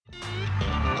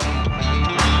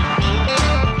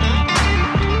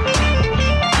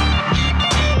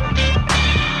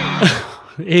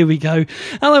here we go.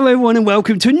 Hello, everyone, and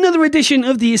welcome to another edition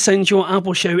of the Essential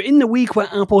Apple Show in the week where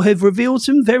Apple have revealed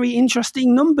some very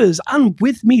interesting numbers. And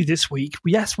with me this week,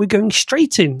 yes, we're going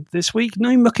straight in this week.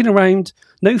 No mucking around,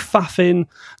 no faffing,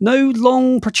 no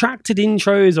long protracted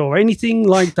intros or anything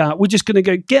like that. We're just going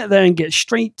to get there and get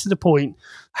straight to the point.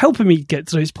 Helping me get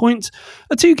to those points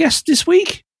are two guests this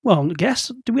week. Well,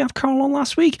 guess, did we have Karl on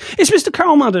last week? It's Mr.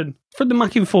 Karl Madden from the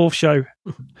Mac and Forth show.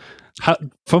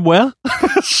 From where?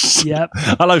 Yep.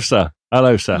 Hello, sir.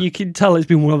 You can tell it's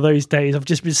been one of those days. I've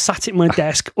just been sat at my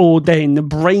desk all day and the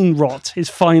brain rot has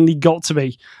finally got to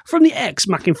me from the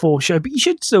Mac and Forth show. But you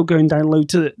should still go and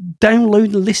download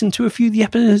and listen to a few of the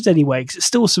episodes anyway, because there's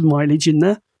still some mileage in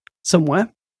there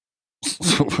somewhere.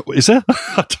 Is there?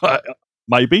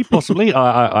 Maybe, possibly.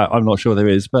 I'm not sure there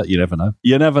is, but you never know.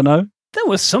 You never know. There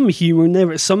was some humour in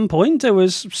there at some point. There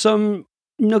was some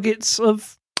nuggets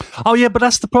of... Oh, yeah, but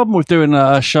that's the problem with doing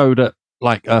a show that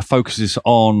focuses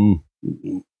on,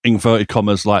 inverted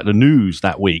commas, like the news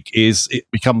that week, is it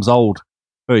becomes old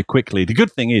very quickly. The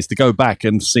good thing is to go back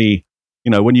and see,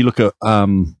 when you look at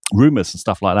rumours and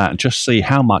stuff like that, and just see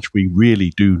how much we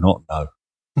really do not know.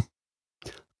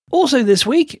 Also this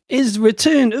week is the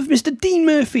return of Mr. Dean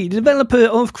Murphy, the developer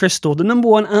of Crystal, the number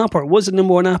one app, or it was the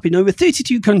number one app in over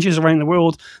 32 countries around the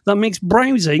world that makes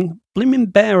browsing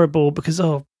blimmin' bearable because,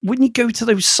 when you go to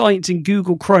those sites in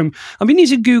Google Chrome, I've been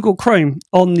using Google Chrome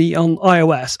on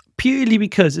iOS purely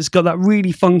because it's got that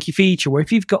really funky feature where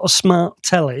if you've got a smart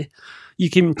telly, you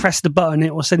can press the button,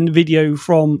 it will send a video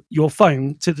from your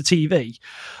phone to the TV.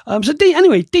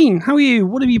 Dean, how are you?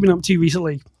 What have you been up to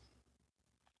recently?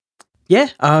 Yeah,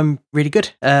 I'm really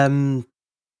good.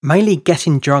 Mainly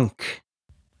getting drunk,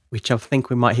 which I think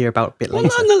we might hear about a bit later.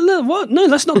 No, what? No,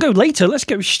 let's not go later. Let's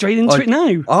go straight into it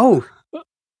now. Oh,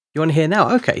 you want to hear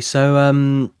now? Okay,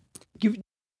 so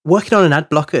working on an ad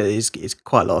blocker is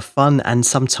quite a lot of fun, and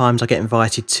sometimes I get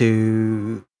invited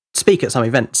to speak at some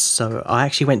events. So I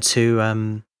actually went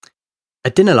to a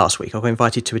dinner last week. I got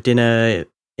invited to a dinner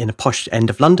in a posh end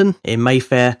of London, in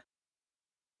Mayfair,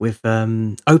 with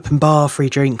open bar, free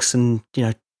drinks, and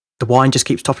the wine just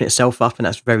keeps topping itself up, and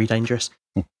that's very dangerous.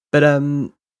 But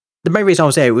the main reason I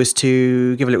was there was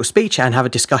to give a little speech and have a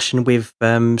discussion with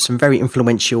some very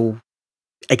influential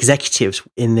executives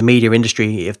in the media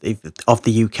industry of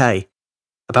the UK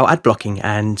about ad blocking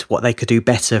and what they could do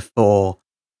better for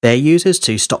their users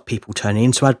to stop people turning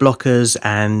into ad blockers,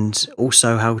 and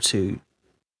also how to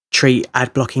treat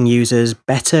ad blocking users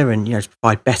better and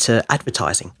provide better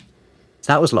advertising.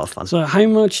 So that was a lot of fun. So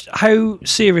how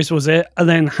serious was it? And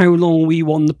then how long were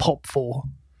you on the pop for?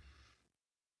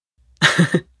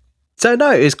 So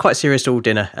no, it was quite serious all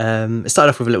dinner. It started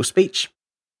off with a little speech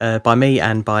by me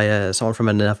and by someone from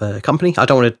another company. I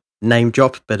don't want to name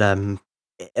drop, but there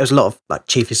was a lot of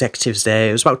chief executives there.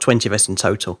 It was about 20 of us in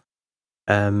total,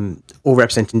 all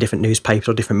representing different newspapers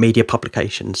or different media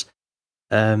publications.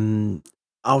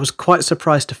 I was quite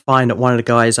surprised to find that one of the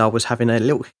guys I was having a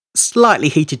little slightly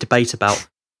heated debate about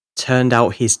turned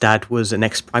out his dad was an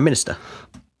ex-prime minister.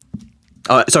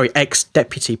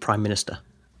 Ex-deputy prime minister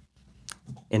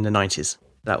in the 90s.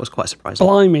 That was quite surprising.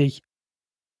 Blimey.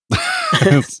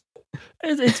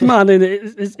 It's mad, isn't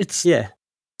it? It's yeah.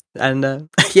 And I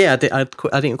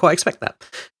didn't quite expect that.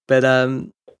 But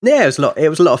it was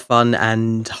a lot of fun,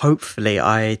 and hopefully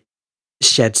I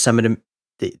shed some of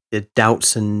the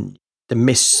doubts and the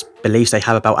misbeliefs they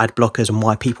have about ad blockers and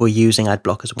why people are using ad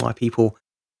blockers and why people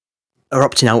are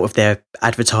opting out of their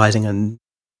advertising and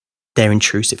their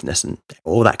intrusiveness and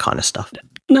all that kind of stuff.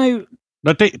 No,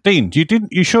 Dean,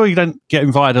 you sure you don't get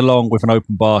invited along with an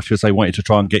open bar because they wanted to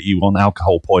try and get you on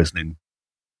alcohol poisoning?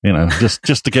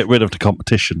 Just to get rid of the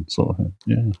competition, sort of thing.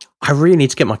 Yeah. I really need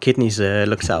to get my kidneys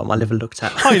looked at, or my liver looked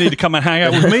at. Oh, you need to come and hang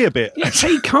out with me a bit. Yeah,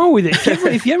 take Karl with it.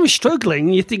 If you're ever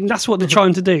struggling, you think that's what they're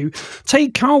trying to do,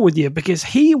 take Karl with you, because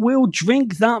he will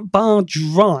drink that bar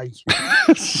dry.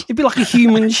 It'd be like a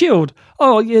human shield.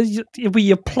 Oh, it'll be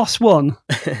your +1.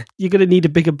 You're going to need a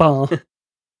bigger bar.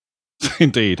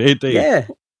 Indeed. Yeah.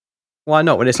 Why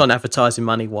not? When it's on advertising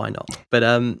money, why not? But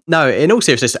no, in all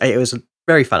seriousness, it was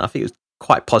very fun. I think it was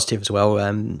quite positive as well.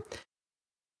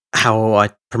 How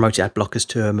I promoted ad blockers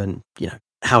to them, and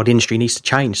how the industry needs to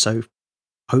change. So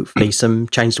hopefully some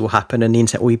changes will happen, and the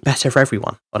internet will be better for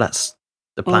everyone. Well, that's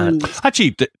the plan.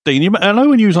 Actually, Dean, I know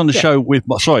when you was on the show with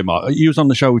Mark, you was on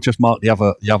the show with just Mark the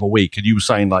other week, and you were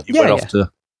saying you went off to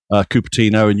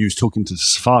Cupertino and you was talking to the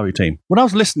Safari team. When I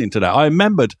was listening to that, I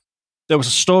remembered there was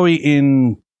a story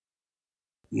in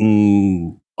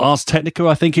Ars Technica,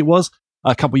 I think it was,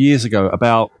 a couple of years ago,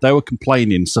 about they were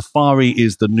complaining Safari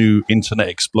is the new Internet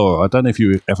Explorer. I don't know if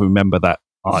you ever remember that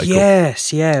article.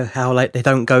 Yes, yeah. How like they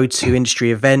don't go to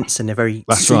industry events and they're very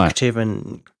That's secretive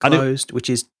and closed, which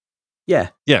is yeah.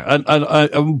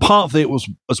 And part of it was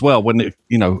as well when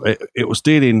it was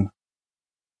dealing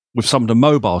with some of the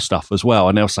mobile stuff as well,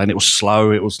 and they were saying it was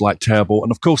slow, it was like terrible,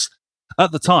 and of course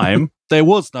at the time there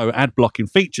was no ad blocking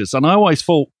features, and I always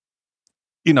thought,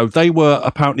 they were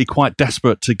apparently quite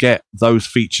desperate to get those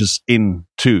features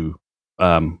into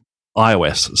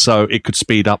iOS, so it could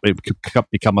speed up, it could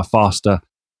become a faster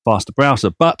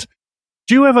browser. But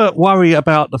do you ever worry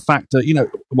about the fact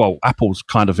that, Apple's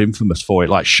kind of infamous for it,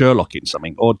 like Sherlocking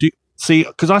something? Or do you see,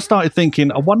 because I started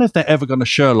thinking, I wonder if they're ever going to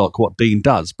Sherlock what Dean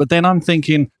does. But then I'm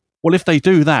thinking, well, if they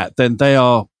do that, then they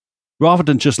are, rather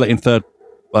than just letting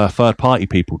third-party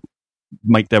people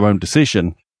make their own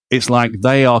decision, it's like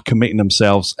they are committing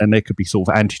themselves, and there could be sort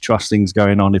of antitrust things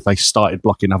going on if they started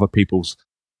blocking other people's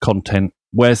content.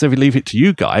 Whereas if we leave it to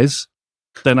you guys,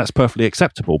 then that's perfectly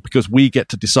acceptable, because we get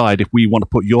to decide if we want to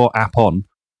put your app on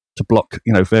to block,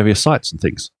 various sites and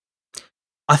things.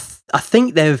 I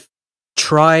think they've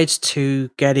tried to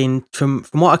get in, from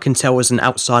what I can tell as an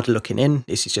outsider looking in,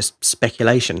 this is just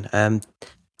speculation.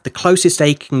 The closest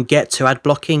they can get to ad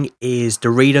blocking is the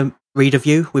reader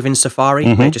view within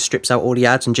Safari, where it just strips out all the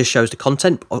ads and just shows the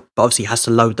content, but obviously has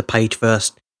to load the page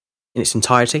first in its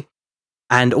entirety.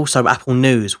 And also Apple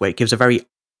News, where it gives a very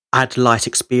ad-light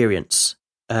experience.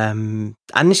 And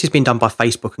this has been done by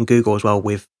Facebook and Google as well,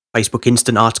 with Facebook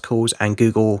Instant Articles and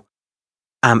Google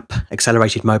AMP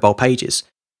accelerated mobile pages.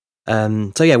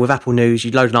 So yeah, with Apple News,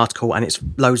 you load an article and it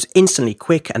loads instantly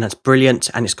quick, and that's brilliant.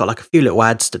 And it's got like a few little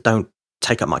ads that don't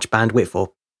take up much bandwidth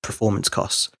or performance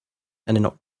costs, and they're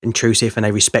not intrusive, and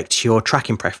they respect your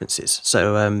tracking preferences.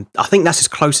 So I think that's as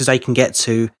close as they can get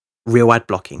to real ad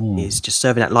blocking, is just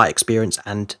serving that light experience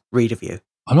and reader view.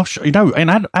 I'm not sure. In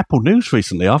Apple News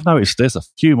recently, I've noticed there's a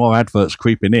few more adverts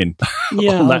creeping in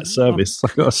on that service,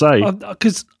 I've got to say.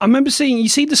 Because I remember you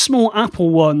see the small Apple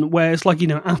one where it's like,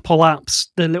 Apple Apps,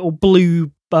 the little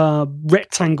blue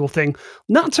rectangle thing.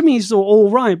 That to me is all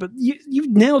right, but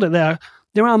you've nailed it there.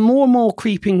 There are more and more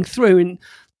creeping through, and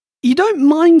you don't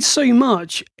mind so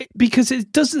much because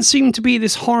it doesn't seem to be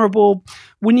this horrible.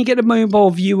 When you get a mobile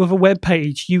view of a web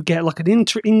page, you get like an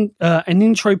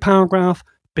intro paragraph,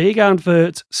 big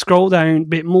advert, scroll down,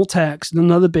 bit more text, and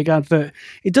another big advert.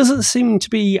 It doesn't seem to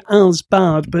be as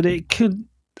bad, but I could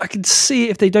see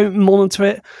if they don't monitor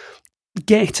it,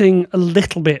 getting a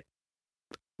little bit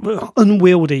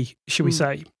unwieldy, should we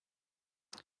say.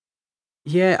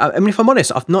 Yeah, I mean, if I'm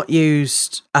honest, I've not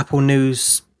used Apple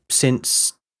News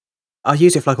since... I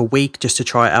used it for like a week just to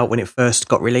try it out when it first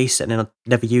got released, and then I've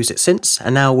never used it since.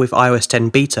 And now with iOS 10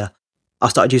 beta, I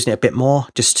started using it a bit more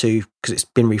because it's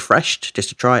been refreshed, just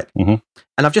to try it. Mm-hmm.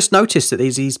 And I've just noticed that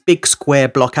there's these big square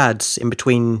block ads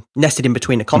nested in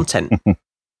between the content,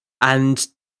 and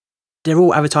they're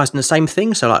all advertising the same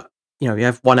thing. So like, you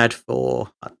have one ad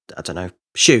for, I don't know,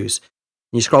 shoes.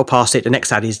 And you scroll past it, the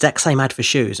next ad is the exact same ad for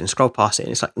shoes, and scroll past it,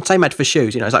 and it's like the same ad for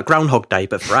shoes. It's like Groundhog Day,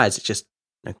 but for ads, it's just,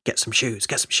 get some shoes,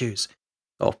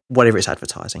 or whatever it's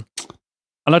advertising.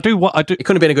 And I do what I do. It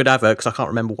couldn't have been a good advert because I can't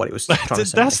remember what it was trying to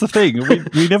say. That's the thing.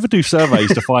 We never do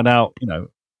surveys to find out,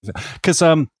 because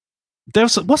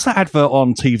there's what's that advert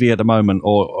on TV at the moment,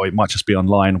 or it might just be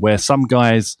online, where some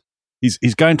guys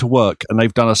he's going to work and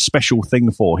they've done a special thing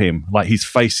for him, like his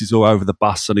face is all over the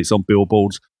bus and it's on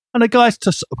billboards, and the guy's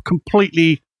just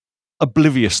completely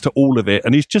oblivious to all of it,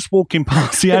 and he's just walking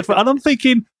past the advert, and I'm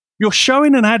thinking, you're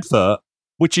showing an advert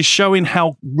which is showing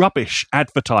how rubbish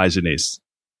advertising is.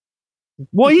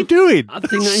 What are you doing? I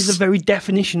think that is the very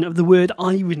definition of the word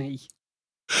irony.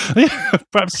 Yeah,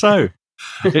 perhaps so.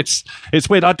 It's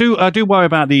weird. I do worry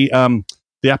about the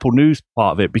Apple News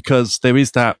part of it, because there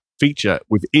is that feature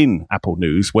within Apple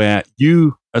News where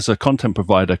you, as a content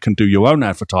provider, can do your own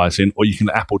advertising, or you can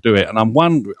let Apple do it. And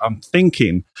I'm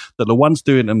thinking that the ones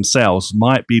doing it themselves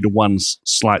might be the ones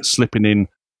slipping in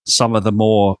some of the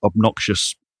more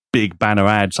obnoxious big banner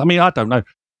ads. I mean, I don't know,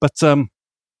 but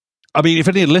I mean, if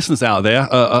any listeners out there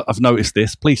have noticed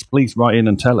this, please write in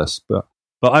and tell us. But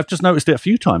I've just noticed it a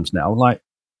few times now. Like,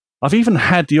 I've even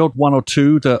had the odd one or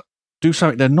two that do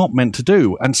something they're not meant to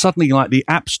do, and suddenly, like, the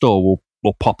App Store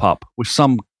will pop up with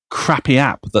some crappy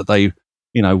app that they,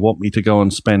 want me to go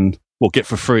and spend or get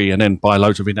for free, and then buy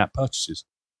loads of in-app purchases.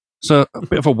 So a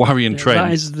bit of a worrying trend.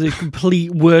 That is the complete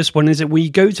worst one, is it? When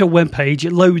you go to a web page,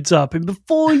 it loads up, and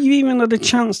before you even had a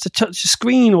chance to touch the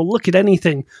screen or look at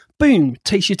anything, boom,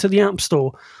 takes you to the App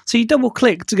Store. So you double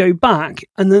click to go back,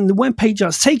 and then the web page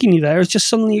that's taking you there is just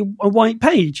suddenly a white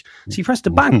page. So you press the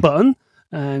back button,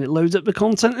 and it loads up the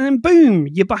content, and then boom,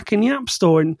 you're back in the App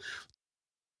Store. And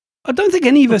I don't think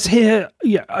any of us here.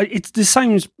 Yeah, this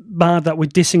sounds bad that we're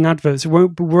dissing adverts.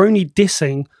 We're only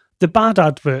dissing the bad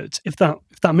adverts. If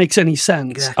that makes any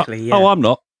sense. Exactly. Yeah. Oh, I'm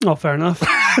not. Oh, fair enough.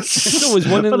 There's always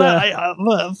one in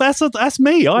there. That's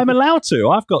me. I'm allowed to.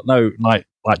 I've got no like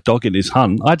dog in his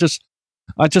hunt. I just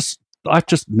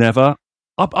never.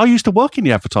 I used to work in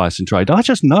the advertising trade. I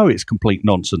just know it's complete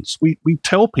nonsense. We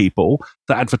tell people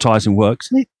that advertising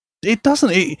works, and it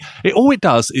doesn't. All it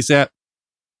does is that,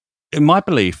 in my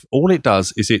belief, all it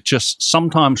does is it just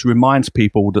sometimes reminds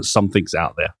people that something's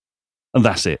out there, and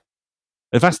that's it.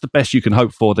 If that's the best you can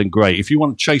hope for, then great. If you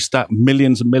want to chase that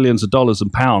millions and millions of dollars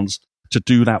and pounds to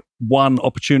do that one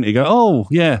opportunity, go, oh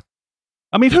yeah.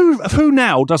 I mean, who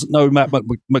now doesn't know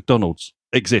McDonald's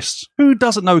exists? Who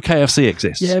doesn't know KFC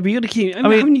exists? Yeah, but you got to keep. I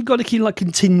mean, haven't you got to keep like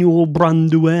continual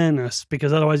brand awareness,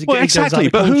 because otherwise it goes out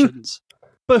of conscience.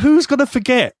 But who's going to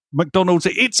forget McDonald's?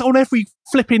 It's on every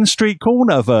flipping street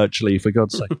corner, virtually. For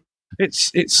God's sake,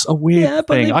 it's a weird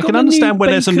thing. I can understand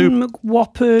when there's a new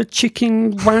McWhopper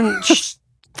chicken ranch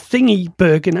thingy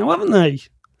burger now, haven't they?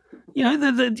 You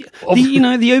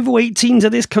know, the overweight teens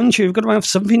of this country have got to have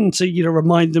something to,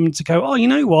 remind them to go, oh, you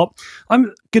know what?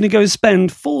 I'm going to go spend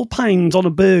 £4 on a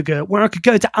burger where I could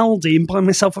go to Aldi and buy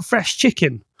myself a fresh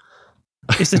chicken.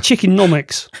 It's the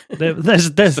Chickenomics.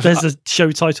 There's a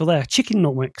show title there,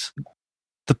 Chickenomics.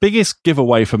 The biggest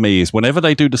giveaway for me is whenever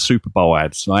they do the Super Bowl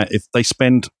ads, right? If they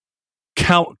spend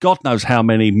God knows how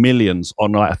many millions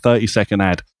on like a 30-second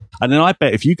ad, and then I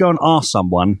bet if you go and ask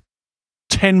someone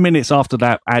 10 minutes after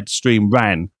that ad stream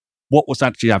ran, what was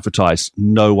actually advertised,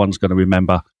 no one's going to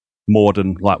remember more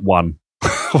than like one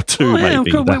or two,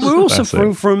 maybe. We're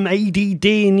also from ADD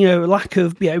and lack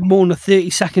of more than a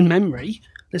 30-second memory.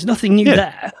 There's nothing new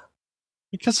there.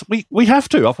 Because we have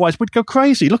to, otherwise we'd go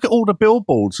crazy. Look at all the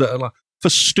billboards that are like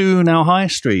festoon our high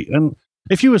street, and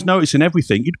if you was noticing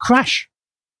everything, you'd crash.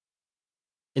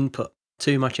 Input.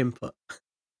 Too much input.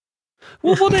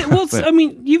 Well, I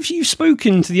mean, you've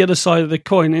spoken to the other side of the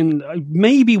coin, and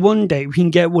maybe one day we can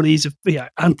get one of these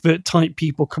advert type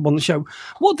people come on the show.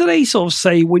 What do they sort of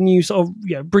say when you sort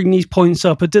of bring these points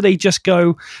up, or do they just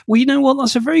go, well, you know what,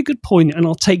 that's a very good point, and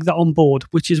I'll take that on board,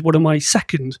 which is one of my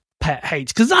second pet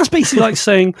hates, because that's basically like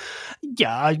saying,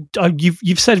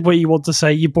 you've said what you want to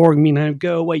say, you're boring me now,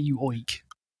 go away, you oik.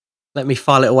 Let me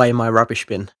file it away in my rubbish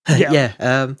bin.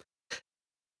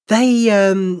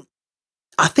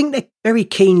 I think they're very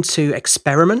keen to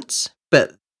experiment,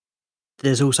 but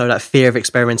there's also that fear of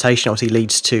experimentation obviously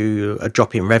leads to a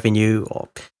drop in revenue or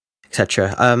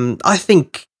etc. I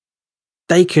think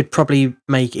they could probably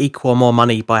make equal or more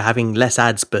money by having less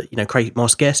ads, but create more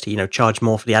scarcity, charge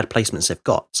more for the ad placements they've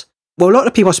got. Well, a lot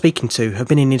of people I'm speaking to have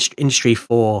been in industry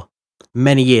for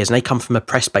many years, and they come from a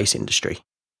press-based industry.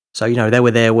 So, they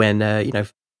were there when,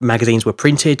 magazines were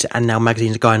printed, and now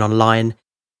magazines are going online.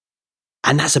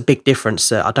 And that's a big difference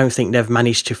that I don't think they've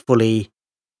managed to fully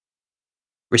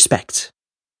respect,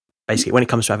 basically, when it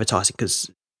comes to advertising.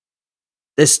 Because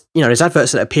there's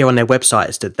adverts that appear on their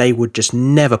websites that they would just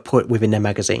never put within their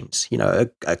magazines.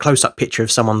 A close-up picture of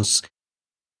someone's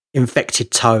infected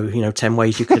toe, 10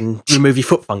 ways you can remove your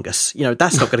foot fungus.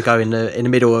 That's not going to go in the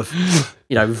middle of,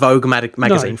 Vogue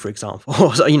magazine, for example,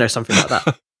 or something like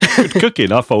that. Good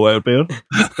cooking, I thought it would be on.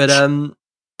 But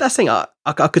that's the thing, I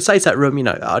could say to that room,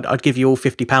 I'd give you all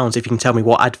 £50 if you can tell me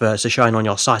what adverts are showing on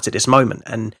your site at this moment,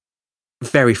 and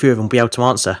very few of them will be able to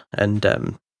answer. And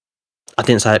I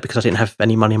didn't say it because I didn't have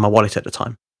any money in my wallet at the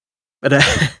time. But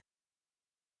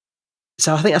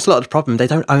so I think that's a lot of the problem. They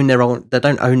don't own their own. They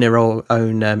don't own their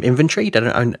own inventory. They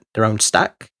don't own their own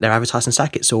stack. Their advertising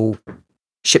stack. It's all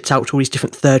shipped out to all these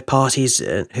different third parties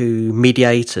who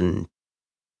mediate and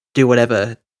do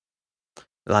whatever.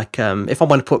 Like, if I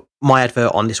want to put my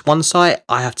advert on this one site,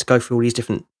 I have to go through all these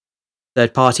different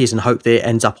third parties and hope that it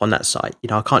ends up on that site.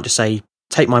 I can't just say,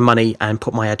 take my money and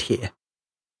put my ad here.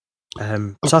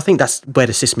 So I think that's where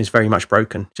the system is very much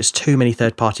broken. Just too many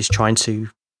third parties trying to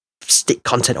stick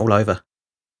content all over.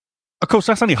 Of course,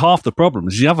 that's only half the problem.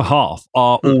 The other half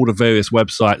are all the various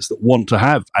websites that want to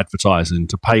have advertising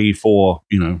to pay for,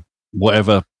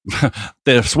 whatever,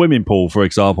 their swimming pool, for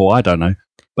example. I don't know.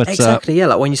 But exactly, yeah.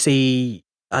 Like when you see,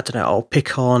 I don't know, I'll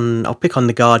pick on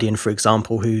The Guardian, for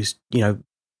example, who's, oh,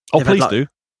 please do.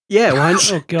 Yeah, why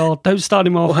not? Oh God, don't start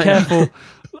him off. Careful.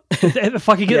 If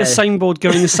I could get the same board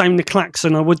going the same the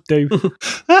klaxon, I would do.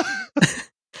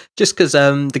 Just because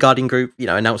the Guardian Group,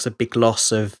 announced a big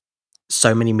loss of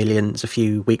so many millions a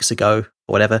few weeks ago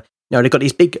or whatever. They've got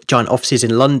these big giant offices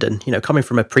in London, coming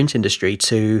from a print industry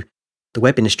to the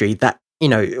web industry, that,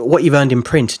 what you've earned in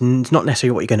print is not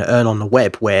necessarily what you're going to earn on the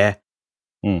web, where,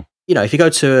 if you go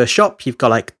to a shop, you've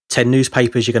got like 10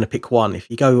 newspapers, you're going to pick one. If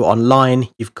you go online,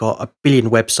 you've got a billion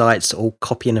websites all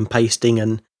copying and pasting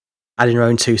and adding their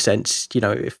own 2 cents.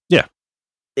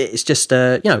 It's just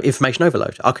information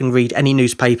overload. I can read any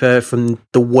newspaper from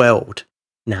the world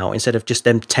now instead of just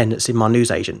them 10 that's in my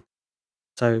newsagent.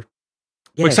 So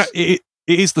yes. Well, it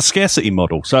is the scarcity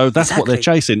model. So that's what they're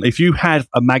chasing. If you have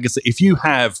a magazine, if you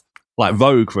have like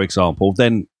Vogue, for example,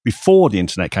 then before the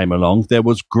internet came along, there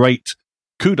was great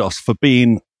kudos for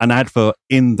being an advert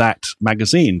in that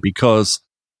magazine, because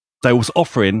they was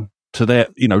offering to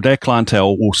their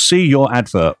clientele will see your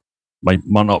advert. They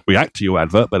might not react to your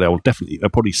advert, but they'll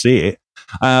probably see it.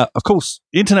 Of course,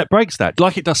 the internet breaks that,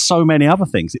 like it does so many other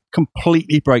things. It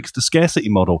completely breaks the scarcity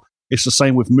model. It's the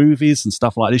same with movies and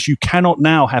stuff like this. You cannot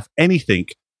now have anything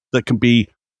that can be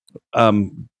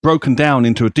broken down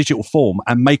into a digital form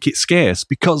and make it scarce,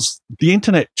 because the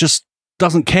internet just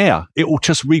doesn't care. It will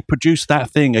just reproduce that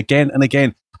thing again and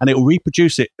again, and it will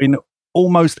reproduce it in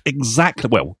almost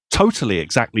totally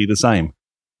exactly the same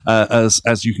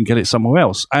as you can get it somewhere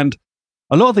else. And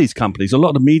a lot of these companies, a lot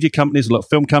of the media companies, a lot of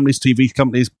film companies, TV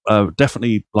companies,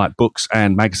 definitely like books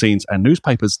and magazines and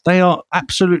newspapers, they are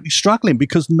absolutely struggling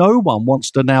because no one wants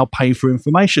to now pay for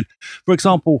information. For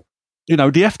example, the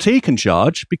FT can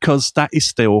charge because that is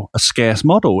still a scarce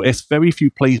model. It's very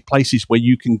few places where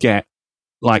you can get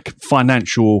like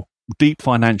deep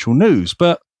financial news.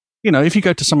 But, if you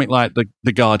go to something like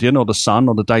the Guardian or the Sun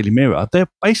or the Daily Mirror, they're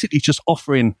basically just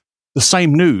offering the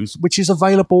same news, which is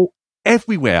available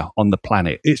everywhere on the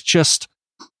planet. It's just,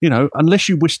 unless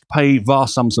you wish to pay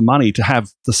vast sums of money to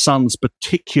have the Sun's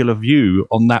particular view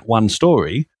on that one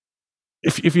story,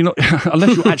 if you're not,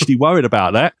 unless you're actually worried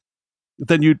about that,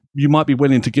 then you might be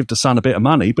willing to give the Sun a bit of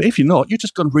money. But if you're not, you're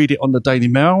just going to read it on the Daily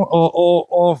Mail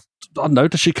or I don't know,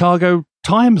 the Chicago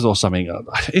Times or something.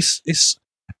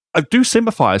 I do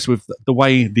sympathise with the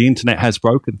way the internet has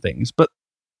broken things, but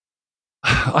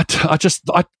I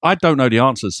don't know the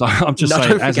answers. I'm just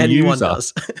saying, as a user,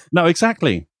 does. No,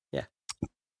 exactly. Yeah.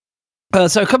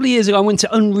 So a couple of years ago, I went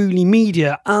to Unruly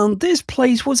Media, and this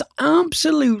place was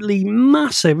absolutely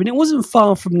massive, and it wasn't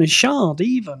far from the Shard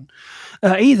either.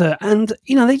 And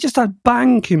they just had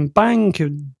bank and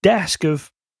desk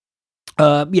of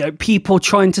people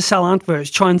trying to sell adverts,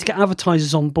 trying to get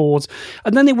advertisers on board.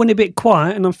 And then it went a bit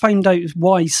quiet, and I found out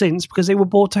why since, because they were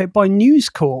bought out by News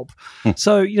Corp.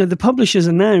 So, the publishers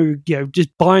are now,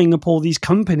 just buying up all these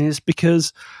companies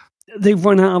because they've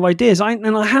run out of ideas. I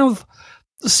have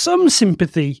some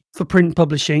sympathy for print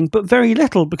publishing, but very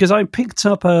little, because I picked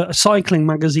up a cycling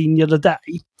magazine the other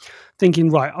day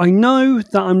thinking, right, I know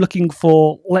that I'm looking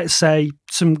for, let's say,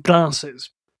 some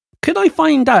glasses. Could I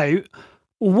find out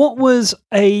what was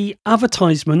a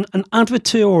advertisement, an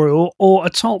advertorial, or a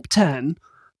top 10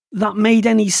 that made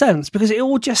any sense? Because it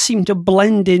all just seemed to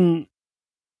blend in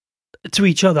to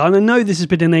each other. And I know this has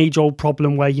been an age-old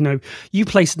problem where, you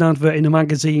place an advert in a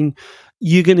magazine,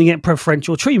 you're going to get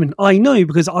preferential treatment. I know,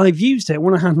 because I've used it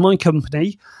when I had my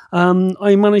company. I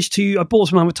bought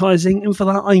some advertising, and for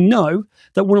that, I know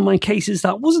that one of my cases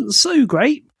that wasn't so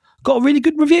great got a really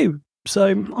good review. So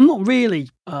I'm not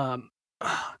really...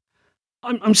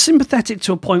 I'm sympathetic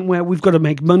to a point where we've got to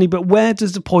make money, but where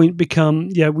does the point become,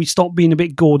 we stop being a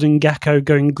bit Gordon Gekko,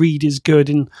 going greed is good,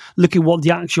 and look at what the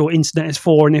actual internet is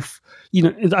for. And if,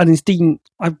 and it's Dean,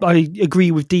 I agree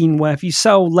with Dean, where if you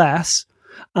sell less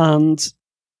and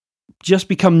just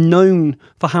become known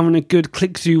for having a good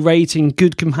click-through rating,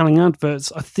 good compelling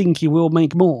adverts, I think you will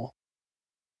make more.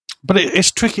 But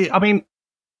it's tricky. I mean,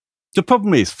 the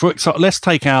problem is, let's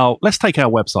take our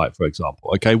website, for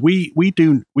example. Okay, we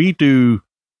do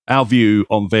our view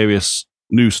on various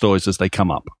news stories as they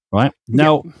come up. Right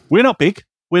now, We're not big,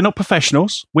 we're not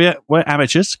professionals, we're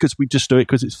amateurs, because we just do it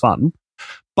because it's fun.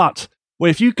 But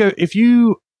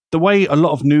the way a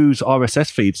lot of news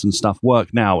RSS feeds and stuff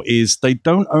work now is they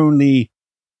don't only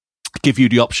give you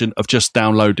the option of just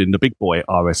downloading the big boy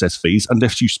RSS feeds,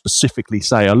 unless you specifically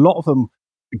say. A lot of them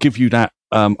give you that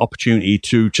opportunity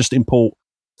to just import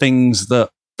things that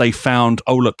they found.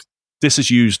 Oh, look, this has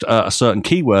used a certain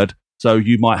keyword, so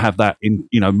you might have that in.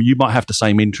 You might have the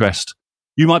same interest.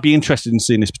 You might be interested in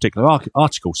seeing this particular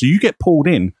article, so you get pulled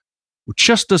in with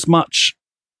just as much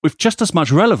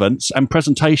relevance and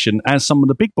presentation as some of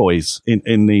the big boys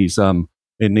in these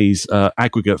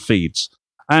aggregate feeds,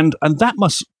 and that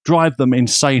must drive them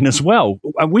insane as well.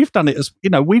 And we've done it as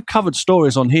we've covered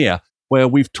stories on here where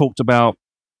we've talked about,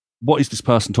 what is this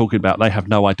person talking about? They have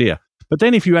no idea. But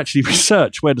then if you actually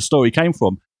research where the story came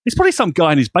from, it's probably some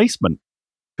guy in his basement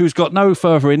who's got no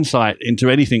further insight into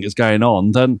anything that's going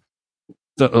on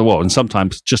and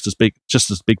sometimes just as big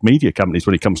media companies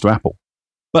when it comes to Apple.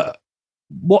 But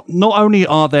what not only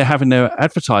are they having their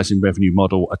advertising revenue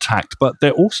model attacked, but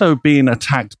they're also being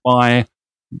attacked by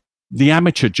the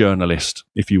amateur journalist,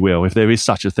 if you will, if there is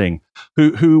such a thing,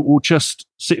 who will just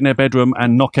sit in their bedroom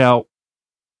and knock out,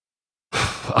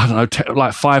 I don't know,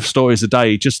 like 5 stories a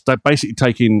day. Just they're basically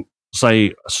taking,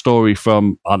 say, a story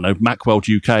from, I don't know, Macworld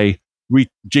UK,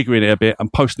 rejiggering it a bit and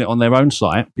posting it on their own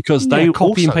site because they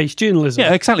copy and paste journalism.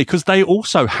 Yeah, exactly, because they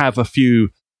also have a few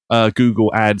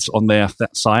Google ads on their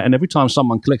site, and every time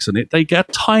someone clicks on it, they get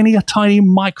a tiny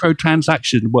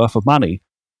microtransaction worth of money.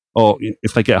 Or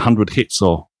if they get 100 hits,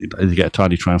 or they get a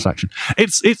tiny transaction.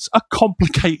 It's a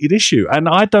complicated issue, and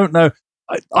I don't know.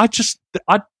 I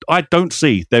don't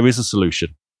see there is a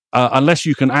solution unless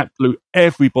you can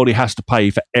everybody has to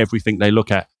pay for everything they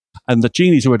look at, and the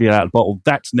genie's already out of the bottle.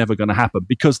 That's never going to happen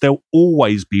because there'll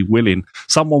always be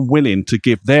someone willing to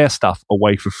give their stuff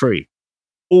away for free,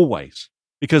 always.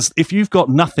 Because if you've got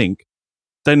nothing,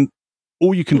 then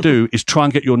all you can do is try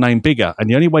and get your name bigger. And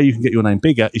the only way you can get your name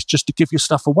bigger is just to give your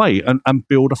stuff away and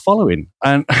build a following.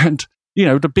 And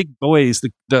the big boys,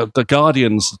 the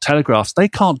Guardians, the Telegraphs, they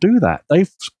can't do that.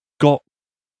 They've got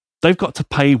to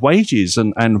pay wages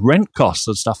and rent costs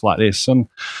and stuff like this. And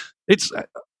it's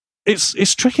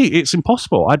tricky. It's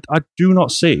impossible. I do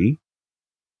not see.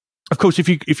 Of course,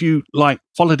 if you like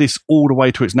follow this all the way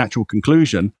to its natural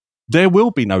conclusion, there will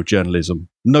be no journalism,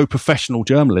 no professional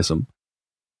journalism.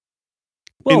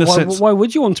 Well, why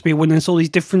would you want to be when there's all these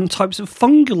different types of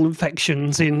fungal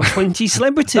infections in 20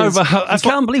 celebrities? No, but I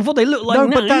can't believe what they look like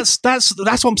now. But that's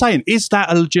what I'm saying. Is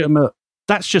that a legitimate?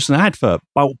 That's just an advert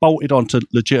bolted onto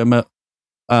legitimate.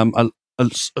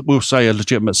 We'll say a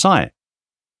legitimate site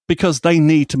because they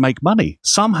need to make money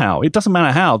somehow. It doesn't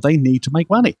matter how, they need to make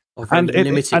money.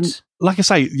 And like I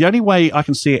say, the only way I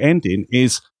can see it ending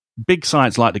is big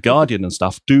sites like The Guardian and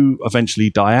stuff do eventually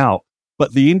die out,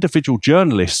 but the individual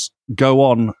journalists go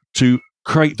on to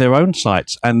create their own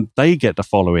sites and they get the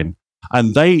following.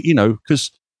 And they,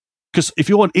 because if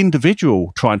you're an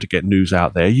individual trying to get news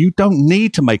out there, you don't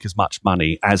need to make as much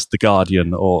money as The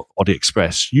Guardian or The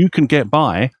Express. You can get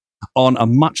by on a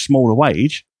much smaller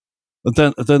wage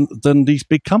than these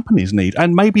big companies need,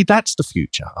 and maybe that's the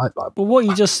future. But what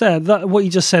you just said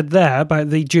there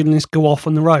about the journalists go off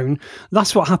on their own,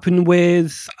 that's what happened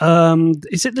with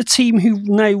is it the team who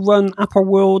now run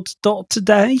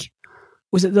AppleWorld.today?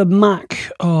 Was it the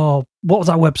Mac? Oh, what was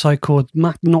that website called?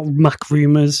 Mac, not Mac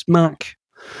Rumors. Mac.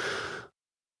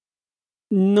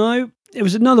 No, it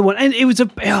was another one, and it was a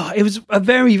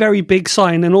very, very big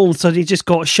site, and then all of a sudden it just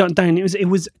got shut down. It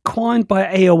was acquired by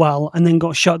AOL and then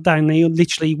got shut down. They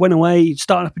literally went away,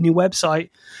 started up a new website,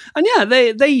 and yeah,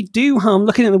 they do have.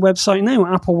 Looking at the website now,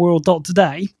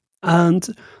 AppleWorld.today,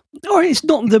 and it's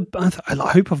not the.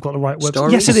 I hope I've got the right website.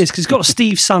 Stories? Yes, it is, because it's got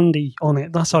Steve Sandy on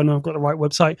it. That's how I know I've got the right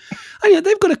website. And yeah,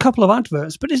 they've got a couple of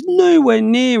adverts, but it's nowhere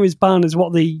near as bad as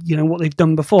what they've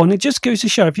done before. And it just goes to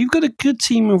show, if you've got a good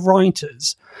team of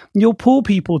writers, you'll pull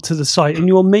people to the site and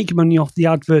you'll make money off the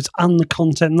adverts and the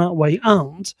content that way,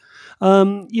 and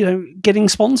getting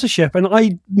sponsorship. And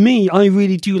I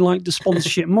really do like the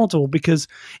sponsorship model because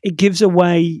it gives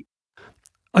away.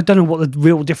 I don't know what the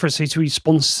real difference is between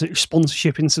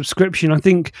sponsorship and subscription. I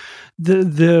think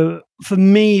for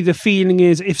me, the feeling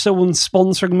is if someone's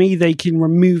sponsoring me, they can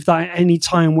remove that at any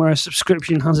time, where a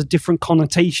subscription has a different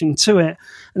connotation to it.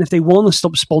 And if they want to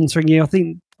stop sponsoring you, I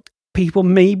think people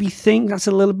maybe think that's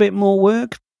a little bit more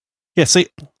work. Yeah, see,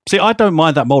 I don't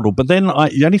mind that model, but then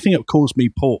the only thing that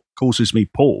causes me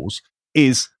pause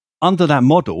is, under that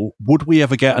model, would we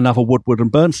ever get another Woodward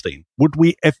and Bernstein? Would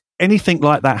we, if anything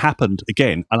like that happened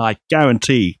again, and I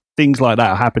guarantee things like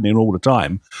that are happening all the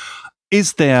time,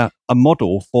 is there a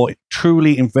model for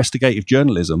truly investigative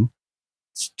journalism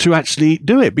to actually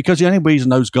do it? Because the only reason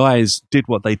those guys did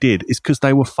what they did is because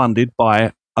they were funded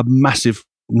by a massive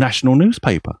national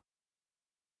newspaper.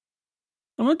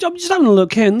 I'm just having a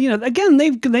look in. Again,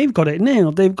 they've got it now.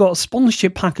 They've got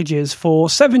sponsorship packages for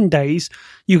 7 days.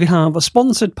 You can have a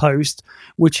sponsored post,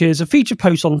 which is a featured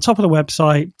post on the top of the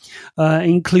website.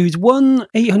 Includes one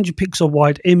 800 pixel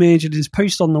wide image. It is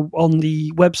posted on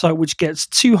the website, which gets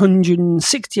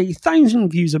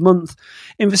 268,000 views a month.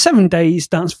 And for 7 days,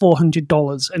 that's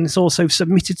 $400. And it's also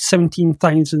submitted to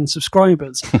 17,000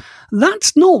 subscribers.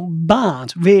 That's not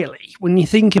bad, really, when you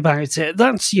think about it.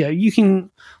 That's, you can.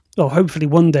 Well, hopefully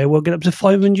one day we'll get up to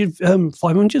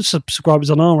 500 subscribers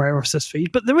on our RSS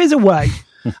feed. But there is a way.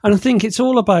 And I think it's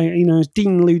all about, as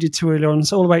Dean alluded to earlier on,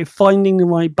 it's all about finding the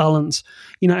right balance.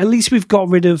 At least we've got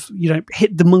rid of,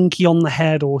 hit the monkey on the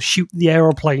head or shoot the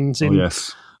aeroplanes in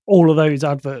all of those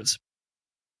adverts.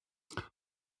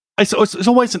 it's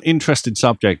always an interesting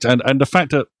subject, and the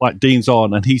fact that like Dean's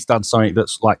on and he's done something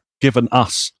that's like given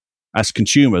us as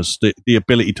consumers the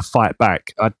ability to fight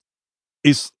back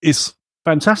is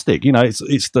fantastic. You know,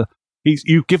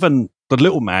 you've given the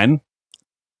little man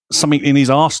something in his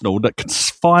arsenal that can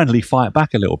finally fight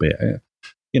back a little bit.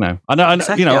 You know, I know.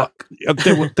 Exactly. You know,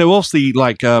 there were obviously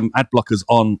like ad blockers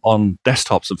on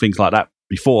desktops and things like that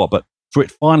before, but for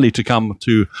it finally to come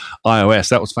to iOS,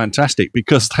 that was fantastic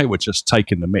because they were just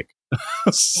taking the mick.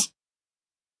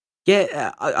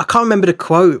 Yeah, I can't remember the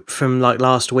quote from like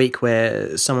last week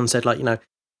where someone said like, you know,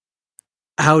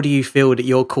 how do you feel that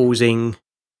you're causing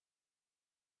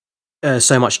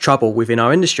so much trouble within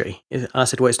our industry? And I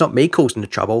said, well, it's not me causing the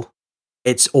trouble.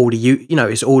 It's all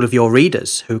it's all of your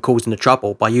readers who are causing the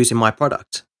trouble by using my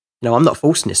product. You know, I'm not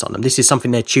forcing this on them. This is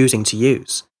something they're choosing to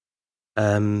use.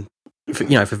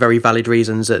 For very valid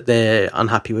reasons that they're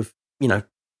unhappy with, you know,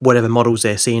 whatever models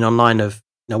they're seeing online of,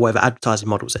 you know, whatever advertising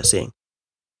models they're seeing.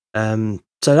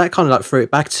 So that kind of like threw it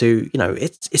back to, you know,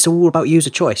 it's all about user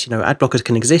choice. You know, ad blockers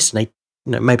can exist and they,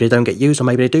 you know, maybe they don't get used or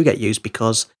maybe they do get used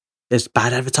because there's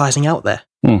bad advertising out there.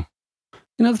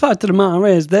 You know, the fact of the matter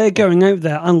is they're going out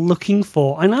there and looking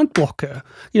for an ad blocker.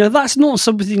 You know, that's not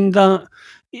something that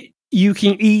you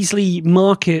can easily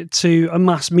market to a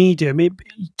mass medium.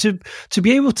 To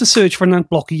be able to search for an ad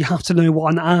blocker, you have to know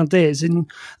what an ad is. And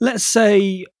let's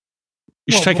say...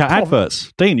 You should take out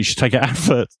adverts. Dean, you should take out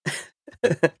adverts.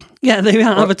 Yeah, they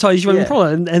advertise your own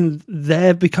product and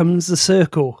there becomes the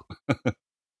circle.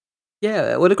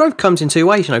 Yeah, well, the growth comes in two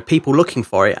ways. You know, people looking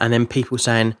for it and then people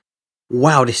saying,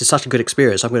 wow, this is such a good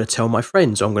experience. I'm going to tell my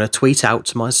friends or I'm going to tweet out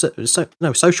to my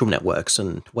social networks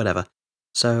and whatever.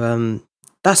 So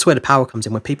that's where the power comes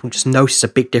in, where people just notice a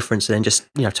big difference and then just,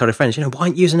 you know, tell their friends, you know, why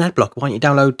aren't you using an ad block? Why don't you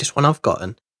download this one I've got?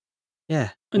 And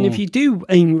yeah. And if you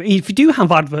do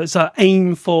have adverts that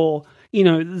aim for, you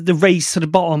know, the race to the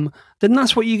bottom, then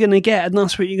that's what you're going to get and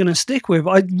that's what you're going to stick with.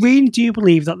 I really do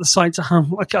believe that the sites that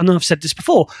have, like, I know I've said this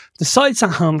before, the sites that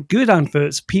have good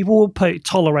adverts, people will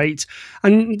tolerate,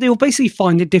 and they'll basically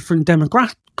find a different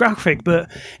demographic.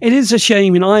 But it is a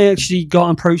shame, and I actually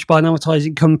got approached by an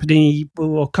advertising company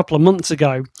a couple of months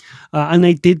ago, and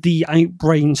they did the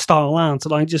Outbrain style ads,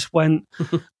 and I just went,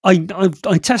 I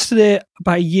tested it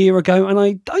about a year ago, and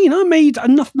I made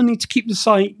enough money to keep the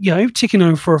site, you know, ticking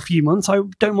over for a few months. I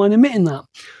don't mind admitting that.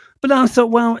 But then I thought,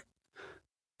 well,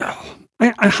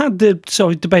 I had the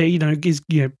sort of debate, you know,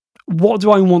 what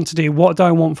do I want to do? What do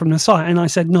I want from the site? And I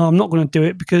said, no, I'm not going to do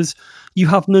it because you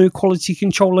have no quality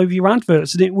control over your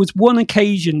adverts. And it was one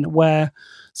occasion where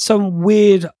some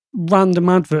weird random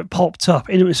advert popped up,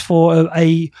 and it was for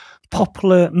a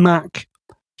popular Mac,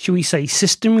 should we say,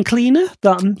 system cleaner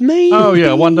that may. Oh yeah,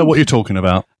 I wonder what you're talking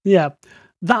about. Yeah,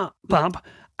 that bab.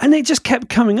 And it just kept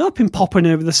coming up and popping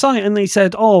over the site. And they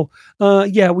said,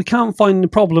 we can't find the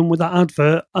problem with that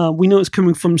advert. We know it's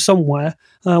coming from somewhere.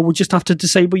 We'll just have to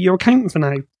disable your account for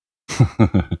now.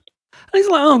 And it's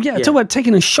like, talk about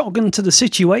taking a shotgun to the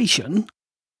situation.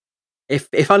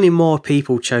 If only more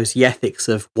people chose the ethics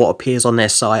of what appears on their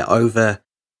site over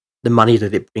the money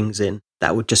that it brings in,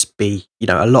 that would just be, you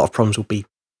know, a lot of problems will be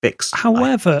fixed.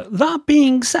 However, that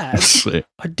being said,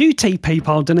 I do take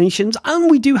PayPal donations,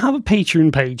 and we do have a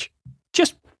Patreon page.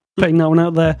 Just putting that one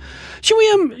out there. Should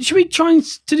we try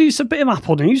to do some bit of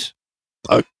Apple news?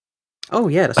 Oh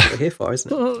yeah, that's what we're here for,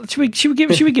 isn't it? Should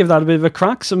we give that a bit of a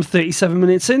crack? Some 37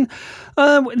 minutes in.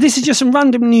 This is just some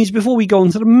random news before we go on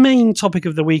to the main topic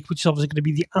of the week, which is obviously going to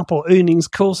be the Apple earnings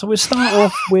call. So we'll start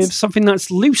off with something that's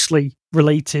loosely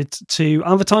related to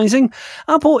advertising.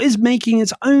 Apple is making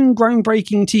its own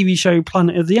groundbreaking TV show,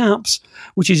 Planet of the Apps,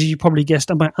 which is, as you probably guessed,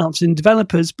 about apps and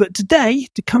developers. But today,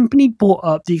 the company bought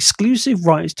up the exclusive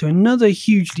rights to another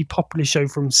hugely popular show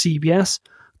from CBS,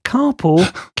 Carpool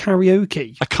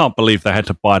Karaoke. I can't believe they had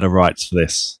to buy the rights for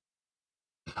this.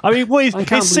 I mean, what is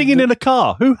it's singing in a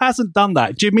car? Who hasn't done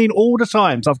that? Do you mean all the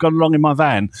times I've gone along in my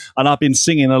van and I've been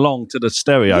singing along to the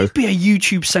stereo? You'd be a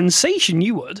YouTube sensation,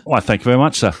 you would. Well, thank you very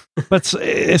much, sir. But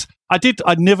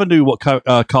I never knew what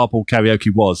Carpool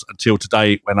Karaoke was until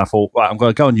today, when I thought, right, I'm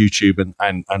going to go on YouTube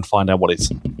and find out what it's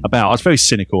about. I was very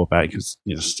cynical about it because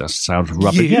it just sounds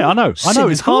rubbish. Yeah, I know. Cynical?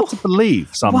 It's hard to believe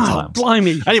sometimes. Wow,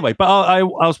 blimey. Anyway, but I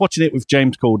was watching it with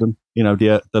James Corden, you know,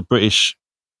 the British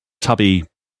tubby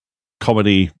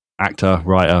comedy actor,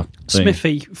 writer thing.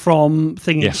 Smithy from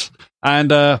Thingy. Yes.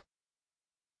 And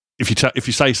if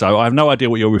you say so, I have no idea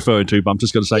what you're referring to, but I'm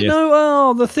just going to say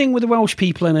the thing with the Welsh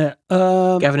people in it.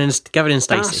 Gavin and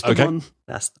Stacey. Okay.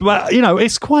 Well, you know,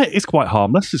 it's quite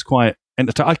harmless. It's quite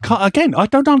entertaining. I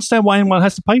don't understand why anyone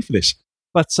has to pay for this.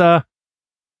 But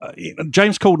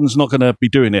James Corden's not going to be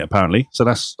doing it apparently, so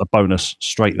that's a bonus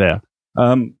straight there.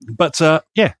 But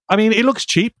I mean, it looks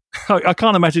cheap. I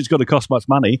can't imagine it's going to cost much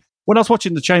money. When I was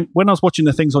watching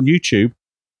the things on YouTube,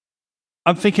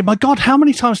 I'm thinking, my God, how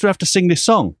many times do I have to sing this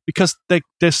song? Because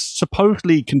they're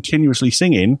supposedly continuously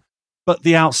singing, but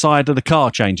the outside of the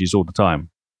car changes all the time.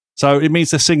 So it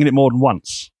means they're singing it more than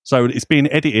once. So it's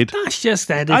being edited. That's just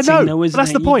editing, I know, though, isn't but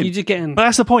that's it? the point. You're just getting... But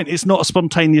that's the point. It's not a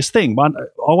spontaneous thing. I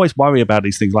always worry about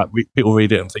these things, like people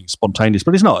read it and think it's spontaneous,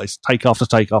 but it's not. It's take after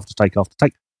take after take after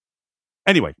take.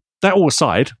 Anyway, that all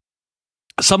aside,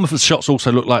 some of the shots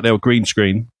also look like they were green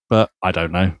screen, but I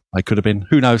don't know. They could have been.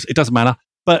 Who knows? It doesn't matter.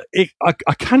 But I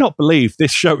cannot believe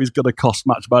this show is going to cost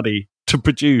much money to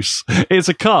produce. It's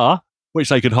a car, which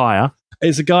they could hire.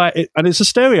 It's a guy, and it's a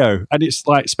stereo, and it's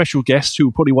like special guests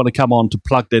who probably want to come on to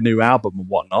plug their new album and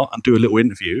whatnot and do a little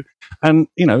interview. And,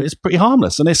 it's pretty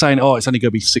harmless. And they're saying, it's only going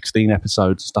to be 16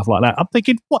 episodes, stuff like that. I'm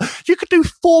thinking, what? You could do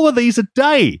 4 of these a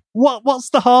day. What's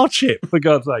the hardship, for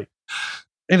God's sake?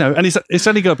 And it's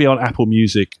only going to be on Apple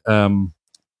Music. And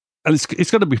it's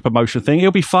going to be a promotion thing.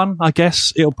 It'll be fun, I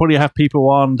guess. It'll probably have people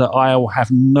on that I'll have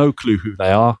no clue who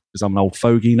they are because I'm an old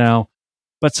fogey now.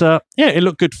 But, it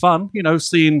looked good fun,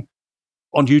 seeing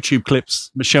on YouTube clips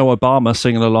Michelle Obama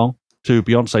singing along to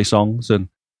Beyonce songs. And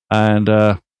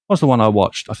what's the one I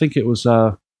watched? I think it was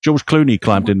George Clooney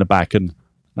climbed in the back and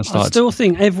started. I still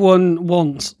think everyone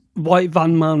wants White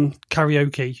Van Man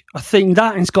karaoke. I think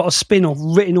that has got a spin-off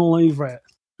written all over it.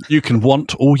 You can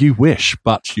want all you wish,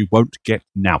 but you won't get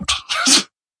nout.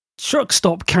 Truck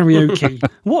stop karaoke.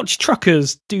 Watch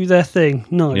truckers do their thing.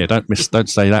 No. Yeah, don't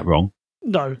say that wrong.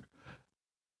 No.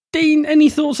 Dean, any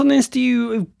thoughts on this? Do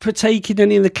you partake in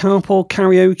any of the carpool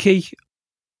karaoke?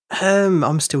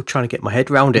 I'm still trying to get my head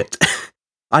around it.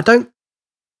 I don't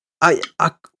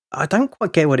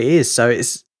quite get what it is. So it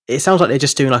sounds like they're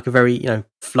just doing like a very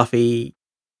fluffy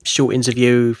short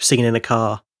interview, singing in a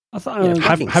car. I thought,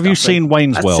 have you seen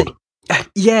Wayne's World?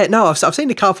 Yeah, no, I've seen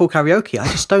the carpool karaoke. I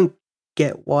just don't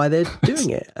get why they're doing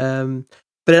it. But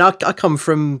then I come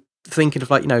from thinking of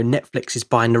Netflix is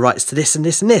buying the rights to this and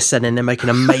this and this, and then they're making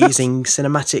amazing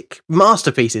cinematic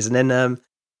masterpieces, and then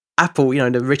Apple,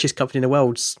 the richest company in the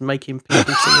world, making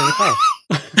people sing in the car.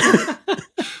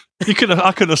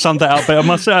 I could have summed that out better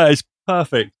myself. It's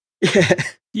perfect.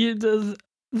 Yeah.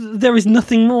 There is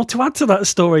nothing more to add to that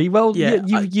story. Well,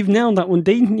 you've nailed that one,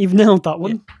 Dean. You've nailed that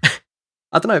one. Yeah.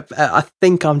 I don't know. I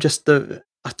think I'm just I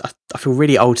feel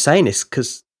really old saying this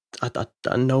because I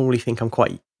normally think I'm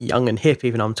quite young and hip,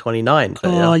 even though I'm 29.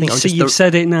 But I think you've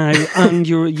said it now, and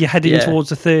you're heading towards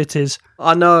the 30s.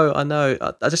 I know.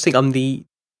 I just think I'm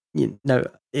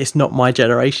it's not my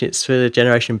generation; it's for the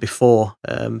generation before,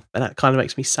 and that kind of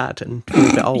makes me sad and feel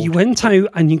a bit old. You went out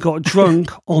and you got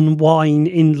drunk on wine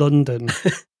in London.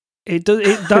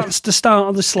 That's the start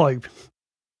of the slope.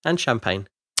 And champagne.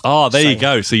 Oh, there you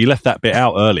go. So you left that bit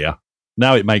out earlier.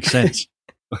 Now it makes sense.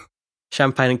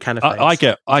 Champagne and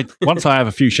canapés. Once I have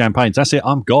a few champagnes, that's it.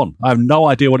 I'm gone. I have no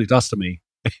idea what it does to me.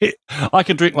 I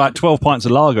can drink like 12 pints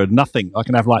of lager, nothing. I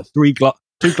can have like 2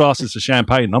 glasses of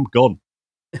champagne, and I'm gone.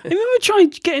 Have you ever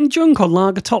tried getting drunk on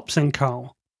lager tops, then,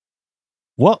 Carl?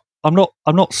 What? I'm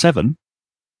not 7.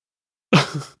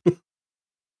 But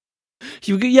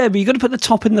you got to put the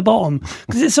top in the bottom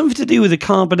because it's something to do with the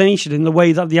carbonation and the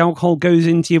way that the alcohol goes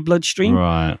into your bloodstream.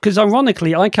 Right. Because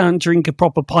ironically, I can't drink a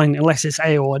proper pint unless it's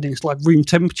ale and it's like room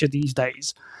temperature these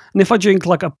days. And if I drink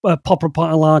like a proper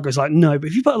pint of lager, it's like, no, but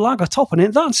if you put a lager top on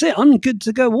it, that's it. I'm good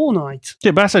to go all night.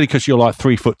 Yeah, but that's only because you're like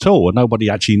 3 foot tall and nobody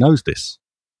actually knows this.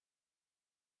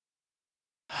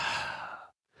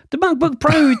 The MacBook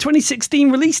Pro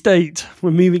 2016 release date.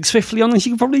 We're moving swiftly on, as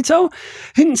you can probably tell.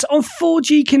 Hints of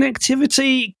 4G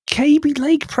connectivity, Kaby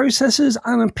Lake processors,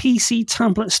 and a PC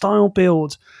tablet style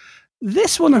build.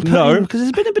 This one I put in because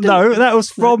there's been a bit of... that was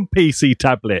from PC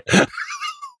tablet.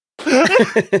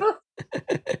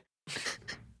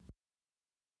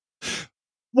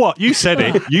 What? You said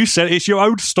it. You said it's your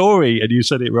own story and you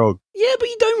said it wrong. Yeah, but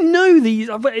you don't know these.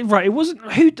 Right, it wasn't...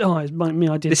 Who dies? Me,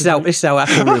 I did. This is how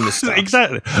Apple rumours start.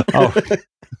 Exactly. Oh.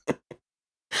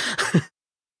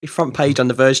 Your front page on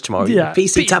The Verge tomorrow. Yeah.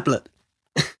 PC tablet.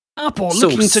 Apple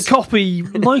looking to copy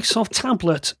Microsoft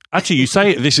tablet. Actually, you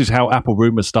say this is how Apple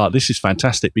rumours start. This is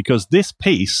fantastic because this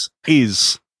piece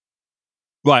is...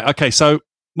 Right, okay, so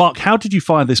Mark, how did you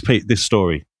find this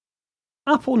story?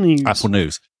 Apple News. Apple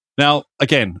News. Now,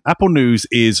 again, Apple News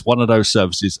is one of those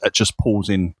services that just pulls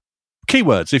in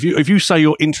keywords. If you say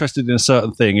you're interested in a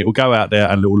certain thing, it will go out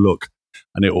there and it will look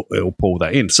and it will pull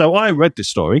that in. So I read this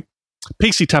story.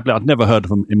 PC tablet, I'd never heard of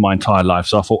them in my entire life,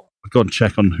 so I thought, go and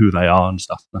check on who they are and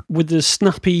stuff. With the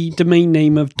snappy domain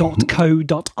name of .co.in.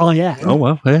 Oh,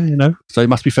 well, yeah, so it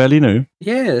must be fairly new.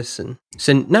 Yes, and it's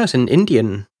an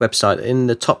Indian website. In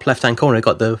the top left-hand corner, it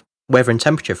got the weather and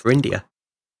temperature for India.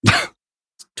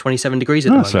 27 degrees at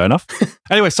the moment. Fair enough.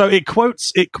 Anyway, so it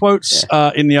quotes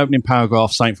in the opening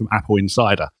paragraph something from Apple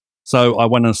Insider. So I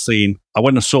went and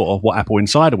saw what Apple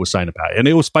Insider was saying about it, and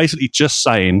it was basically just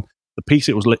saying the piece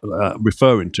it was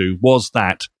referring to was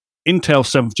that Intel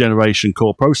 7th generation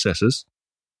core processors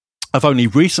have only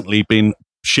recently been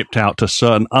shipped out to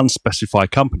certain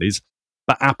unspecified companies,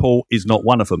 but Apple is not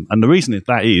one of them. And the reason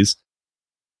that is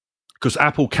because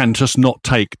Apple can just not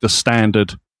take the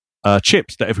standard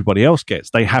chips that everybody else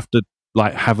gets. They have to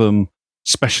have them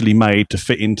specially made to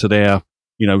fit into their,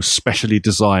 specially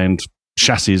designed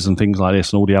chassis and things like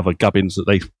this, and all the other gubbins that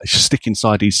they stick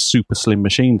inside these super slim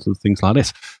machines and things like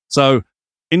this. So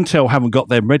Intel haven't got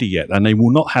them ready yet, and they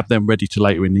will not have them ready till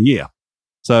later in the year.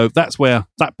 So that's where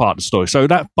that part of the story. So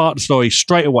that part of the story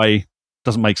straight away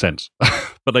doesn't make sense,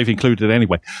 but they've included it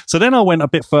anyway. So then I went a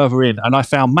bit further in and I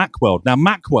found Macworld. Now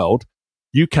Macworld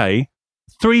UK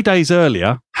 3 days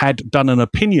earlier had done an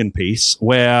opinion piece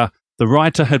where the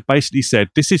writer had basically said,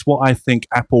 this is what I think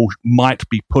Apple might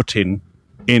be putting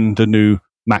in the new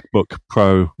MacBook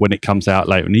Pro when it comes out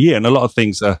later in the year. And a lot of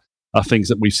things are things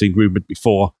that we've seen rumored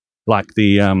before, like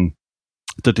the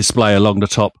display along the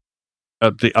top,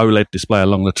 the OLED display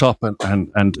along the top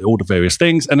and all the various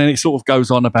things. And then it sort of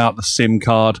goes on about the SIM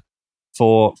card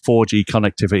for 4G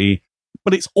connectivity.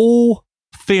 But it's all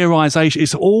theorization.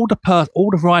 It's all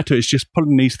the writer is just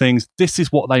pulling these things. This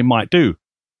is what they might do.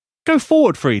 Go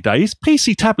forward 3 days,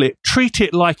 PC tablet, treat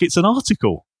it like it's an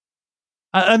article.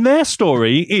 And their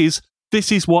story is,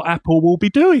 this is what Apple will be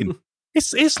doing.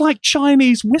 It's like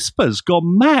Chinese whispers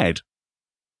gone mad.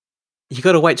 You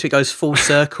got to wait till it goes full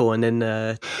circle, and then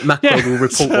Macworld will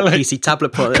report what PC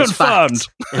tablet product is confirmed.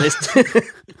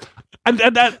 And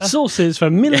that sources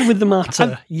familiar with the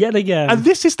matter yet again. And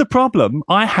this is the problem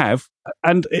I have,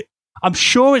 and I'm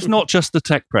sure it's not just the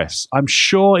tech press. I'm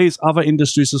sure it's other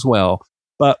industries as well.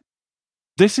 But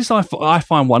this is I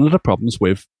find one of the problems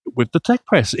with the tech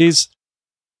press is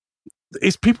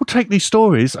people take these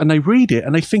stories and they read it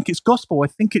and they think it's gospel. I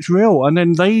think it's real, and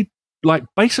then they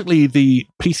basically the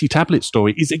PC tablet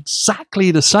story is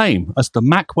exactly the same as the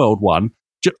Macworld one,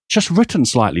 just written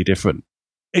slightly different.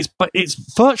 It's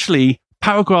virtually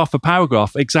paragraph for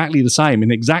paragraph exactly the same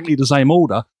in exactly the same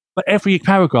order, but every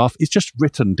paragraph is just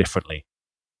written differently.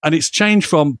 And it's changed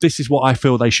from this is what I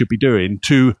feel they should be doing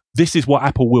to this is what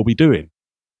Apple will be doing.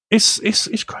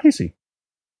 It's crazy.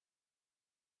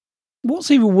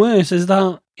 What's even worse is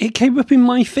that it came up in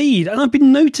my feed, and I've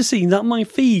been noticing that my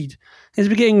feed has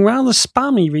been getting rather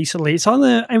spammy recently. It's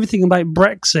either everything about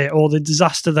Brexit or the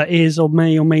disaster that is or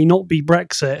may not be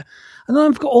Brexit. And then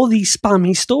I've got all these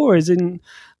spammy stories, and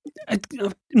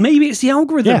maybe it's the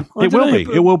algorithm. Yeah, it will be.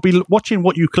 It will be watching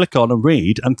what you click on and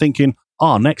read and thinking,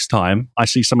 next time I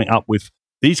see something up with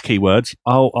these keywords,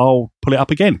 I'll pull it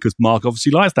up again, because Mark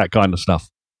obviously likes that kind of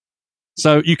stuff.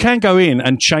 So you can go in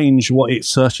and change what it's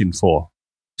searching for.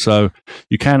 So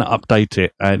you can update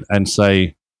it and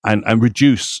say and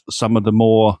reduce some of the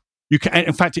more. You can,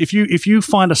 in fact, if you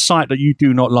find a site that you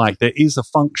do not like, there is a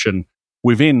function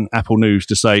within Apple News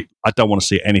to say, I don't want to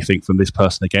see anything from this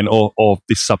person again, or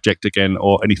this subject again,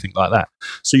 or anything like that.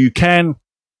 So you can,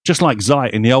 just like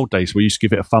Zite in the old days, where you used to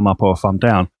give it a thumb up or a thumb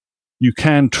down, you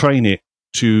can train it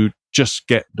to just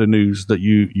get the news that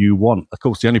you want. Of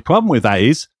course, the only problem with that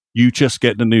is you just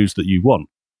get the news that you want,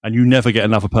 and you never get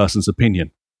another person's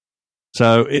opinion.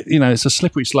 So, it's a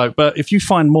slippery slope. But if you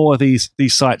find more of these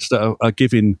sites that are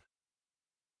giving,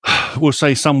 we'll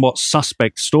say, somewhat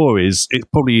suspect stories, it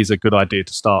probably is a good idea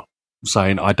to start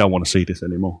saying, I don't want to see this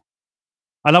anymore.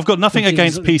 And I've got nothing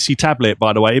against PC tablet,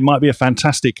 by the way. It might be a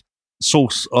fantastic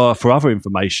source for other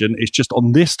information. It's just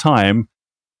on this time,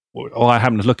 or I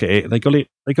happened to look at it, they got it.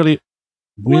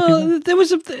 Well, there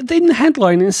was in the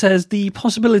headline, it says the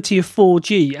possibility of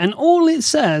 4G, and all it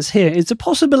says here is the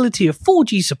possibility of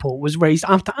 4G support was raised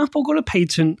after Apple got a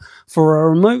patent for a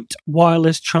remote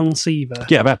wireless transceiver.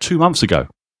 Yeah, about 2 months ago.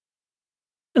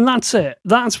 And that's it.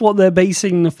 That's what they're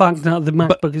basing the fact that the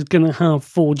MacBook is going to have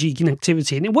 4G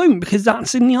connectivity, and it won't, because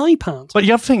that's in the iPad. But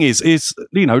the other thing is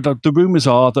the rumours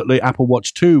are that the Apple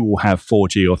Watch 2 will have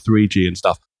 4G or 3G and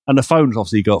stuff, and the phone's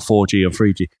obviously got 4G and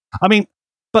 3G. I mean,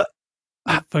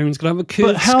 that phone's going to have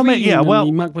a curved screen,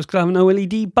 the MacBook's going to have an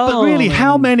OLED bar. But really,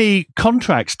 how many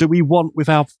contracts do we want with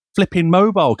our flipping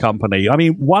mobile company? I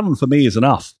mean, one for me is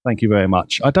enough. Thank you very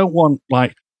much. I don't want,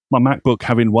 my MacBook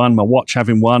having one, my watch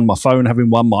having one, my phone having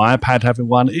one, my iPad having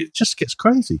one. It just gets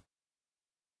crazy.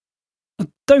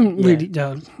 Don't really.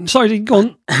 Sorry, go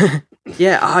on.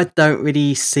 Yeah, I don't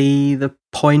really see the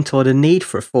point or the need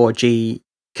for a 4G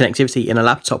connectivity in a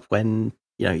laptop when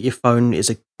your phone is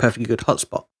a perfectly good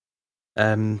hotspot.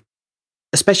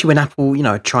 Especially when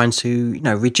Apple, trying to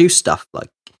reduce stuff. Like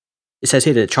it says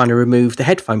here, they're trying to remove the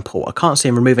headphone port. I can't see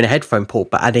them removing a headphone port,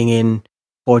 but adding in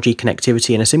 4G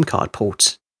connectivity and a SIM card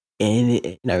port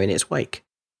in its wake.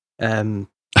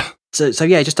 So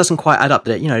yeah, it just doesn't quite add up.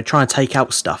 That trying to take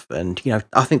out stuff, and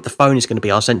I think the phone is going to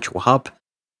be our central hub.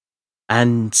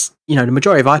 And the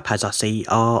majority of iPads I see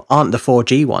aren't the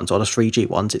 4G ones or the 3G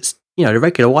ones. It's the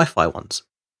regular Wi-Fi ones.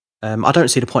 I don't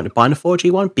see the point of buying a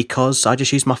 4G one because I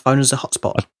just use my phone as a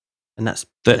hotspot, and that's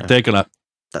they're gonna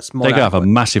have a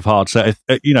massive hard set.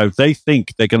 They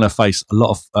think they're gonna face a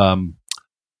lot of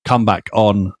comeback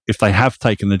on if they have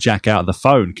taken the jack out of the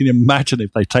phone. Can you imagine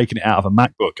if they've taken it out of a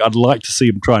MacBook? I'd like to see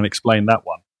them try and explain that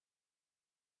one.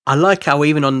 I like how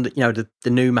even on the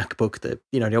new MacBook,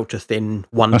 the ultra thin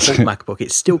one port MacBook,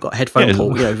 it's still got a headphone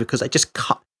port, because they just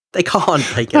can't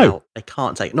take it out. They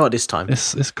can't take it, not at this time.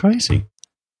 It's crazy.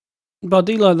 But I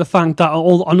do like the fact that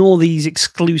on all these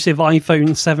exclusive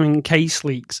iPhone 7 case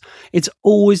leaks, it's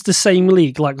always the same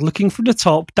leak, like looking from the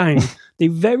top down. They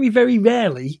very, very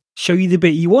rarely show you the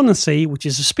bit you want to see, which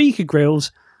is the speaker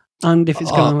grills, and if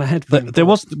it's going on a headphone. There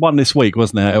was one this week,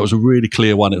 wasn't there? It was a really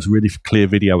clear one. It was a really clear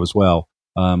video as well.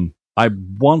 I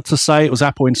want to say it was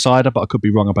Apple Insider, but I could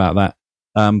be wrong about that.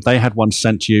 They had one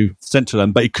sent to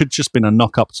them, but it could just been a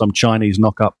knock-up, some Chinese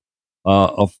knock-up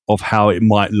of how it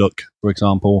might look, for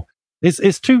example.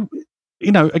 It's too,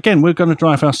 again, we're going to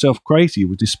drive ourselves crazy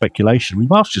with this speculation. We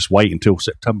must just wait until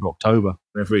September, October,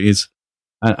 whatever it is.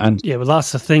 And yeah, well,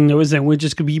 that's the thing, though, isn't it? We're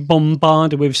just going to be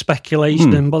bombarded with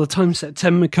speculation, and by the time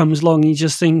September comes along, you're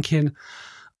just thinking,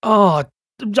 I'm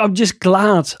just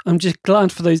glad. I'm just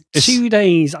glad for those 2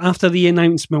 days after the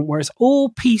announcement where it's all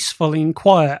peaceful and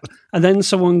quiet, and then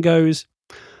someone goes,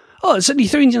 it's only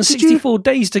 364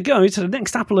 days to go to the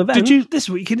next Apple event. This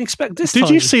week you can expect this time. Did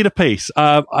you see the piece?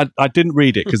 I didn't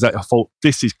read it because I thought,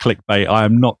 this is clickbait. I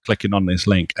am not clicking on this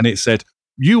link. And it said,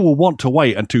 you will want to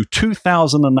wait until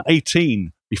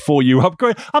 2018 before you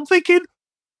upgrade. I'm thinking,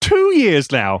 2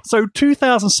 years now. So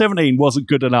 2017 wasn't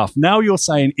good enough. Now you're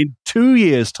saying in 2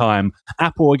 years' time,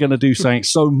 Apple are going to do something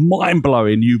so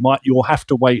mind-blowing, you'll have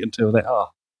to wait until they are.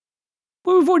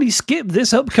 Well, we've already skipped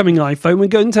this upcoming iPhone. We're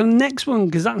going to the next one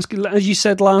because that's, as you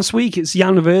said last week, it's the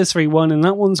anniversary one, and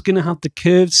that one's going to have the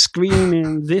curved screen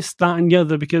and this, that, and the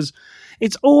other, because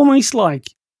it's almost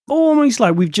like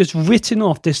we've just written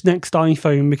off this next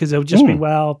iPhone because they'll just be,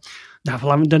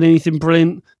 Apple haven't done anything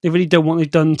brilliant. They've really done what they've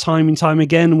done time and time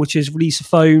again, which is release a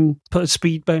phone, put a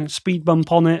speed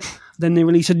bump on it, then they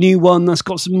release a new one that's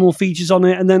got some more features on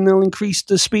it, and then they'll increase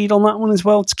the speed on that one as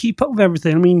well to keep up with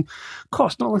everything. I mean, of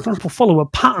course, not like Apple follow a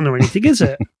pattern or anything, is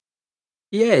it?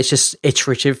 Yeah, it's just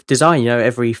iterative design.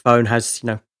 Every phone has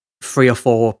 3 or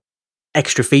 4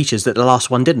 extra features that the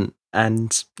last one didn't,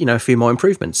 and a few more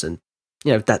improvements, and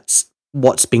that's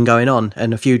what's been going on,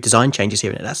 and a few design changes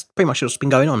here and there. That's pretty much what's been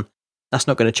going on. That's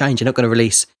not going to change. You're not going to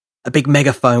release a big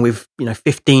mega phone with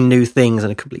 15 new things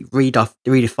and a complete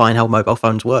redefine how mobile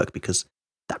phones work, because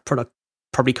that product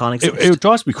probably can't exist. It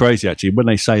drives me crazy actually when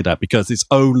they say that, because it's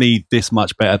only this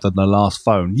much better than the last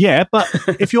phone. Yeah, but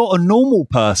if you're a normal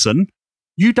person,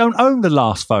 you don't own the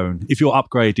last phone. If you're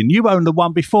upgrading, you own the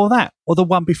one before that or the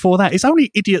one before that. It's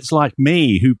only idiots like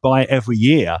me who buy it every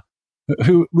year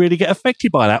who really get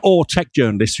affected by that, or tech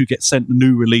journalists who get sent the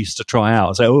new release to try out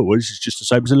and say, this is just the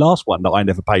same as the last one that I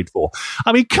never paid for.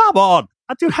 I mean, come on.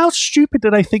 How stupid do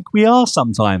they think we are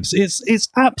sometimes? It's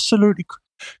absolutely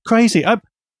crazy.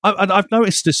 I've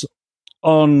noticed this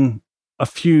on a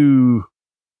few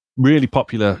really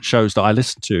popular shows that I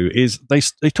listen to, is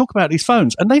they talk about these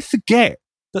phones and they forget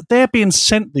that they're being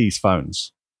sent these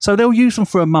phones. So they'll use them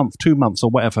for a month, 2 months, or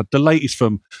whatever, the latest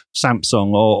from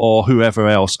Samsung or whoever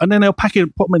else, and then they'll pack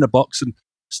it, put them in a box and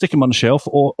stick them on the shelf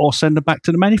or send them back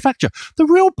to the manufacturer. The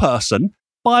real person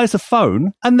buys a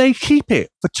phone and they keep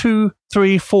it for 2,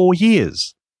 3, 4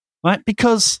 years, right?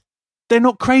 Because they're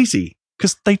not crazy,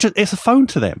 because it's a phone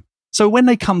to them. So when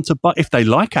they come to buy, if they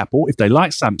like Apple, if they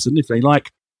like Samsung, if they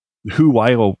like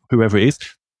Huawei or whoever it is,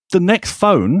 the next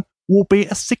phone will be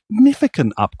a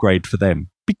significant upgrade for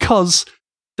them, because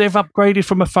they've upgraded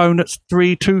from a phone that's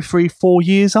 2, 3, 4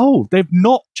 years old. They've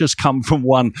not just come from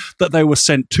one that they were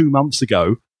sent 2 months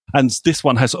ago, and this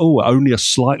one has only a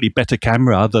slightly better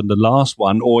camera than the last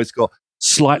one, or it's got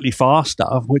slightly faster.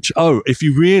 Which if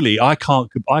you really, I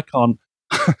can't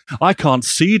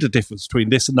see the difference between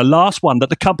this and the last one that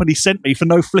the company sent me for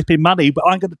no flipping money. But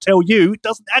I'm going to tell you, it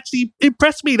doesn't actually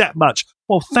impress me that much.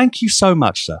 Well, thank you so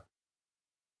much, sir.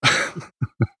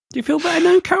 Do you feel better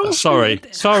now, Carol? Sorry.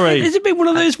 Has it been one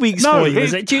of those weeks for you?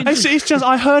 It's just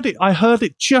I heard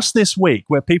it just this week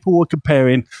where people were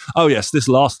comparing. Oh yes, this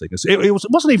last thing. It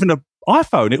wasn't even an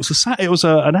iPhone. It was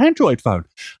an Android phone.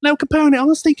 They were comparing it. I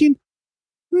was thinking,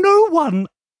 no one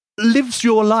lives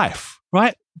your life,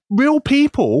 right? Real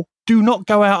people do not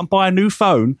go out and buy a new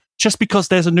phone just because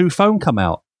there's a new phone come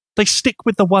out. They stick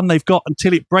with the one they've got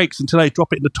until it breaks, until they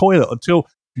drop it in the toilet, until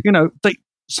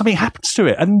something happens to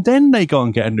it, and then they go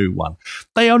and get a new one.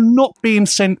 They are not being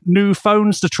sent new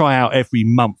phones to try out every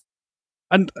month.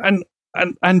 And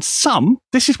some,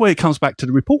 this is where it comes back to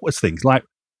the reporters things. Like,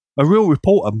 a real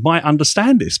reporter might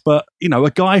understand this, but,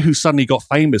 a guy who suddenly got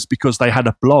famous because they had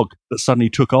a blog that suddenly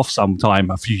took off sometime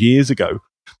a few years ago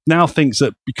now thinks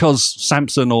that because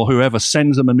Samsung or whoever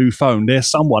sends them a new phone, they're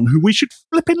someone who we should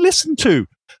flipping listen to.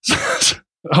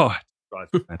 Oh, it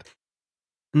drives me mad.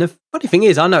 And the funny thing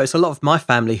is, I notice a lot of my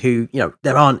family who,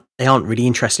 they aren't really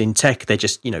interested in tech. They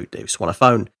just, they just want a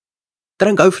phone. They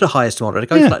don't go for the highest model. They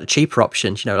go for like the cheaper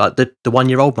options, like the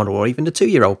 1-year-old model or even the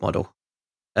 2-year-old model.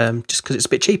 Just because it's a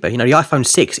bit cheaper. The iPhone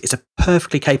 6 is a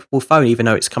perfectly capable phone, even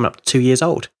though it's coming up to 2 years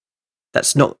old. That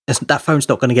phone's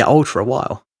not going to get old for a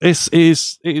while. It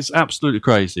is absolutely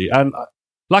crazy. And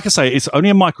like I say, it's only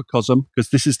a microcosm because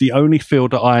this is the only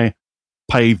field that I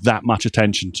pay that much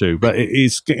attention to, but it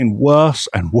is getting worse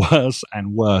and worse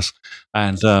and worse.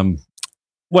 And it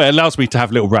allows me to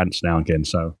have little rants now and again.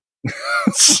 So,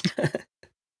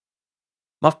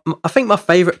 I think my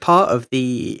favourite part of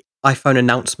the iPhone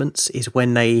announcements is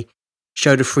when they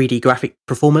show the 3D graphic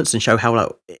performance and show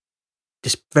how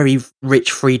this very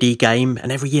rich 3D game,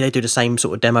 and every year they do the same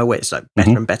sort of demo where it's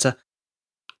better and better.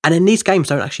 And then these games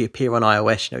don't actually appear on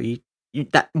iOS.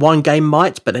 That one game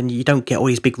might, but then you don't get all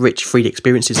these big rich 3D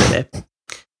experiences that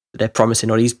they're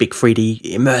promising, all these big 3D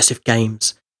immersive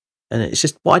games. And it's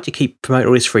just, why do you keep promoting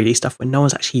all this 3D stuff when no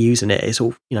one's actually using it? It's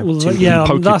all,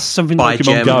 that's something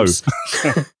Pokemon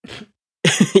Go.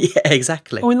 Yeah,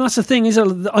 exactly. I mean, that's the thing, is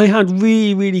I had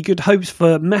really, really good hopes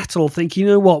for Metal, thinking,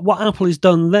 what Apple has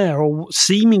done there, or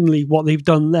seemingly what they've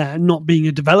done there, not being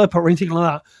a developer or anything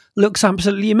like that, looks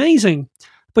absolutely amazing.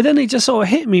 But then it just sort of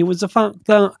hit me was the fact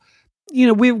that,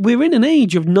 we're in an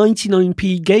age of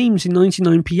 99p games and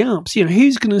 99p apps.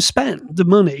 Who's going to spend the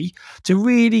money to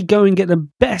really go and get the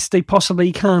best they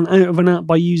possibly can out of an app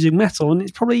by using Metal? And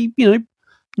it's probably,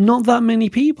 not that many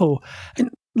people. And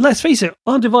let's face it,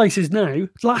 our devices now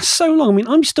last so long. I mean,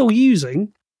 I'm still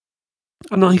using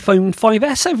an iPhone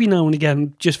 5S every now and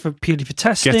again, just purely for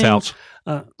testing. Get out.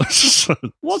 What's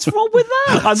wrong with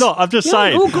that? I'm not. I'm just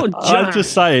saying. I'm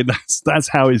just saying that's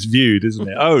how it's viewed, isn't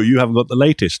it? Oh, you haven't got the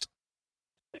latest.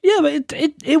 Yeah, but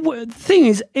the thing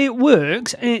is, it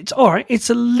works. It's all right. It's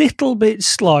a little bit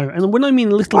slow, and when I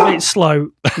mean a little bit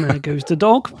slow, there goes the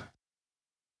dog.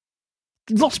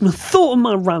 Lost my thought on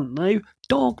my rant now.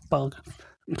 Dog bug.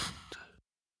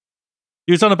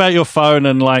 You was on about your phone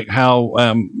and like how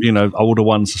older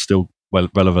ones are still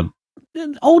relevant.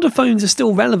 Older phones are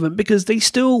still relevant because they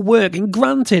still work. And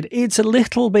granted, it's a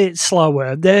little bit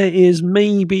slower. There is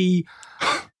maybe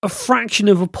a fraction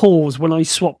of a pause when I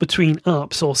swap between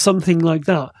apps or something like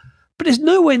that. But it's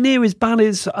nowhere near as bad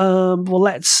as,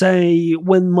 let's say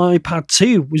when my iPad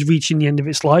 2 was reaching the end of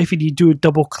its life and you do a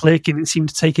double click and it seemed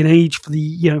to take an age for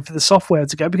the software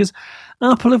to go, because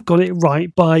Apple have got it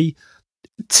right by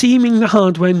teaming the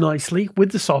hardware nicely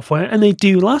with the software, and they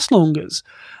do last longer.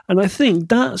 And I think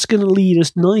that's going to lead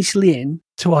us nicely in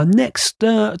to our next.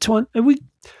 Has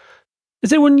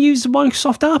anyone used the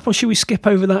Microsoft app, or should we skip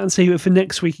over that and save it for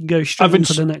next week and go straight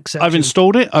into the next section? I've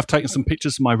installed it. I've taken some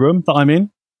pictures of my room that I'm in.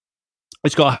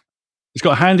 It's got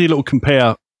a handy little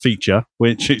compare feature,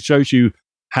 which it shows you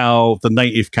how the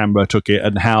native camera took it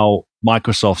and how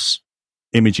Microsoft's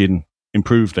imaging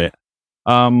improved it.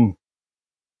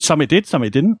 Some it did, some it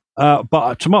didn't.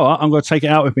 But tomorrow I'm going to take it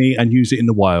out with me and use it in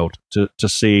the wild to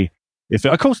see if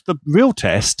it. Of course, the real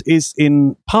test is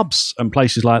in pubs and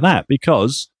places like that,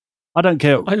 because I don't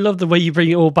care. I love the way you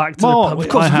bring it all back to the pub. Of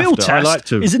course, real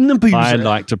test is in the boozer. I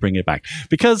like to bring it back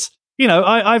because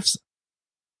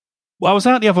I was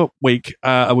out the other week.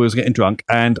 We was getting drunk,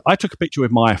 and I took a picture with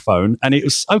my iPhone, and it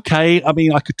was okay. I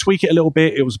mean, I could tweak it a little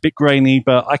bit. It was a bit grainy,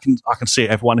 but I can see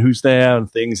everyone who's there and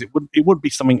things. It wouldn't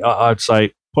be something I'd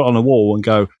say put on a wall and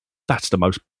go, that's the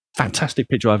most fantastic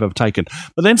picture I've ever taken.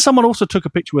 But then someone also took a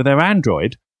picture with their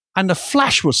Android, and the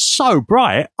flash was so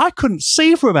bright I couldn't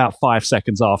see for about 5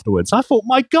 seconds afterwards. I thought,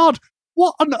 my God,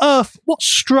 what on earth? What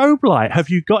strobe light have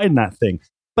you got in that thing?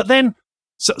 But then.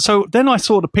 So then I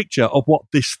saw the picture of what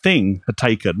this thing had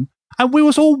taken, and we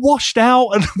was all washed out,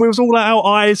 and we was all our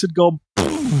eyes had gone,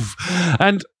 poof.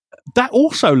 And that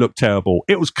also looked terrible.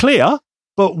 It was clear,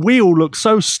 but we all looked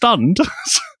so stunned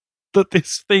that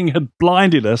this thing had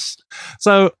blinded us.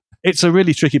 So it's a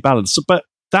really tricky balance. But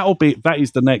that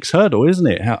is the next hurdle, isn't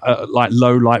it? Like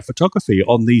low light photography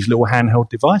on these little handheld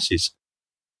devices.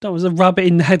 That was a rabbit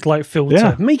in the headlight filter.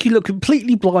 Yeah. Make you look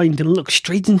completely blind and look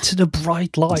straight into the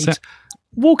bright light.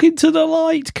 Walk into the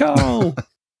light, Carl.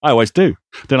 I always do.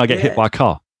 Then I get hit by a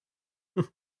car.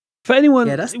 For anyone,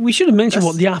 we should have mentioned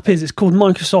what the app is. It's called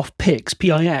Microsoft Pix,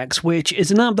 P-I-X, which is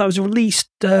an app that was released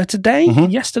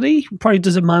yesterday. Probably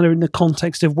doesn't matter in the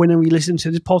context of when we listen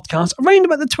to this podcast. Around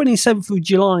about the 27th of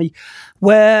July,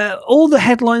 where all the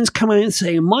headlines come out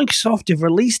saying Microsoft have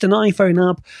released an iPhone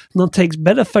app that takes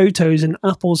better photos than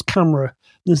Apple's camera.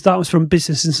 And that was from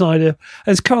Business Insider.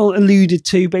 As Carl alluded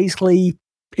to, basically,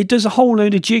 it does a whole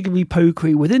load of jiggery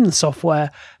pokery within the software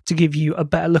to give you a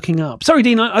better looking app. Sorry,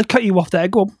 Dean, I cut you off there.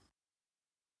 Go on.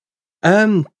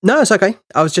 No, it's okay.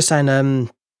 I was just saying,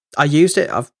 I used it.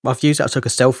 I've used it. I took a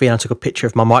selfie and I took a picture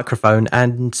of my microphone,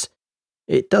 and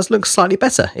it does look slightly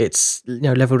better. It's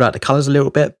leveled out the colours a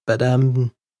little bit, but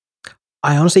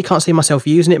I honestly can't see myself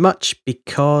using it much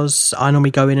because I normally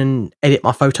go in and edit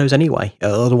my photos anyway,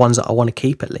 or the ones that I want to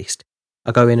keep at least.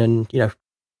 I go in and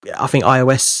I think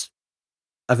iOS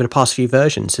over the past few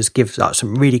versions has given out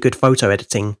some really good photo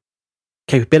editing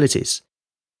capabilities.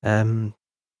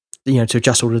 To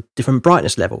adjust all the different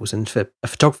brightness levels. And for a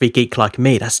photography geek like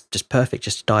me, that's just perfect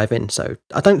just to dive in. So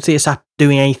I don't see this app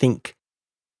doing anything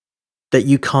that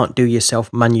you can't do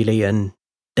yourself manually and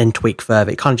then tweak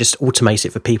further. It kind of just automates it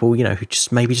for people, who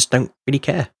just don't really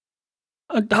care.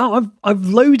 I've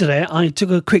loaded it. I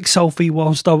took a quick selfie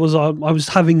whilst I was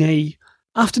having a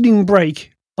afternoon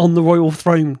break on the royal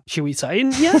throne, shall we say?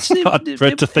 And yes, I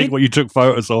dread to think what you took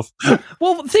photos of.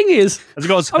 Well, the thing is, has it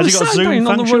got a zoom function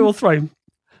on the royal throne?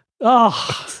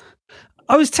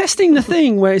 I was testing the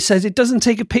thing where it says it doesn't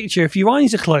take a picture if your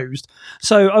eyes are closed.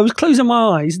 So I was closing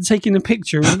my eyes and taking a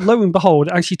picture, and lo and behold,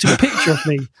 it actually took a picture of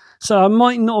me. So I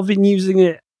might not have been using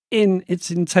it in its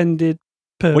intended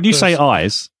purpose. When you say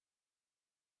eyes,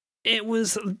 it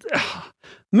was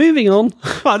moving on.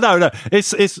 Oh, no,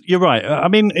 it's you're right. I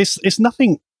mean, it's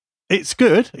nothing. It's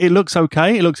good. It looks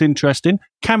okay. It looks interesting.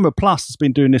 Camera Plus has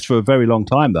been doing this for a very long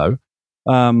time, though.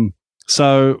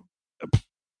 So.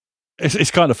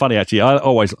 It's kind of funny actually. I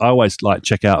always like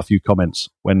check out a few comments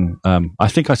when I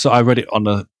think I read it on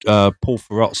the Paul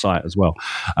Farott site as well.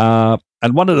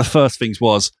 And one of the first things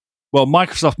was, well,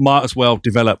 Microsoft might as well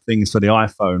develop things for the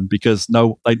iPhone because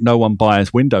no one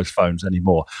buys Windows phones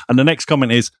anymore. And the next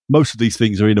comment is, most of these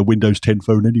things are in a Windows 10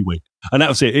 phone anyway. And that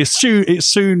was it.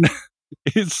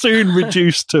 It's soon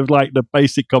reduced to like the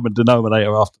basic common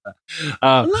denominator after that.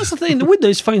 And that's the thing. The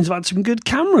Windows phones have had some good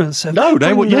cameras. So no,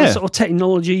 they were that sort of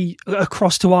technology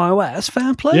across to iOS.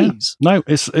 Fair plays. Yeah. No,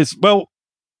 it's well.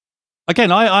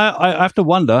 Again, I have to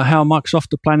wonder how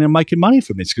Microsoft are planning on making money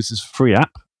from this because it's a free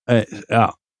app.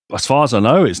 As far as I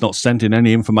know, it's not sending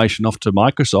any information off to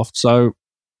Microsoft. So,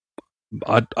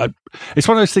 it's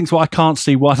one of those things where I can't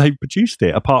see why they produced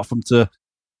it apart from to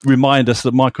remind us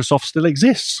that Microsoft still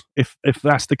exists. If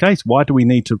that's the case, why do we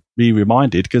need to be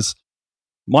reminded? Because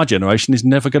my generation is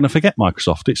never going to forget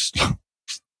Microsoft. It's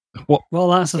what? Well,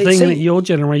 that's the thing. That your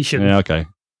generation. Yeah. Okay.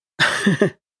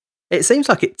 It seems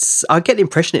like I get the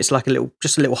impression it's like a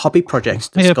little hobby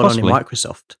project that's gone possibly on in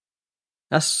Microsoft.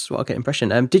 That's what I get the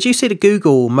impression. Did you see the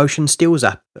Google Motion Stills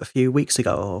app a few weeks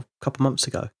ago or a couple months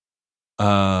ago?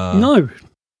 No.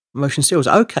 Motion Stills.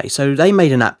 Okay, so they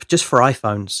made an app just for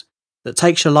iPhones that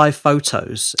takes your live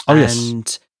photos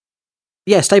and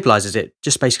stabilizes it.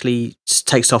 Just basically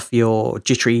takes off your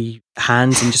jittery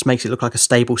hands and just makes it look like a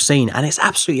stable scene. And it's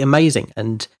absolutely amazing.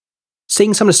 And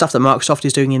seeing some of the stuff that Microsoft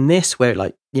is doing in this, where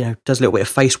it does a little bit of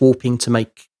face warping to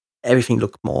make everything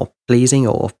look more pleasing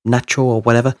or natural or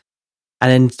whatever.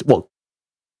 And then what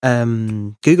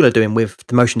Google are doing with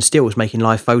the Motion Stills, making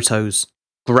live photos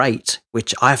great,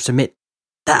 which I have to admit,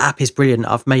 that app is brilliant.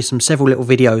 I've made several little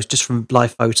videos just from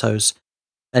live photos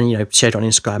and, shared on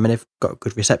Instagram, and they've got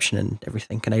good reception and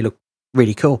everything, and they look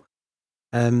really cool.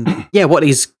 What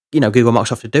these, Google and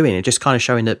Microsoft are doing, are just kind of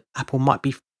showing that Apple might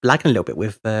be lagging a little bit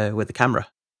with the camera.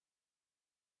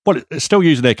 Well, it's still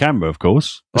using their camera, of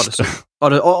course.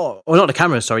 Or not the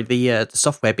camera, sorry, the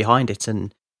software behind it.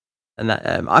 And that,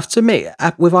 I have to admit,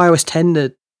 with iOS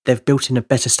 10, they've built in a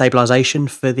better stabilization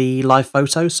for the live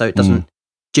photos, so it doesn't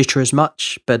jitter as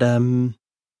much. But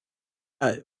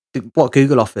what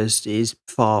Google offers is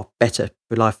far better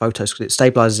with live photos because it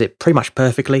stabilizes it pretty much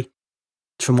perfectly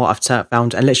from what I've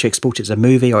found, and lets you export it as a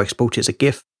movie or export it as a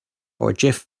GIF or a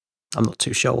GIF. I'm not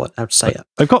too sure how to say it.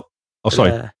 They've got...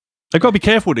 sorry. They've got to be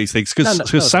careful with these things because No.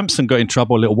 Samsung got in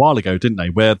trouble a little while ago, didn't they?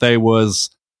 Where there was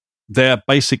their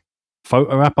basic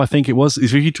photo app, I think it was,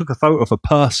 is if you took a photo of a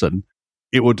person,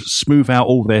 it would smooth out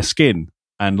all their skin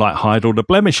and like hide all the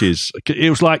blemishes. It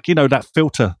was like, that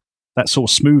filter, that sort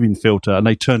of smoothing filter, and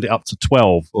they turned it up to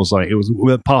 12 or something.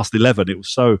 We went past 11. It was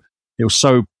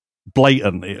so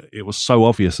blatant. It was so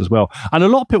obvious as well. And a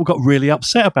lot of people got really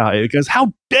upset about it. It goes,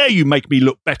 how dare you make me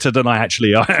look better than I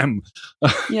actually am?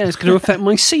 Yeah, it's going to affect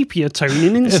my sepia tone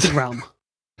in Instagram.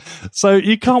 So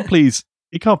you can't please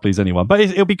anyone. But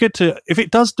it'll be good to, if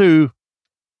it does do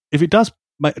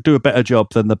a better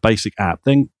job than the basic app,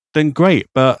 then great.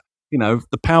 But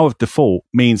the power of default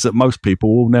means that most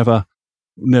people will never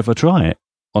try it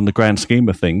on the grand scheme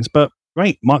of things. But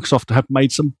great, Microsoft have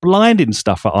made some blinding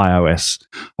stuff for iOS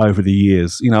over the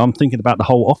years. I'm thinking about the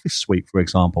whole Office suite, for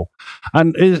example,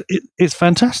 and it's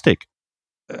fantastic.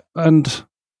 And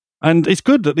it's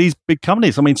good that these big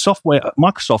companies,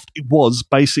 Microsoft, it was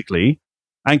basically,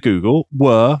 and Google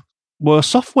were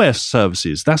software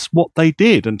services. That's what they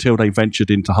did until they ventured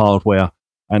into hardware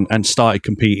and started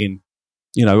competing,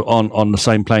 on the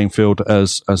same playing field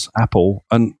as Apple.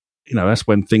 And, that's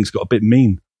when things got a bit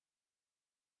mean.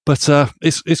 But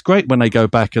it's great when they go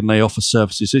back and they offer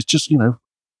services. It's just,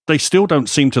 they still don't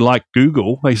seem to like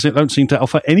Google. They don't seem to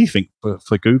offer anything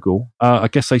for Google. I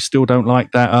guess they still don't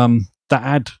like that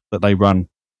ad that they run.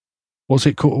 What's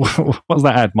it called? What was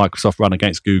that ad Microsoft run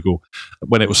against Google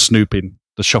when it was snooping,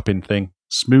 the shopping thing?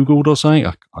 Smoogled or something?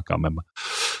 I can't remember.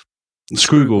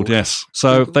 Scroogled, yes.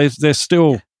 So they're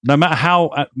still, no matter how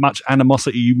much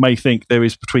animosity you may think there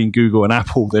is between Google and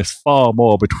Apple, there's far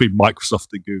more between Microsoft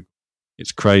and Google.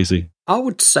 It's crazy.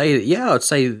 I'd say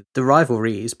the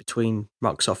rivalry is between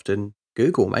Microsoft and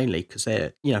Google mainly because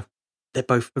they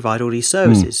both provide all these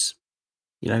services.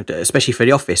 Especially for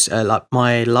the Office. Like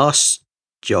my last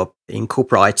job in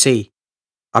corporate IT,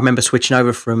 I remember switching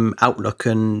over from Outlook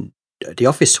and the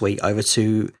Office suite over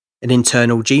to an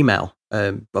internal Gmail,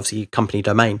 obviously company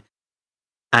domain,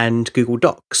 and Google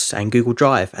Docs and Google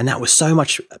Drive, and that was so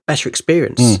much better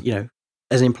experience.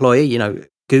 As an employee,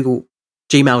 Google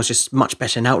Gmail was just much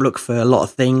better than Outlook for a lot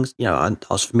of things. I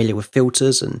was familiar with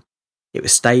filters and it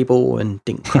was stable and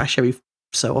didn't crash every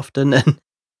so often.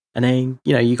 And then,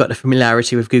 you got the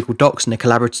familiarity with Google Docs and the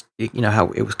collaborative,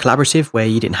 how it was collaborative where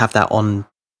you didn't have that on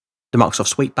the Microsoft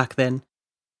suite back then.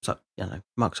 So,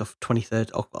 Microsoft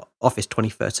Office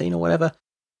 2013 or whatever,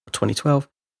 or 2012.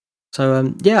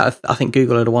 So, I think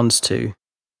Google are the ones to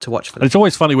watch for that. It's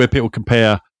always funny where people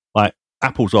compare like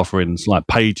Apple's offerings like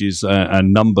Pages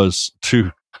and Numbers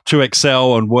to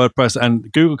Excel and WordPress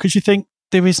and Google, because you think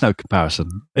there is no comparison.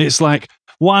 It's like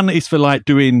one is for like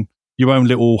doing your own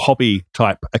little hobby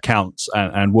type accounts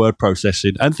and word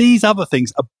processing, and these other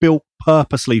things are built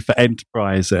purposely for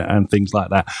enterprise and things like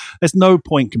that. There's no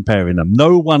point comparing them.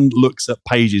 No one looks at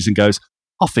Pages and goes,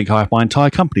 I think I have my entire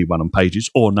company run on Pages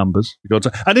or Numbers.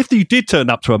 And if you did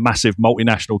turn up to a massive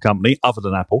multinational company other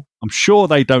than Apple, I'm sure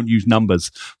they don't use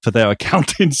Numbers for their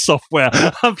accounting software.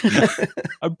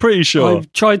 I'm pretty sure.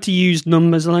 I've tried to use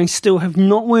Numbers and I still have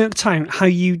not worked out how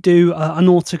you do an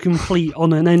autocomplete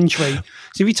on an entry.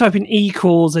 So if you type in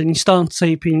equals and you start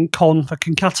typing con for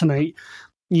concatenate,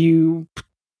 you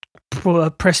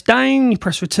press down, you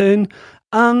press return,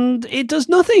 and it does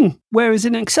nothing. Whereas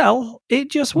in Excel, it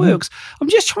just works. I'm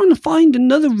just trying to find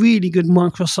another really good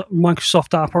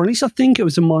Microsoft app, or at least I think it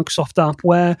was a Microsoft app,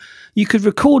 where you could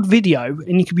record video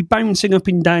and you could be bouncing up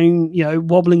and down,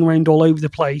 wobbling around all over the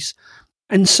place.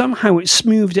 And somehow it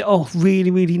smoothed it off really,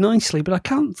 really nicely. But I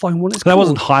can't find what it's called. That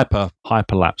wasn't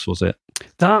Hyperlapse, was it?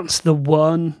 That's the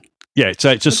one. Yeah,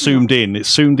 so it just zoomed in. It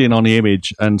zoomed in on the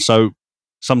image. And so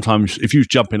sometimes if you was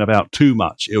jumping about too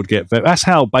much, it would get... That's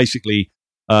how basically...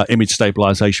 image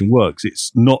stabilization works. It's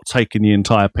not taking the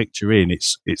entire picture in.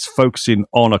 It's focusing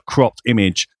on a cropped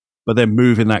image, but then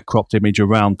moving that cropped image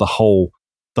around the whole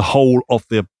of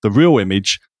the real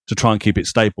image to try and keep it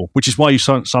stable. Which is why you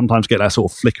sometimes get that sort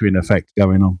of flickering effect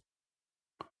going on.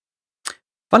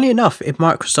 Funnily enough, in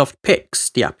Microsoft Pix,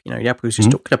 the app, the app we was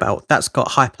just talking about, that's got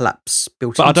hyperlapse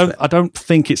built into it. I don't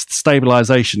think it's the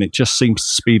stabilization. It just seems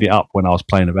to speed it up when I was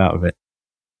playing about with it.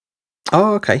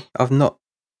 Oh, okay. I've not.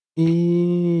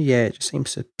 Yeah, it just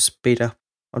seems to speed up.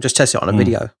 I'll just test it on a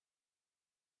video.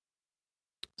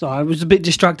 So I was a bit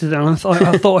distracted and I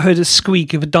thought I heard a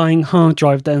squeak of a dying hard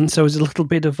drive then, so it was a little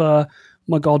bit of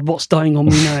my God, what's dying on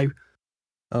me now?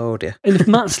 Oh dear. And if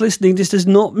Matt's listening, this does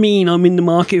not mean I'm in the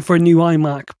market for a new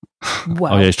iMac.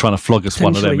 Well, oh yeah, he's trying to flog us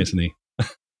one of them, isn't he?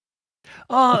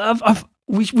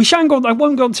 We shan't go. I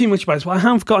won't go on too much about it, but I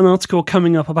have got an article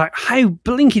coming up about how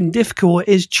blinking difficult it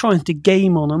is trying to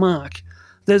game on a Mac.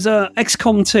 There's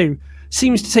XCOM 2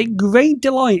 seems to take great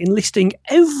delight in listing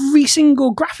every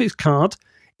single graphics card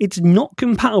it's not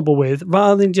compatible with,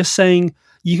 rather than just saying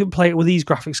you can play it with these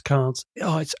graphics cards.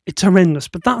 Oh, it's horrendous,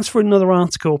 but that's for another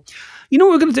article. You know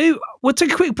what we're going to do? We'll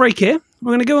take a quick break here. We're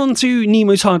going to go on to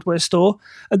Nemo's hardware store,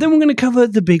 and then we're going to cover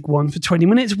the big one for 20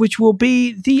 minutes, which will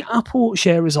be the Apple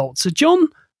share results. So, John,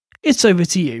 it's over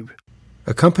to you.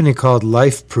 A company called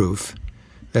LifeProof,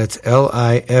 that's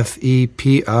LifeProof,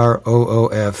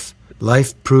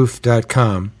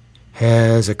 lifeproof.com,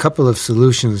 has a couple of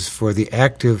solutions for the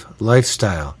active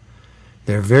lifestyle.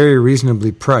 They're very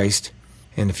reasonably priced,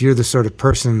 and if you're the sort of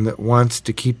person that wants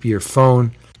to keep your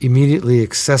phone immediately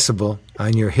accessible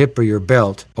on your hip or your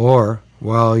belt, or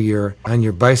while you're on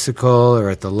your bicycle or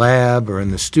at the lab or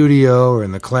in the studio or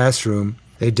in the classroom,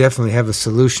 they definitely have a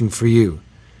solution for you.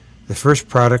 The first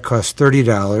product costs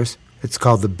 $30. It's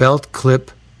called the Belt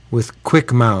Clip with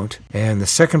Quick Mount, and the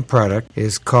second product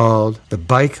is called the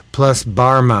Bike Plus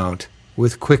Bar Mount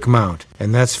with Quick Mount,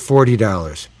 and that's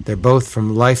 $40. They're both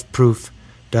from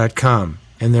lifeproof.com,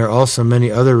 and there are also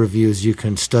many other reviews you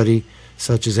can study,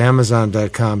 such as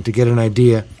Amazon.com, to get an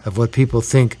idea of what people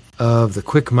think of the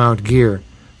Quick Mount gear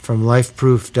from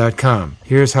lifeproof.com.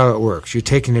 Here's how it works. You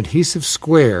take an adhesive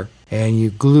square and you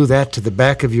glue that to the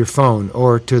back of your phone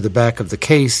or to the back of the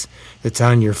case that's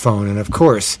on your phone. And of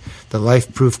course, the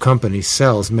LifeProof company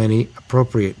sells many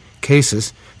appropriate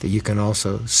cases that you can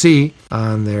also see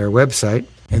on their website.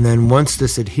 And then once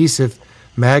this adhesive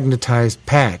magnetized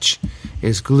patch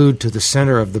is glued to the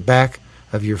center of the back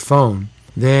of your phone,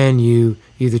 then you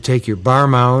either take your bar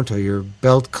mount or your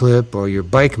belt clip or your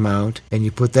bike mount and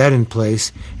you put that in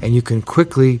place, and you can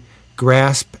quickly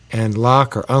grasp and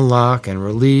lock or unlock and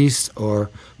release or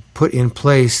put in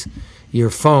place your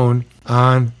phone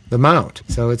on the mount.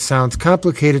 So it sounds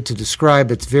complicated to describe.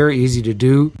 It's very easy to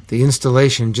do. The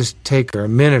installation just takes a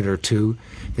minute or two.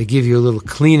 They give you a little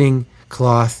cleaning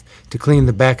cloth to clean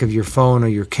the back of your phone or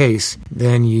your case.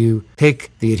 Then you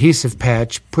take the adhesive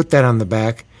patch, put that on the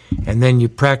back, and then you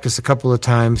practice a couple of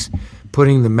times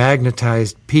putting the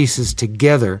magnetized pieces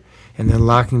together and then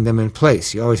locking them in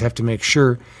place. You always have to make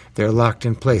sure they're locked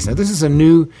in place. Now, this is a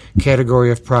new category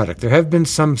of product. There have been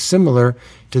some similar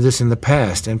to this in the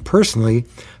past, and personally,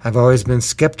 I've always been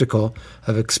skeptical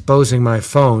of exposing my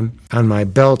phone on my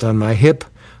belt, on my hip,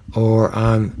 or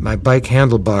on my bike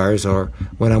handlebars, or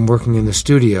when I'm working in the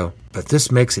studio. But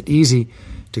this makes it easy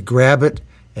to grab it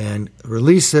and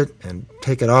release it and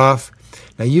take it off.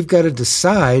 Now, you've got to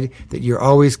decide that you're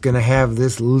always going to have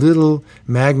this little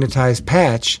magnetized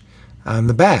patch on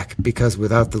the back, because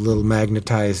without the little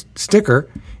magnetized sticker,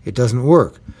 it doesn't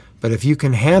work. But if you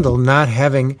can handle not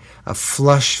having a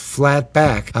flush, flat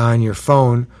back on your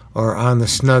phone or on the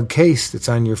snug case that's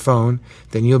on your phone,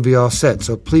 then you'll be all set.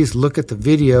 So please look at the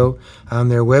video on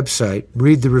their website,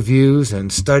 read the reviews,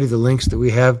 and study the links that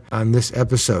we have on this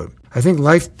episode. I think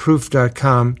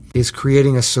LifeProof.com is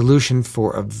creating a solution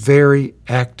for a very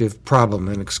active problem,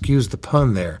 and excuse the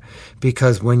pun there,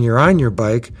 because when you're on your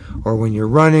bike or when you're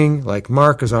running, like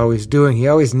Mark is always doing, he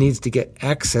always needs to get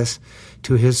access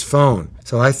to his phone.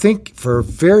 So I think for a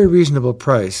very reasonable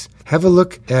price, have a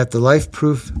look at the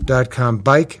LifeProof.com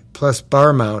Bike Plus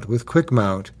Bar Mount with Quick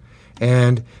Mount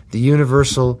and the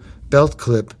Universal Belt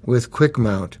Clip with Quick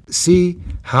Mount. See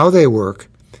how they work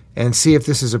and see if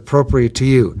this is appropriate to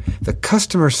you. The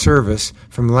customer service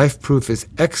from LifeProof is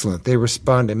excellent. They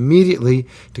respond immediately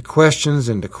to questions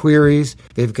and to queries.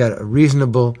 They've got a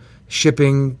reasonable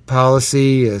shipping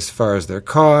policy as far as their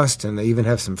cost, and they even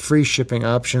have some free shipping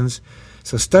options.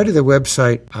 So study the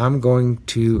website. I'm going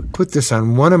to put this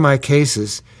on one of my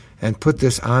cases and put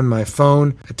this on my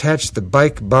phone, attach the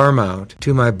bike bar mount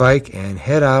to my bike, and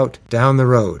head out down the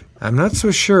road. I'm not so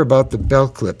sure about the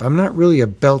belt clip. I'm not really a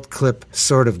belt clip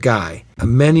sort of guy.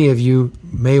 Many of you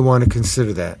may want to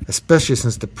consider that, especially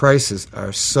since the prices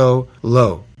are so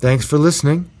low. Thanks for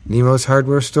listening. Nemo's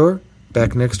Hardware Store,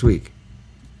 back next week.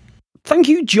 Thank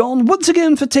you, John, once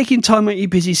again for taking time out of your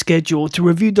busy schedule to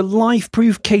review the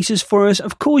LifeProof cases for us.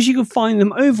 Of course, you can find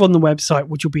them over on the website,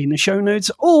 which will be in the show notes,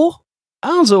 or,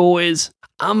 as always,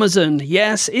 Amazon.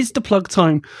 Yes, it's the plug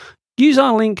time. Use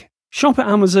our link, shop at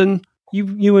Amazon.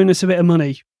 You earn us a bit of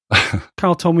money.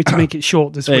 Carl told me to make it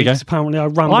short this week, because apparently I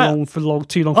ran on for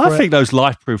too long. I think those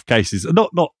LifeProof cases are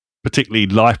not particularly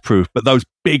LifeProof, but those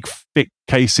big, thick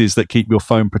cases that keep your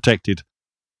phone protected.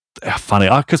 They're funny,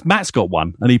 because Matt's got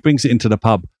one, and he brings it into the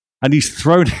pub, and he's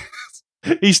thrown.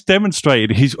 He's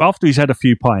demonstrated. After he's had a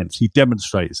few pints, he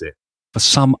demonstrates it. for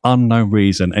some unknown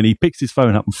reason, and he picks his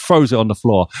phone up and throws it on the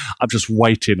floor. I'm just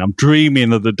waiting. I'm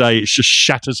dreaming of the day it just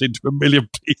shatters into a million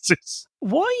pieces.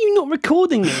 Why are you not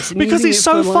recording this? Because it's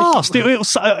so fast.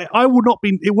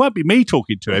 It won't be me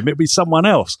talking to him. It'll be someone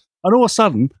else. And all of a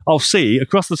sudden, I'll see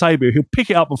across the table, he'll pick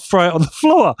it up and throw it on the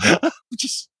floor.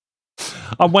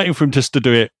 I'm waiting for him just to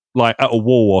do it like at a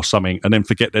wall or something, and then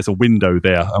forget there's a window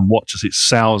there and watch as it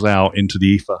sails out into the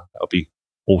ether. That'll be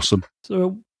awesome.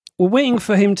 So we're waiting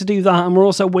for him to do that, and we're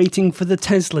also waiting for the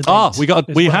Tesla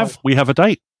date. We have a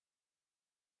date.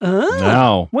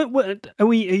 Now, what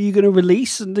are you going to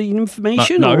release the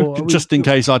information? No, just in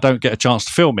case I don't get a chance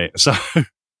to film it. So,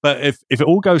 but if it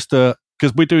all goes to,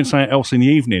 because we're doing something else in the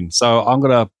evening, so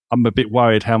I'm a bit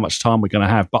worried how much time we're going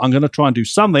to have. But I'm going to try and do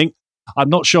something. I'm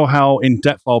not sure how in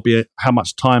depth I'll be, how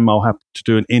much time I'll have to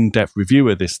do an in-depth review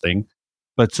of this thing.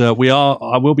 But I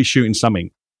will be shooting something,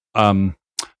 and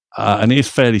it is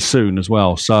fairly soon as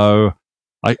well. So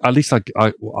at least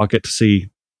I'll get to see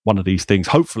one of these things.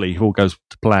 Hopefully, it all goes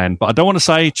to plan. But I don't want to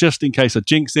say, just in case I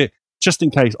jinx it, just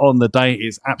in case on the day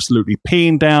it's absolutely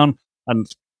peeing down, and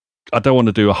I don't want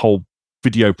to do a whole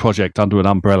video project under an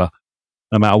umbrella,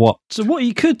 no matter what. So what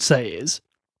you could say is,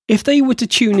 if they were to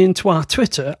tune into our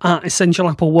Twitter at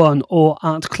EssentialApple1 or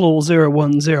at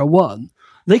Claw0101,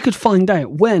 they could find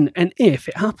out when and if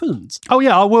it happens. Oh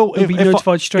yeah, I will. Be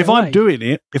notified straight away. If I'm doing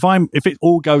it, if it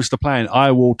all goes to plan,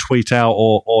 I will tweet out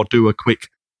or do a quick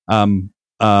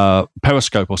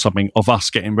Periscope or something of us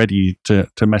getting ready to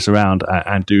mess around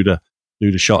and do the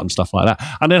shot and stuff like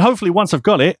that. And then hopefully once I've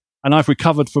got it and I've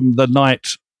recovered from the night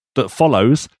that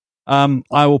follows,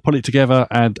 I will put it together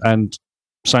and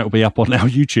so it will be up on our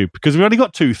YouTube, because we've only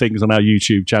got 2 things on our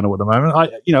YouTube channel at the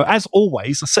moment. As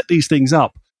always, I set these things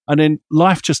up and then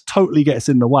life just totally gets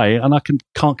in the way and I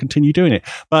can't continue doing it.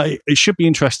 But it should be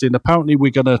interesting. Apparently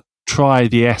we're going to try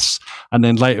the S, and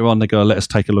then later on they're going to let us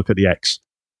take a look at the X.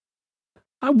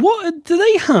 What do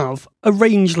they have a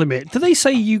range limit? Do they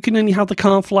say you can only have the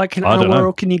car for like an hour,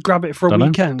 or can you grab it for a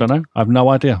weekend? Don't know. I have no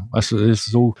idea. This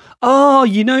is all. Oh,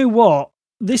 you know what?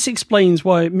 This explains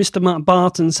why Mr. Matt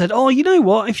Barton said, "Oh, you know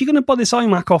what? If you're going to buy this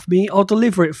iMac off me, I'll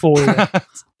deliver it for you."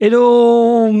 It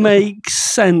all makes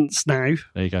sense now.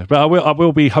 There you go. But I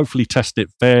will be hopefully test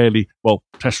driving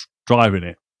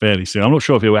it fairly soon. I'm not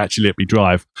sure if he'll actually let me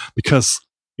drive, because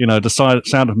the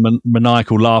sound of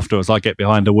maniacal laughter as I get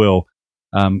behind the wheel.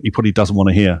 He probably doesn't want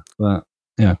to hear, but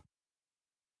yeah.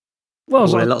 Well,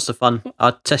 lots of fun.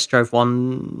 I test drove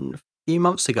one a few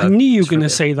months ago. I knew you were going to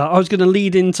say that. I was going to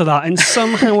lead into that, and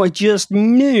somehow I just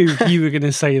knew you were going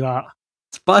to say that.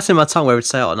 It's biting my tongue whether to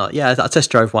say it or not. Yeah, I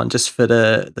test drove one just for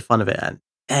the fun of it, and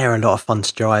they're a lot of fun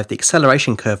to drive. The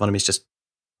acceleration curve on them is just,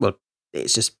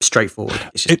 it's just straightforward.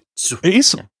 It's just,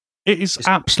 it is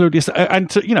absolutely, and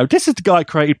this is the guy who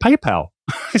created PayPal,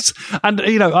 and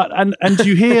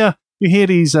you hear. You hear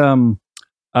these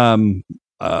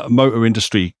motor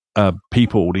industry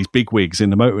people, these bigwigs in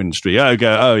the motor industry,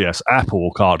 oh yes, Apple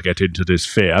can't get into this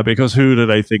sphere because who do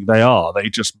they think they are? They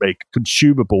just make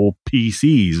consumable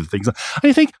PCs and things. And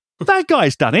you think, that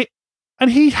guy's done it, and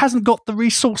he hasn't got the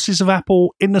resources of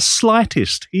Apple in the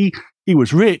slightest. He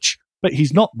was rich, but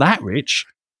he's not that rich.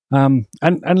 And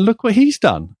look what he's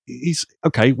done. He's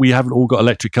okay. We haven't all got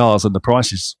electric cars, and the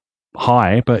prices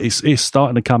high, but it's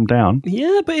starting to come down.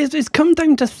 Yeah, but it's come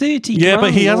down to 30. Yeah,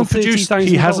 but he hasn't produced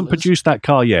that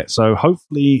car yet. So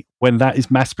hopefully, when that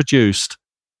is mass produced,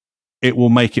 it will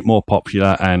make it more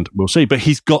popular, and we'll see. But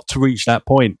he's got to reach that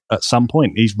point at some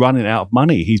point. He's running out of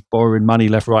money. He's borrowing money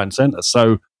left, right, and centre.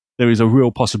 So there is a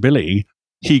real possibility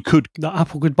that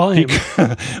Apple could buy him.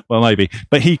 Well, maybe,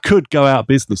 but he could go out of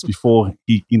business before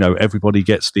everybody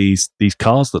gets these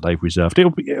cars that they've reserved.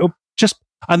 It'll just.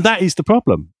 And that is the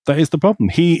problem.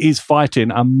 He is fighting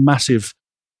a massive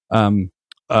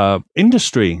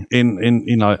industry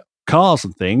in cars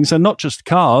and things, and not just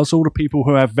cars. All the people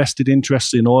who have vested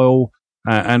interests in oil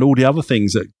and all the other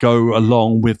things that go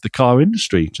along with the car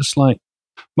industry. Just like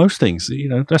most things,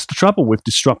 that's the trouble with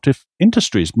disruptive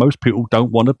industries. Most people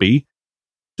don't want to be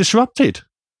disrupted,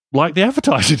 like the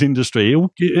advertising industry.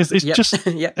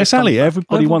 It's Sally.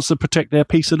 Everybody wants to protect their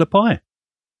piece of the pie.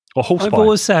 I've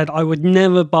always said I would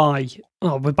never buy.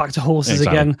 Oh, we're back to horses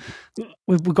again.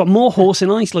 We've got more horse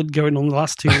in Iceland going on the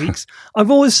last 2 weeks.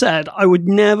 I've always said I would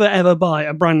never ever buy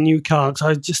a brand new car, because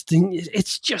I just think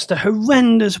it's just a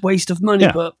horrendous waste of money.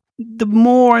 Yeah. But the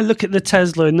more I look at the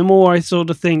Tesla, and the more I sort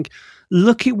of think,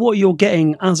 look at what you're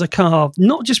getting as a car,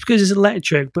 not just because it's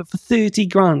electric, but for 30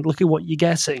 grand, look at what you're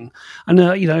getting.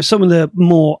 And, some of the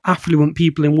more affluent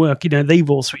people in work, they've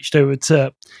all switched over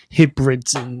to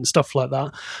hybrids and stuff like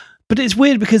that. But it's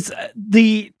weird because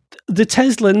the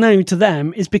Tesla now to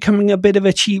them is becoming a bit of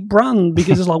a cheap brand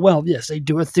because it's like, well, yes, they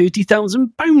do a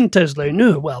 £30,000 Tesla.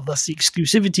 No, well, that's the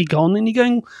exclusivity gone. And you're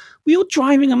going, well, you're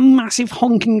driving a massive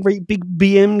honking great big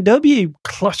BMW,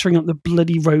 cluttering up the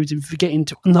bloody roads and forgetting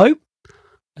to. No,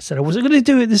 I said I wasn't going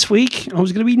to do it this week. I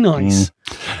was going to be nice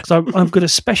because I've got a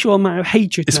special amount of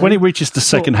hatred. It's now. when it reaches the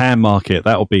second-hand market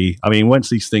that'll be. I mean, once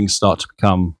these things start to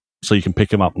become so you can pick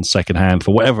them up on second-hand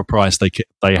for whatever price they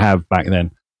have back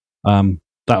then.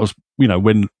 That was,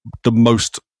 when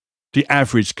the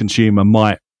average consumer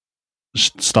might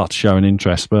start to show an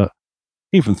interest, but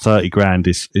even 30 grand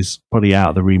is probably out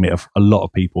of the remit of a lot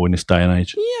of people in this day and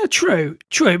age. Yeah, true.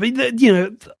 But,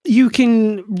 you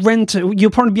can rent it.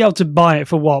 You'll probably be able to buy it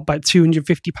for about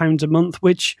 £250 a month,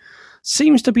 which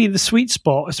seems to be the sweet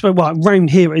spot. I suppose,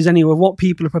 around here is anyway, what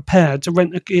people are prepared to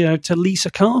rent, to lease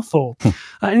a car for.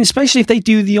 And especially if they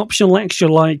do the optional extra,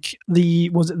 like the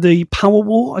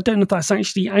Powerwall. I don't know if that's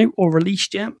actually out or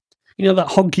released yet. That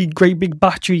honky great big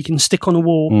battery you can stick on a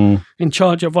wall and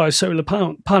charge it via a solar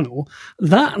panel.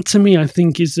 That, to me, I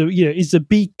think is a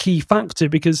big key factor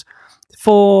because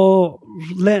for,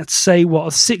 let's say, a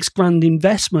 £6,000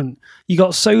 investment, you got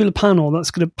a solar panel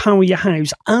that's going to power your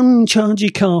house and charge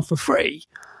your car for free.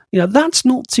 That's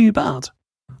not too bad.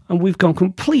 And we've gone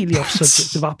completely off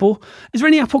subject of Apple. Is there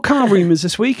any Apple car rumours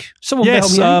this week? Someone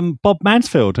yes, bail me out. Bob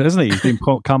Mansfield, hasn't he? He's been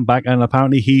come back, and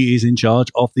apparently he is in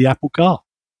charge of the Apple car.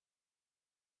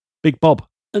 Big Bob.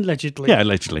 Allegedly. Yeah,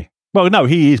 allegedly. Well, no,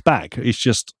 he is back. It's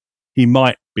just he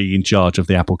might be in charge of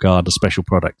the Apple Car, the special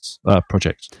project.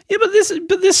 Yeah, but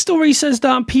this story says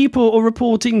that people are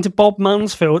reporting to Bob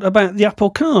Mansfield about the Apple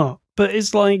Car. But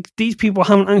it's like these people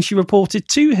haven't actually reported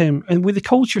to him. And with the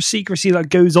culture of secrecy that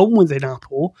goes on within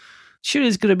Apple, sure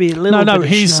there's going to be a little bit of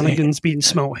shenanigans being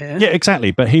smelt here. Yeah,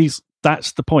 exactly. But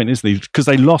that's the point, isn't he? Because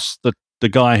they lost the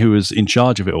guy who was in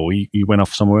charge of it all. He went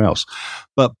off somewhere else.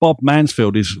 But Bob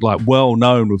Mansfield is like well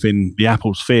known within the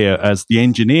Apple sphere as the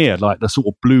engineer, like the sort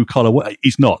of blue collar.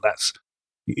 He's not.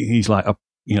 He's like a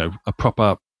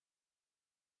proper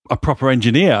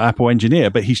engineer, Apple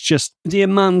engineer. But he's just the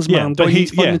man's man. But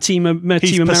he's the Team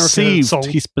America song.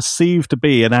 He's perceived to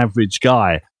be an average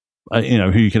guy, who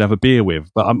you could have a beer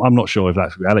with. But I'm not sure if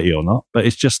that's reality or not. But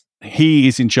it's just he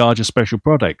is in charge of special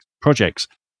projects.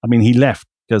 I mean, he left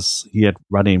because he had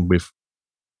run in with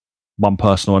one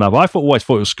person or another. I always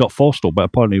thought it was Scott Forstall, but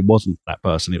apparently it wasn't that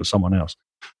person. It was someone else.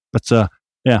 But so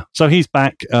he's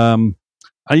back. And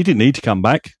he didn't need to come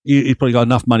back. He probably got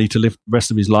enough money to live the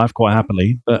rest of his life quite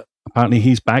happily. But apparently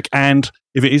he's back. And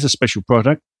if it is a special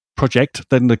project,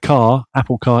 then the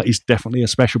Apple Car, is definitely a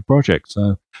special project.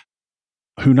 So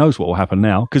who knows what will happen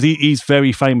now? Because he's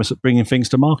very famous at bringing things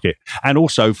to market. And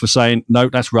also for saying, no,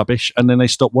 that's rubbish. And then they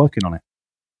stop working on it.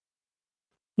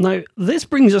 Now, this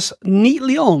brings us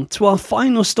neatly on to our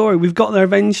final story. We've got there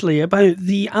eventually about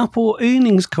the Apple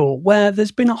earnings call, where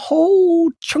there's been a whole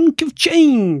chunk of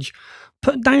change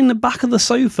put down the back of the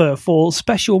sofa for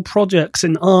special projects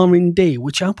in R&D,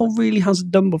 which Apple really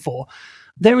hasn't done before.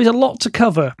 There is a lot to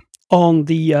cover on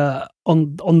the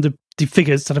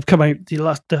figures that have come out.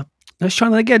 Let's try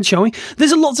that again, shall we?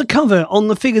 There's a lot to cover on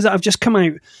the figures that have just come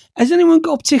out. Has anyone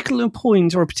got a particular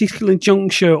point or a particular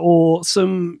juncture or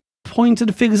some point of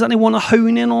the figures that they want to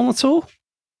hone in on at all?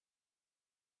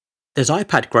 There's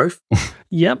iPad growth.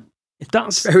 Yep.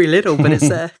 That's very little, but it's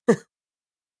there.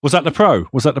 Was that the Pro?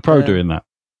 Was that the Pro doing that?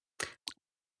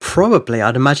 Probably.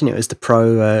 I'd imagine it was the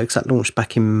Pro, because that launched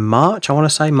back in March, I want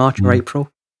to say, March or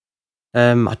April.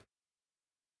 And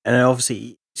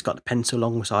obviously it's got the pencil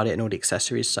alongside it and all the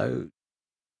accessories, so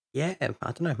yeah, I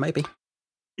don't know, maybe.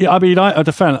 Yeah, I mean,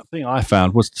 the thing I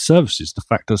found was the services. The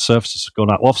fact that services have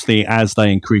gone up. Obviously, as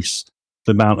they increase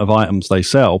the amount of items they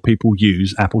sell, people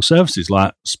use Apple services,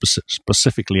 like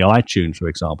specifically iTunes, for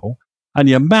example. And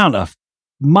the amount of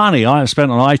money I have spent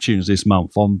on iTunes this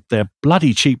month on their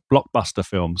bloody cheap blockbuster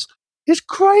films is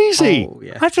crazy. Oh,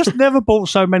 yeah. I just never bought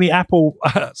so many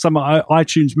some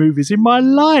iTunes movies in my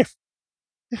life.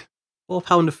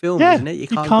 £4 a film, yeah, isn't it? You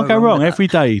can't go wrong. Every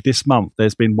day this month,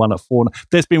 there's been one at $4.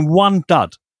 There's been one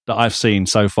dud that I've seen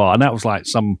so far, and that was like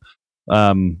some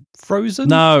Frozen.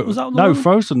 No, was that no,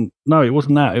 Frozen. No, it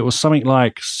wasn't that. It was something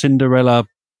like Cinderella.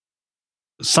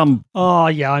 Some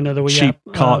I know the cheap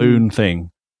cartoon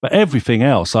thing. But everything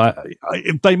else,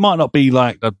 they might not be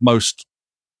like the most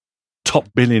top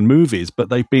billion movies, but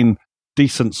they've been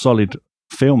decent, solid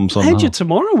films. Edge of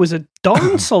Tomorrow was a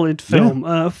darn solid film.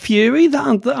 Yeah. Fury,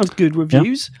 that had good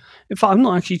reviews. Yeah. In fact, I've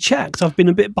not actually checked. I've been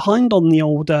a bit behind on the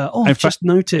old. I've just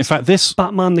noticed. In fact, this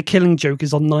Batman: The Killing Joke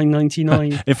is on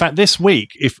 $9.99. In fact, this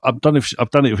week,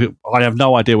 I have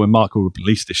no idea when Mark will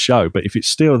release this show, but if it's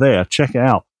still there, check it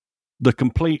out. The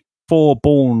complete 4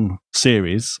 Bourne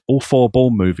series, all 4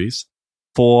 Bourne movies,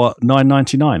 for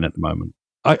 $9.99 at the moment.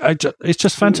 It's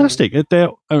just fantastic. They're,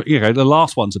 the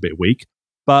last one's a bit weak,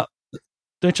 but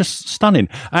they're just stunning.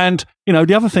 And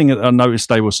the other thing that I noticed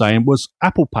they were saying was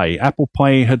Apple Pay. Apple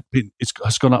Pay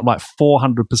has gone up like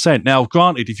 400%. Now,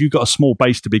 granted, if you've got a small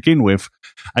base to begin with,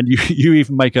 and you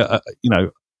even make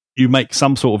you make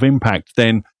some sort of impact,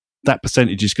 then that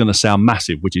percentage is going to sound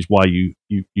massive, which is why you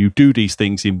do these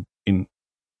things in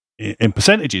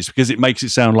percentages, because it makes it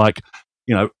sound like,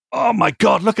 oh my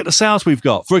God, look at the sales we've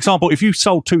got. For example, if you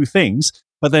sold 2 things,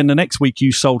 but then the next week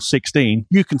you sold 16,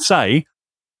 you can say,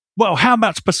 well, how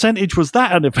much percentage was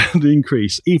that an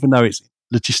increase, even though it's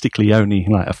logistically only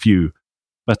like a few.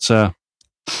 But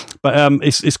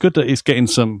it's good that it's getting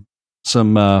some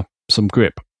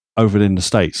grip over in the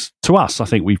States. To us, I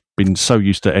think we've been so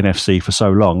used to NFC for so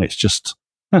long, it's just,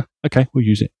 okay, we'll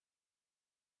use it.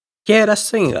 Yeah, that's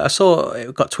the thing. I saw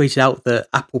it got tweeted out that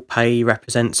Apple Pay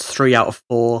represents 3 out of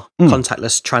 4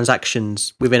 contactless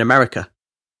transactions within America.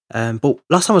 But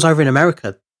last time I was over in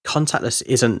America, contactless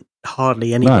isn't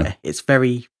hardly anywhere. No. It's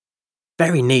very,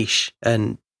 very niche,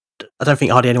 and I don't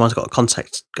think hardly anyone's got a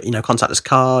contactless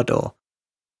card, or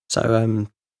so.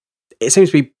 It seems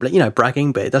to be,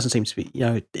 bragging, but it doesn't seem to be,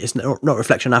 it's not a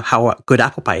reflection of how good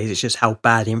Apple Pay is. It's just how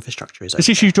bad the infrastructure is. Is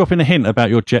this you dropping a hint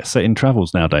about your jet-setting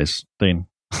travels nowadays, Dean?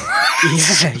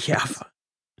 Yeah.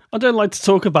 I don't like to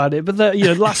talk about it, but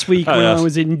last week when I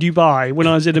was in Dubai, when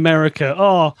I was in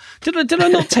America, did I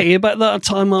not tell you about that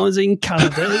time I was in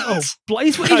Canada?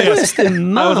 It's worse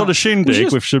than that. I was on a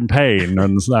shindig with champagne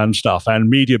and stuff and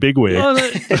media bigwig.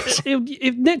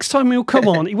 If next time he'll come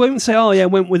on, he won't say, I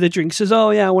went with a drink. He says,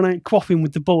 I went out quaffing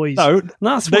with the boys. No, and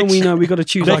that's when we know we've got to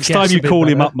choose our guests. Next time you call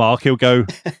him up, Mark, he'll go,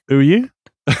 who are you?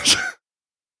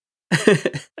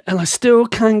 And I still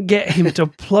can't get him to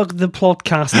plug the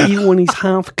podcast, even when he's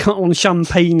half cut on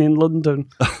champagne in London.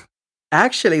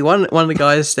 Actually, one of the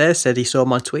guys there said he saw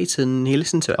my tweet and he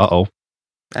listened to it. Uh-oh.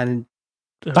 And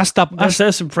that's doubled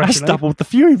the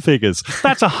viewing figures.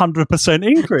 That's 100%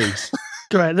 increase.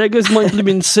 Great, there goes my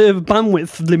blooming server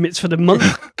bandwidth limits for the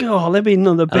month. God, there'll be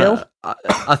another bill.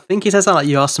 I think it sounds like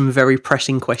you asked some very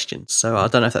pressing questions, so I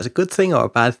don't know if that's a good thing or a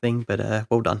bad thing, but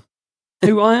well done.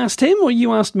 Who, I asked him or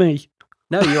you asked me?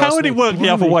 No, you asked me. How would it work the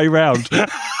other way round?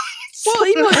 Well,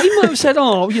 he might have said,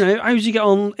 how did you get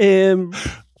on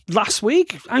last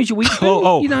week? How's your week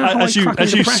been? As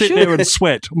you sit there and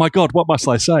sweat, oh my God, what must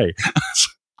I say?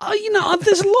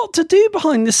 There's a lot to do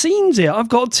behind the scenes here. I've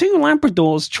got 2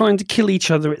 Labradors trying to kill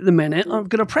each other at the minute. I'm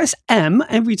going to press M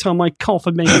every time I cough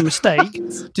and make a mistake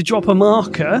to drop a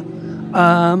marker.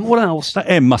 What else? That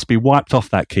M must be wiped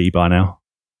off that key by now.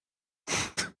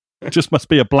 It just must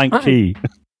be a blank key.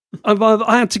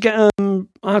 I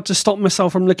had to stop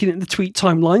myself from looking at the tweet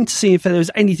timeline to see if there was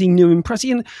anything new and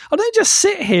pressing. And I don't just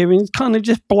sit here and kind of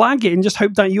just blag it and just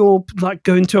hope that you're like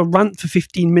going to a rant for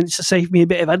 15 minutes to save me a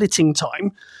bit of editing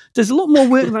time. There's a lot more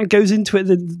work that goes into it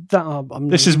than that.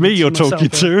 This is me you're talking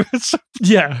to.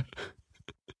 Yeah.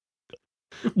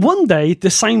 One day the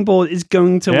soundboard is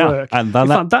going to work. And in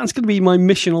fact, that's going to be my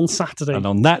mission on Saturday. And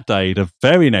on that day, the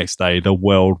very next day, the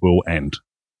world will end.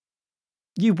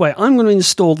 You wait, I'm going to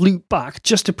install Loopback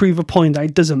just to prove a point that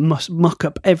it doesn't muck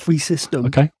up every system.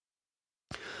 Okay.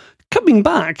 Coming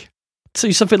back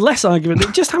to something less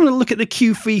argument, just having a look at the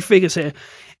Q3 figures here.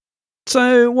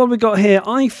 So what have we got here?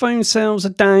 iPhone sales are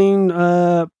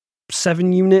down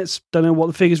 7 units. Don't know what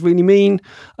the figures really mean.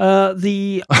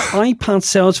 The iPad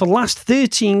sales for the last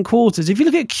 13 quarters. If you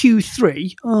look at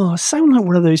Q3, I sound like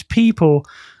one of those people.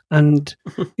 And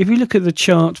if you look at the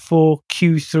chart for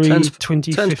Q3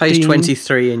 2015... Turn to page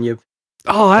 23 and you...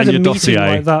 I had a meeting dossier.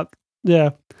 like that. Yeah.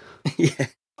 Yeah.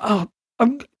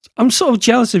 I'm sort of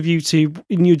jealous of you two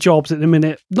in your jobs at the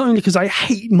minute, not only because I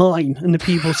hate mine and the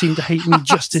people seem to hate me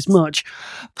just as much,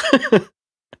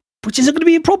 which isn't going to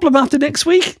be a problem after next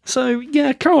week. So,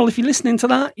 yeah, Carl, if you're listening to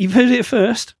that, you've heard it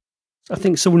first. I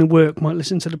think someone in work might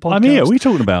listen to the podcast. I'm here. What are you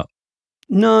talking about?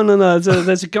 No.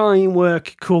 There's a guy in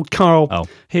work called Karl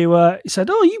who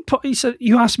he said,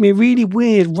 you asked me a really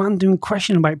weird random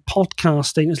question about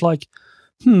podcasting. It's like,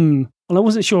 Well, I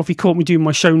wasn't sure if he caught me doing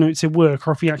my show notes at work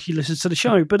or if he actually listens to the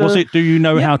show. But was it? Do you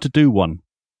know how to do one?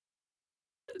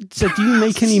 So, do you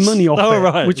make any money off it?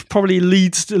 Right. Which probably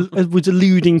was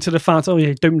alluding to the fact,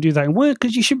 don't do that in work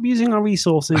because you should be using our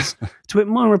resources. To it,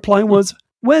 my reply was,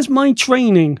 "Where's my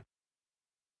training?"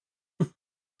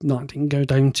 That didn't go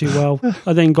down too well.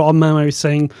 I then got a memo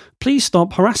saying, please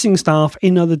stop harassing staff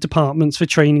in other departments for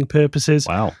training purposes.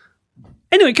 Wow.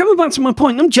 Anyway, coming back to my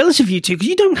point, I'm jealous of you two because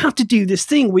you don't have to do this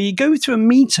thing where you go to a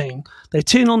meeting, they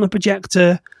turn on the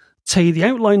projector, tell you the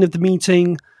outline of the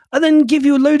meeting, and then give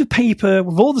you a load of paper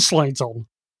with all the slides on.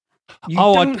 You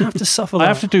don't have to suffer that. I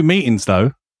have to do meetings,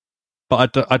 though,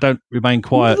 but I don't remain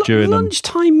quiet during them.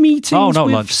 Lunchtime meetings with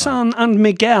lunchtime. San and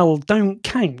Miguel don't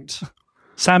count.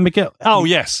 San Miguel? Oh,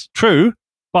 yes, true.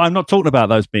 But I'm not talking about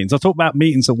those meetings. I talk about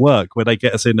meetings at work where they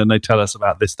get us in and they tell us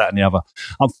about this, that, and the other.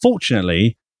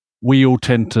 Unfortunately, we all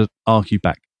tend to argue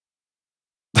back,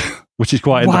 which is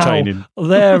quite entertaining.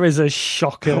 There is a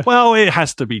shocker. Well, it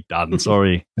has to be done.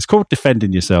 Sorry. It's called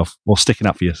defending yourself or sticking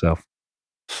up for yourself.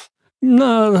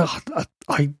 No,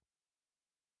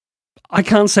 I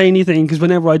can't say anything because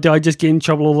whenever I do, I just get in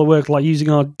trouble all the work, like using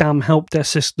our damn help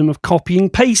desk system of copying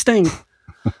pasting.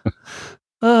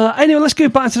 Anyway, let's go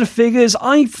back to the figures.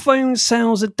 iPhone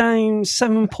sales are down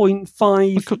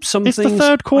 7.5 something. It's the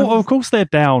third quarter. Of course they're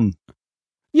down.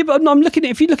 Yeah, but I'm looking at,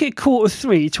 if you look at quarter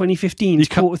 3, 2015,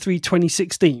 quarter 3,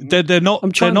 2016. They're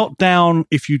not down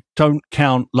if you don't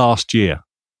count last year.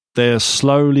 They're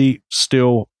slowly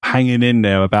still hanging in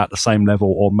there about the same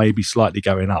level or maybe slightly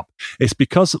going up. It's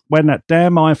because when that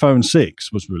damn iPhone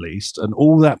 6 was released and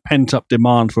all that pent-up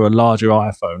demand for a larger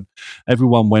iPhone,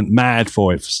 everyone went mad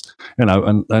for it,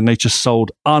 and they just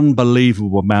sold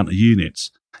unbelievable amount of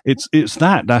units. It's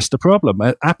that's the problem.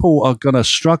 Apple are going to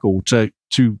struggle to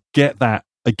get that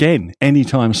again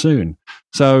anytime soon.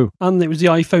 And it was the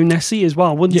iPhone SE as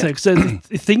well, wasn't it? So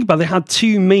think about it, they had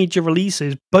two major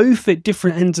releases, both at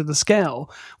different ends of the scale,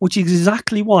 which is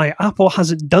exactly why Apple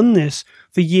hasn't done this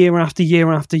for year after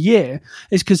year after year,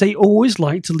 is because they always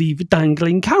like to leave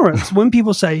dangling carrots. When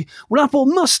people say, well, Apple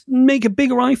must make a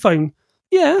bigger iPhone,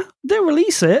 yeah, they'll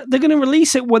release it. They're going to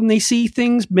release it when they see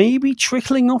things maybe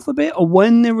trickling off a bit, or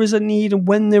when there is a need and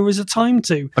when there is a time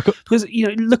to. Because,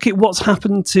 look at what's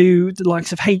happened to the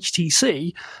likes of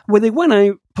HTC, where they went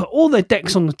out, put all their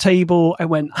decks on the table, and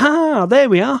went, there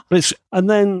we are. And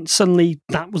then suddenly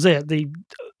that was it.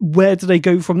 Where do they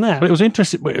go from there? But it was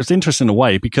interesting. It was interesting in a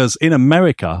way because in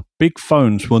America, big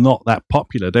phones were not that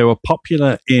popular. They were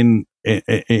popular in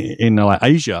like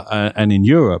Asia and in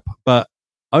Europe, but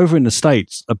over in the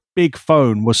States, a big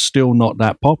phone was still not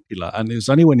that popular. And it was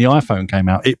only when the iPhone came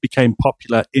out, it became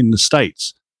popular in the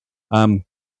States.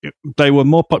 They were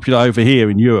more popular over here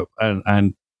in Europe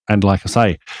and like I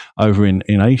say, over in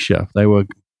Asia. They were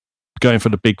going for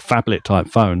the big phablet type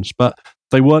phones, but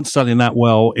they weren't selling that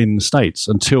well in the States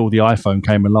until the iPhone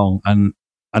came along and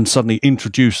suddenly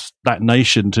introduced that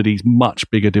nation to these much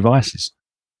bigger devices.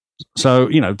 So,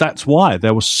 that's why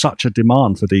there was such a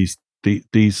demand for these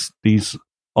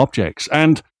objects.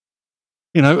 And,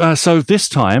 so this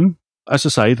time, as I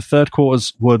say, the third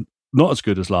quarters were not as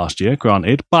good as last year,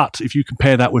 granted, but if you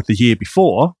compare that with the year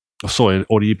before, or the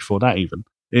year before that even,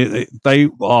 they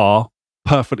are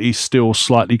perfectly still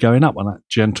slightly going up on that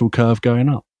gentle curve going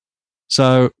up.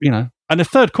 So, and the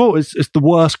third quarter is the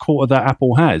worst quarter that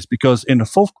Apple has, because in the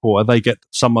fourth quarter, they get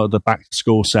some of the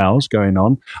back-to-school sales going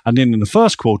on, and then in the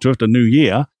first quarter of the new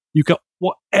year, you've got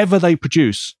whatever they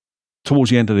produce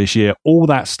towards the end of this year, all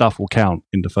that stuff will count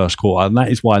in the first quarter, and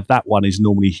that is why that one is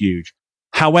normally huge.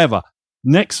 However,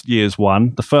 next year's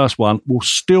one, the first one, will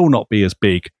still not be as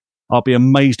big. I'll be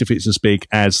amazed if it's as big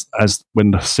as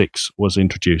when the 6 was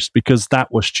introduced, because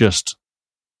that was just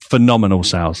phenomenal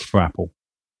sales for Apple.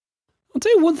 I'll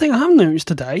tell you one thing I have noticed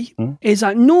today is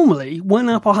that normally when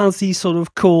Apple has these sort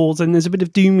of calls and there's a bit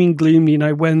of doom and gloom,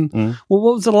 what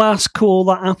was the last call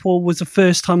that Apple was the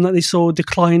first time that they saw a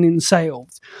decline in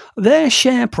sales? Their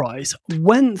share price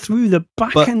went through the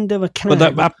back end of a curve.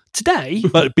 Today,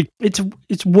 it's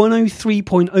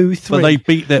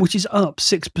 103.03, which is up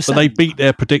 6%. But they beat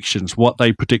their predictions, what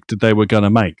they predicted they were going to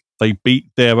make. They beat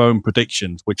their own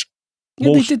predictions, which...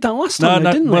 Yeah, they did that last time,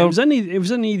 didn't they? Well, it was only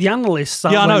the analysts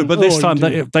that I know, but this time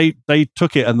they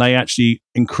took it and they actually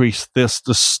increased this.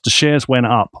 The shares went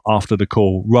up after the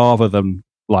call rather than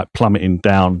like plummeting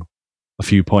down a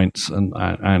few points and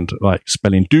like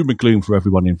spelling doom and gloom for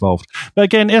everyone involved. But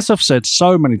again, as I've said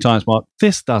so many times, Mark,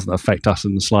 this doesn't affect us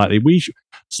in the slightest.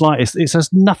 It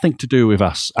has nothing to do with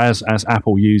us as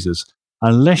Apple users.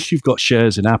 Unless you've got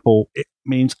shares in Apple, it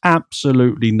means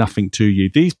absolutely nothing to you.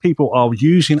 These people are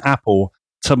using Apple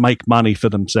to make money for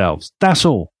themselves. That's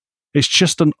all. It's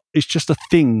just a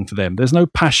thing for them. There's no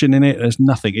passion in it. There's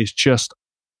nothing. It's just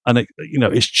an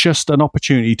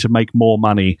opportunity to make more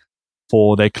money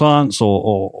for their clients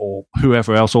or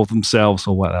whoever else, or themselves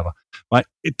or whatever. Right?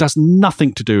 It does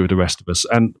nothing to do with the rest of us.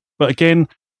 But again,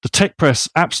 the tech press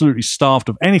absolutely starved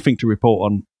of anything to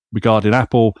report on regarding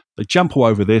Apple. They jump all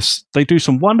over this. They do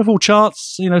some wonderful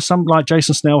charts. Some like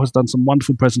Jason Snell has done some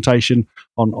wonderful presentation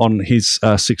on his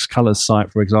 6 Colors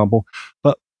site, for example.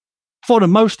 But for the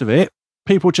most of it,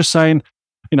 people are just saying,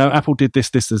 Apple did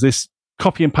this,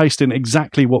 copy and pasting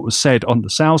exactly what was said on the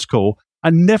sales call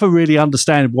and never really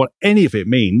understand what any of it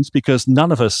means, because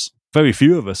none of us, very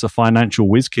few of us, are financial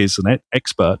whiz-kids and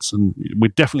experts, and we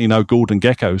definitely know golden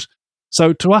geckos.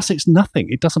 So to us, it's nothing.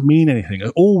 It doesn't mean anything.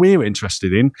 All we're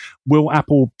interested in, will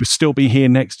Apple still be here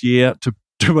next year to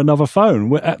do another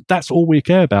phone? That's all we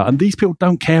care about. And these people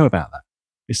don't care about that.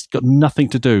 It's got nothing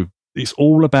to do. It's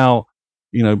all about,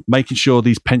 making sure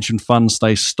these pension funds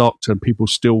stay stocked and people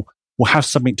still will have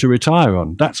something to retire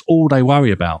on. That's all they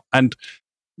worry about. And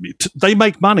they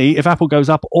make money if Apple goes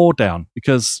up or down,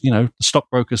 because, the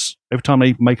stockbrokers, every time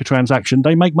they make a transaction,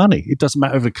 they make money. It doesn't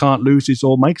matter if the client loses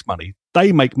or makes money.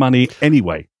 They make money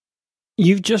anyway.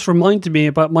 You've just reminded me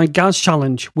about my Gaz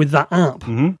challenge with that app.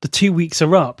 Mm-hmm. The 2 weeks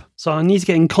are up. So I need to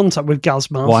get in contact with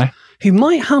Gazmaz. Why? Who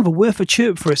might have a worth a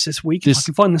chirp for us this week if I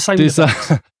can find the sound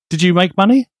effects. Did you make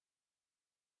money?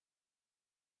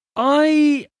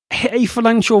 I hit a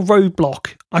financial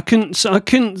roadblock. I couldn't.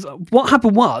 What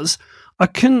happened was I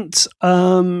couldn't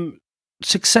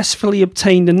successfully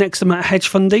obtain the next amount of hedge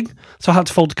funding, so I had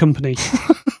to fold the company.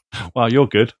 Well, you're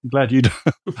good. I'm glad you do.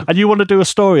 And you want to do a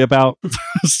story about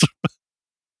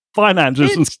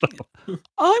finances and stuff.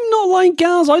 I'm not like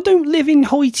Gaz. I don't live in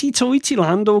hoity-toity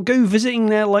land or go visiting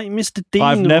there like Mr. Dean.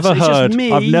 I've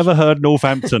never heard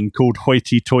Northampton called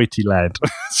hoity-toity land.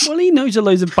 Well, he knows a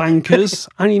load of bankers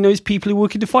and he knows people who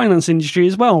work in the finance industry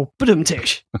as well. But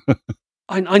tish.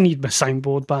 I need my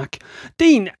soundboard back.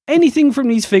 Dean, anything from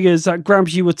these figures that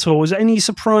grabs you at all? Is there any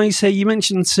surprise here? You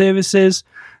mentioned services.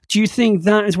 Do you think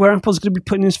that is where Apple's going to be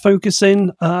putting its focus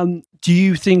in? Do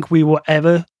you think we will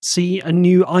ever see a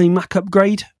new iMac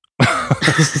upgrade?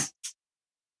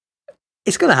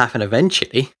 It's going to happen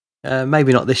eventually.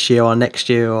 Maybe not this year or next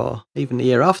year or even the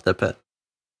year after, but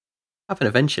happen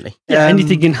eventually. Yeah,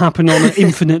 anything can happen on an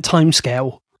infinite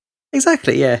timescale.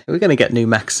 Exactly, yeah. We're going to get new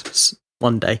Macs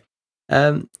one day.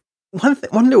 One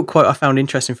little quote I found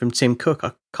interesting from Tim Cook.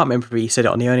 I can't remember if he said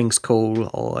it on the earnings call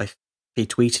or if he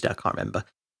tweeted it. I can't remember.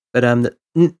 But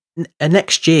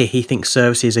next year, he thinks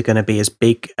services are going to be as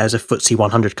big as a FTSE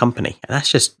 100 company. And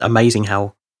that's just amazing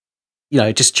how,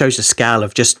 it just shows the scale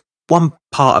of just one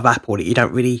part of Apple that you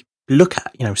don't really look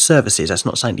at. Services, that's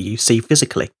not something that you see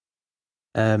physically.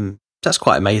 That's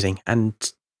quite amazing. And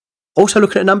also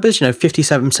looking at numbers,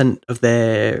 57% of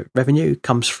their revenue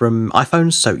comes from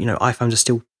iPhones. So, iPhones are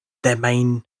still their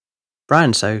main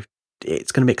brand. So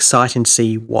it's going to be exciting to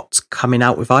see what's coming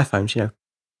out with iPhones,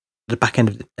 the back end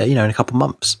of, in a couple of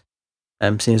months,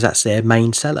 seeing as that's their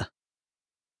main seller.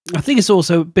 I think it's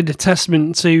also been a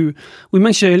testament to, we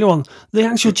mentioned earlier on,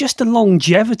 just the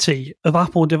longevity of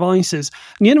Apple devices.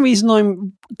 And the only reason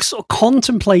I'm sort of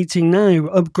contemplating now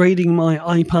upgrading my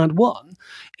iPad 1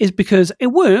 is because it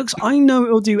works. I know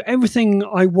it'll do everything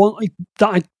I want that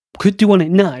I could do on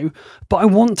it now, but I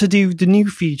want to do the new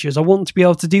features. I want to be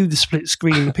able to do the split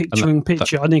screen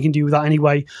picture-in-picture. I think I can do that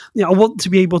anyway. I want to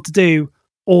be able to do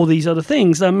all these other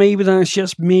things. Now, maybe that's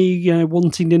just me,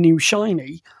 wanting the new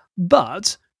shiny,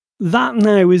 but that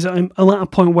now is I'm at a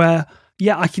point where,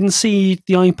 I can see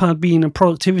the iPad being a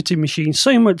productivity machine.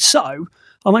 So much so,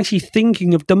 I'm actually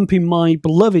thinking of dumping my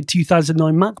beloved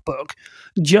 2009 MacBook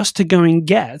just to go and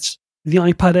get the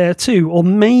iPad Air 2, or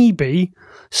maybe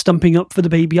stumping up for the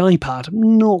baby iPad.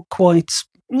 Not quite.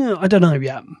 I don't know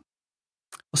yet.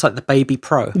 What's like the Baby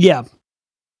Pro? Yeah.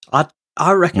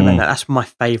 I recommend that. That's my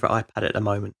favourite iPad at the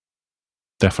moment.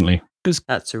 Definitely. Because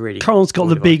that's a really Carl's got cool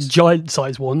the device. big giant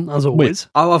size one, as always.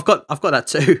 Oh, I've got that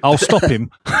too. I'll stop him.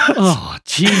 Oh,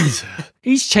 jeez.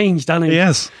 He's changed, hasn't he?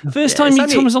 Yes. First time he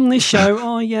comes on this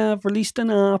show, I've released an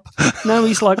app. Now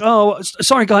he's like,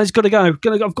 sorry guys, gotta go. I've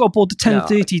got aboard the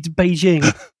 10:30 to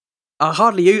Beijing. I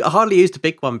hardly use the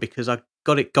big one because I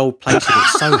got it gold plated.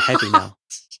 It's so heavy now.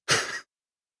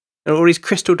 And all these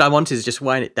crystal diamonds are just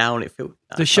weighing it down.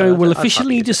 The show will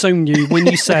officially disown you when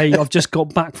you say, I've just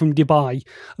got back from Dubai.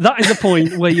 That is a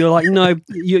point where you're like, no,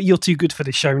 you're too good for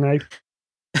this show now.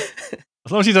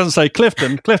 As long as he doesn't say,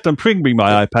 Clifton, bring me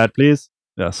my iPad, please.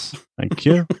 Yes, thank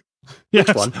you. Yes.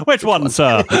 Which one,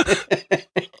 sir?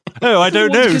 Oh, I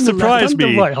don't know. Surprise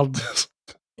me.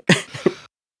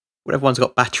 Whatever one's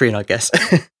got battery in, I guess.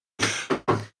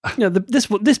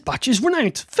 This batch is run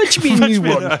out. Fetch me a new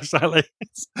one. Exactly.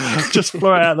 Just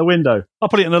throw it out the window. I'll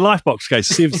put it in the lifebox case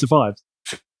to see if it survives.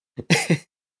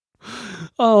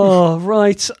 Oh,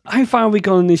 right. How far have we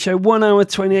gone on this show? 1 hour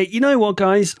 28. You know what,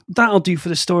 guys? That'll do for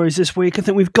the stories this week. I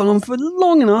think we've gone on for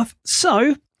long enough.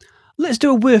 So, let's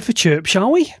do a word for chirp,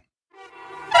 shall we?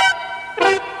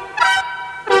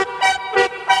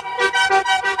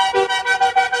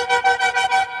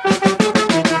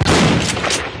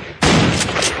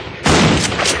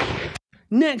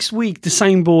 next week the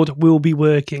soundboard will be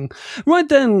working. Right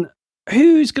then,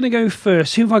 who's going to go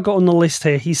first? Who have I got on the list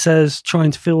here? He says,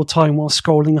 trying to fill time while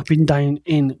scrolling up and down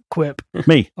in Quip.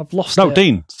 Me. I've lost No, it.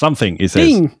 Dean. Something, he says.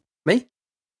 Dean. Me?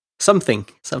 Something.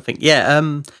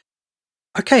 Yeah.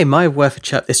 Okay, my word for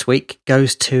chirp this week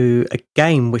goes to a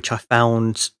game which I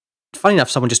found, funny enough,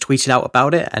 someone just tweeted out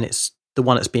about it, and it's the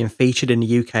one that's being featured in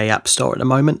the UK App Store at the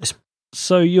moment.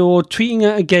 So you're tweeting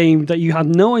at a game that you had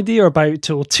no idea about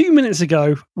till 2 minutes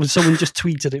ago when someone just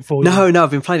tweeted it for you. No,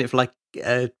 I've been playing it for like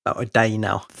about a day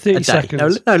now. 30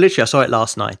 seconds. No, literally, I saw it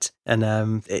last night,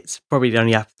 and it's probably the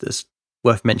only app that's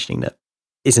worth mentioning that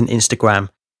isn't Instagram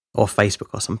or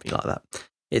Facebook or something like that.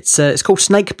 It's called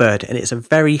Snakebird, and it's a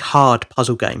very hard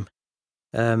puzzle game.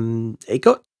 It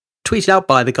got tweeted out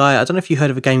by the guy. I don't know if you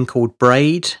heard of a game called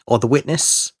Braid or The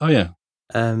Witness. Oh, yeah.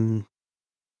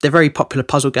 They're very popular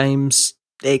puzzle games.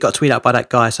 It got tweeted out by that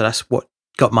guy, so that's what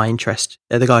got my interest.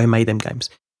 They're the guy who made them games.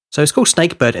 So it's called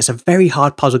Snakebird. It's a very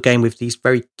hard puzzle game with these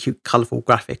very cute, colourful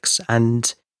graphics,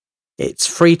 and it's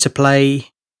free to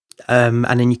play, and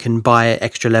then you can buy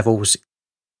extra levels.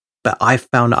 But I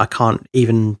found that I can't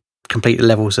even complete the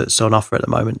levels that's on offer at the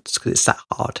moment because it's that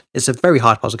hard. It's a very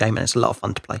hard puzzle game, and it's a lot of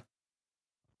fun to play.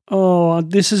 Oh,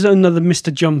 this is another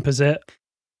Mr. Jump, is it?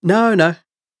 No.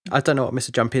 I don't know what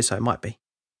Mr. Jump is, so it might be.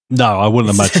 No, I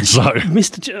wouldn't imagine so.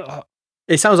 Mr. Jump.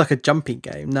 It sounds like a jumping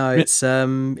game. No, it's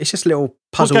just a little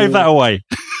puzzle. Who gave that away?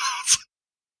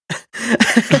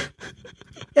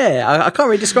 Yeah, I can't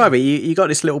really describe it. You got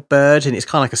this little bird, and it's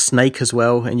kind of like a snake as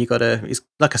well. And it's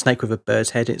like a snake with a bird's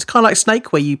head. It's kind of like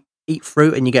Snake, where you eat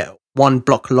fruit and you get one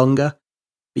block longer.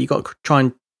 But you got to try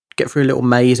and get through a little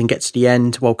maze and get to the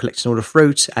end while collecting all the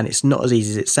fruit. And it's not as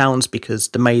easy as it sounds because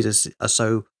the mazes are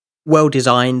so well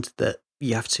designed that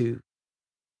you have to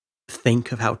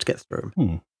think of how to get through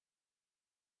them.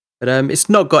 But it's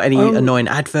not got any annoying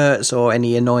adverts or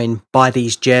any annoying buy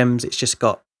these gems. It's just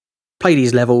got play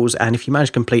these levels, and if you manage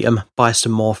to complete them, buy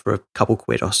some more for a couple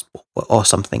quid or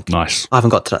something. Nice. I haven't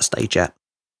got to that stage yet.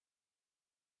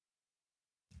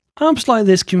 Apps like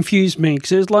this confused me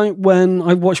because it was like when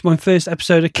I watched my first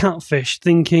episode of Catfish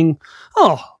thinking,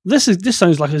 oh, this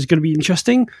sounds like it's going to be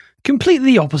interesting.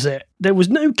 Completely the opposite. There was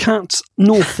no cats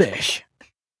nor fish.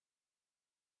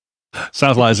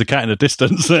 Sounds like there's a cat in the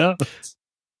distance there.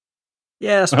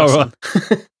 Yeah, that's awesome.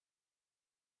 Right.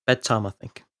 Bedtime, I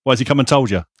think. Why has he come and told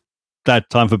you? Dad,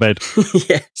 time for bed.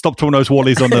 Yeah. Stop talking those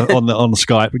wallies on the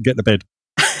Skype and get to bed.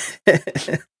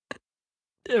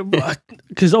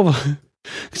 Because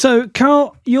so,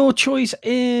 Karl, your choice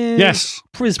is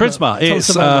Prisma.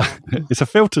 It's a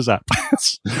filters app.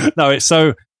 No, it's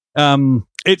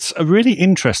a really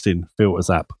interesting filters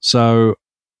app. So,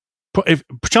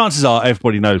 chances are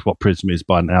everybody knows what Prisma is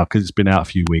by now because it's been out a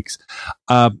few weeks.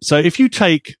 So, if you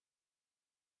take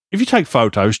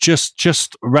photos,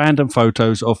 just random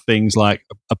photos of things like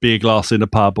a beer glass in a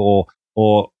pub or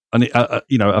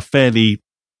a fairly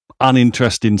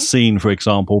uninteresting scene, for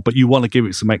example, but you want to give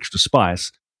it some extra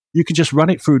spice, you can just run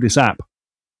it through this app,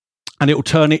 and it will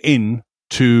turn it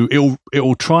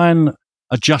it'll try and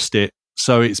adjust it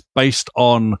so it's based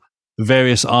on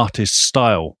various artists'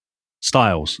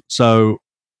 styles. So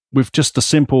with just a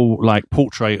simple like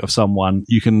portrait of someone,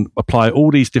 you can apply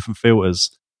all these different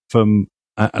filters from.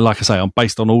 Like I say, I'm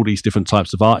based on all these different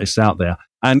types of artists out there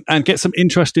and get some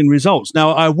interesting results.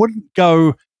 Now, I wouldn't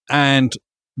go and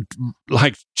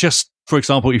just, for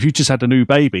example, if you just had a new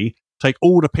baby, take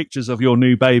all the pictures of your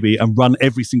new baby and run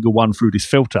every single one through this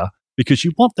filter because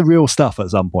you want the real stuff at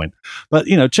some point. But,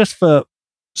 just for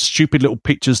stupid little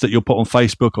pictures that you'll put on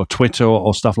Facebook or Twitter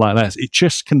or stuff like that, it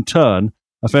just can turn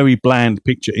a very bland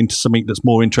picture into something that's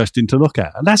more interesting to look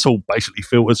at. And that's all basically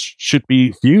filters should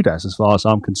be viewed as far as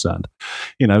I'm concerned.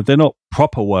 They're not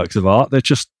proper works of art. They're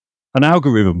just an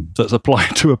algorithm that's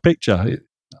applied to a picture.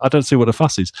 I don't see what the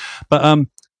fuss is. But,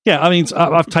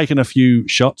 I've taken a few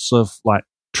shots of like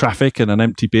traffic and an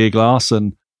empty beer glass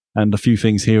and a few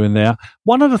things here and there.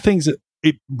 One of the things that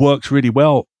it works really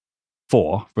well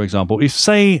for example, is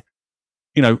say,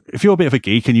 if you're a bit of a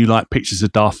geek and you like pictures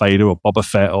of Darth Vader or Boba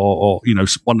Fett or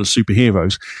one of the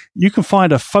superheroes, you can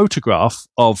find a photograph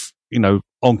of,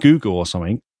 on Google or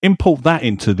something, import that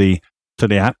into the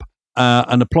app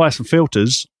and apply some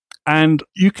filters, and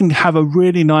you can have a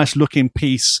really nice looking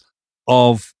piece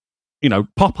of,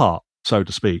 pop art, so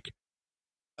to speak,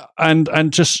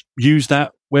 and just use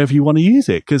that wherever you want to use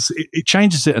it because it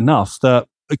changes it enough that,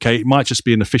 okay, it might just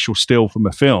be an official still from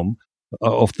a film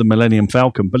of the Millennium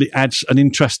Falcon, but it adds an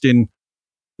interesting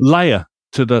layer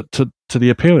to the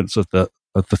appearance of the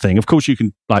thing. Of course, you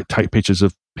can like take pictures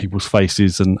of people's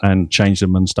faces and change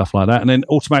them and stuff like that, and then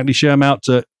automatically share them out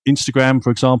to Instagram,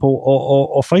 for example,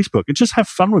 or Facebook, and just have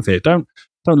fun with it. Don't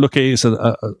look at it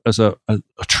as a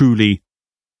truly,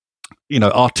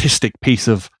 artistic piece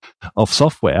of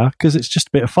software, because it's just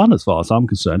a bit of fun as far as I'm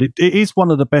concerned. It is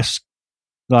one of the best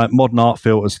like modern art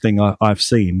filters thing I've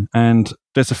seen, and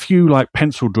there's a few like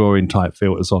pencil drawing type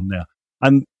filters on there,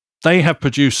 and they have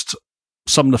produced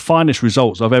some of the finest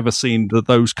results I've ever seen that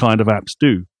those kind of apps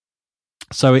do.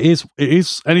 So it is,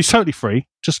 and it's totally free.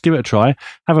 Just give it a try,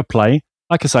 have a play.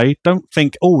 Like I say, don't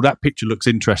think, oh, that picture looks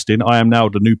interesting, I am now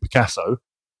the new Picasso,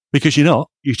 because you're not.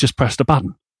 You've just pressed a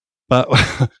button. But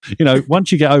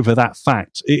once you get over that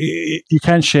fact, you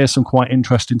can share some quite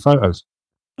interesting photos.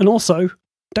 And also,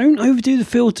 don't overdo the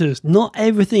filters. Not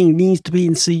everything needs to be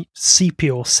in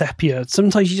sepia or sepia.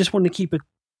 Sometimes you just want to keep a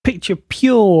picture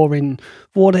pure in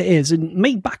what it is, and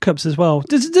make backups as well.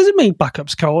 Does it make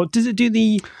backups, Carl? Does it do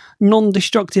the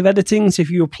non-destructive editing? So if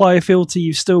you apply a filter,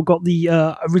 you've still got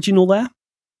the original there?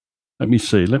 Let me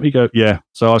see. Let me go. Yeah.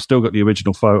 So I've still got the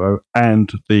original photo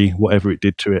and the whatever it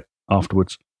did to it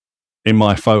afterwards in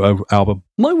my photo album.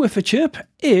 My word for chirp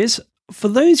is, for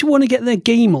those who want to get their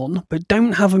game on but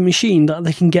don't have a machine that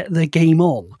they can get their game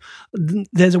on,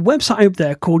 there's a website out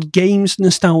there called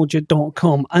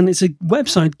gamesnostalgia.com, and it's a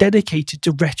website dedicated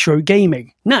to retro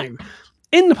gaming. Now,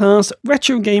 in the past,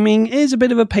 retro gaming is a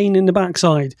bit of a pain in the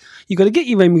backside. You've got to get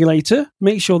your emulator,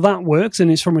 make sure that works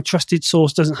and is from a trusted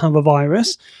source, doesn't have a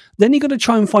virus. Then you've got to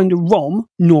try and find a ROM,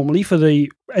 normally for the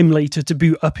emulator to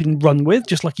boot up and run with,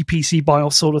 just like your PC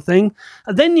BIOS sort of thing.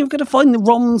 And then you've got to find the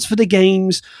ROMs for the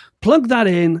games, plug that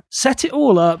in, set it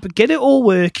all up, get it all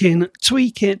working,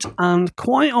 tweak it, and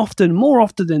quite often, more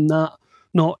often than that,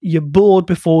 you're bored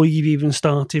before you've even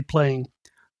started playing.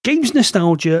 Games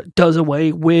Nostalgia does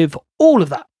away with all of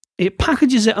that. It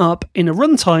packages it up in a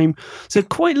runtime, so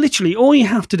quite literally all you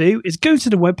have to do is go to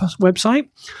the website,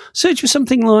 search for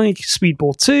something like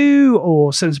Speedball 2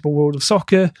 or Sensible World of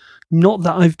Soccer. Not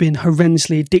that I've been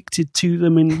horrendously addicted to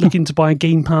them and looking to buy a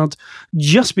gamepad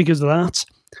just because of that.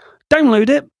 Download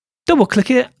it, double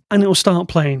click it, and it'll start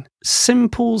playing.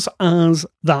 Simple as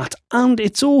that. And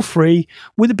it's all free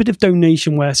with a bit of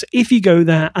donationware. So if you go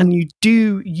there and you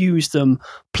do use them,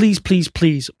 please, please,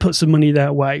 please put some money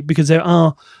their way, because there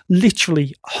are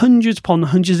literally hundreds upon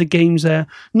hundreds of games there.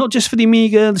 Not just for the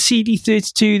Amiga, the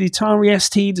CD32, the Atari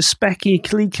ST, the Speccy,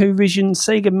 ColecoVision,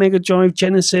 Sega Mega Drive,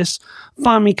 Genesis,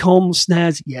 Famicom,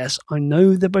 SNES. Yes, I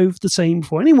know they're both the same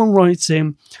before anyone writes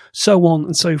in, so on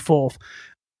and so forth.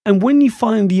 And when you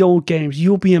find the old games,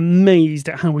 you'll be amazed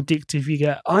at how addictive you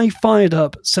get. I fired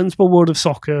up Sensible World of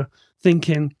Soccer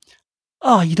thinking,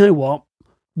 you know what?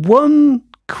 One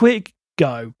quick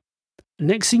go.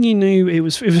 Next thing you knew, it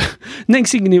was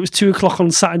 2:00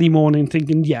 on Saturday morning,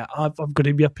 thinking, yeah, I've got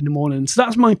to be up in the morning. So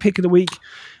that's my pick of the week.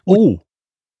 Oh,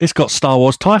 it's got Star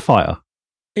Wars TIE Fighter.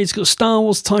 It's got Star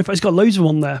Wars TIE Fighter. It's got loads of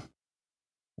them there.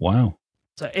 Wow.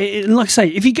 So, like I say,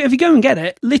 if you go and get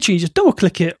it, literally just double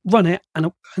click it, run it,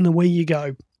 and away you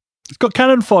go. It's got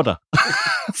cannon fodder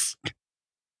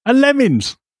and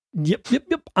lemons. Yep.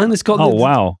 And it's got.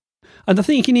 Wow! And I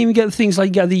think you can even get things like,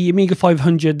 you get the Amiga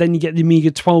 500, then you get the Amiga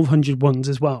 1200 ones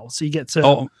as well. So you get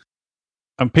to.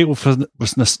 And people for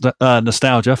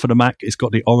nostalgia for the Mac, it's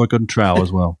got the Oregon Trail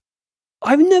as well.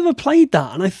 I've never played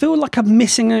that, and I feel like I'm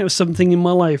missing out on something in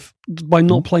my life by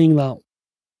not playing that.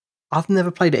 I've never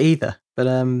played it either. But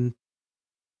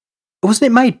wasn't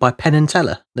it made by Penn and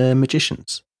Teller, the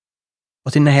magicians?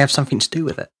 Or didn't they have something to do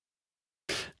with it?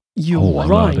 You're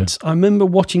right. I remember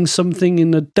watching something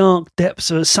in the dark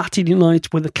depths of a Saturday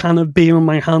night with a can of beer in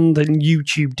my hand and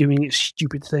YouTube doing its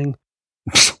stupid thing.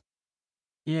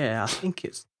 Yeah, I think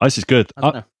it's... This is good.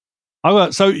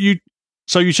 So you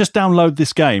just download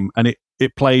this game and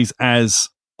it plays as...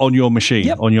 on your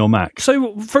machine, on your Mac.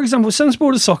 So, for example, Sensible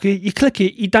World of Soccer, you click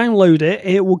it, you download it,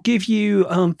 it will give you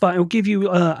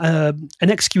an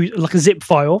execute, like a zip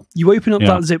file. You open up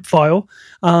that zip file,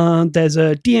 and there's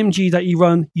a DMG that you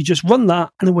run. You just run that,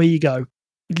 and away you go.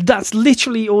 That's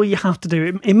literally all you have to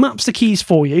do. It maps the keys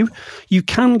for you. You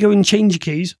can go and change your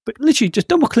keys, but literally just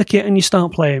double click it and you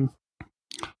start playing.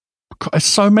 There's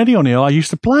so many on here I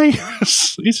used to play.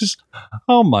 This is,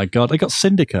 oh my God, they got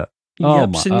Syndicate.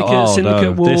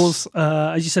 Syndicate Wars.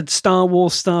 As you said, Star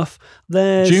Wars stuff.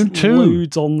 There's June 2.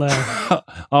 loads on there.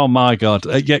 Oh my God.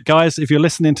 Guys, if you're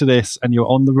listening to this and you're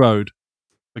on the road,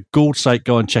 for God's sake,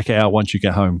 go and check it out once you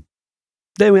get home.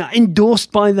 There we are.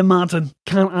 Endorsed by the Madden.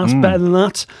 Can't ask better than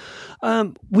that.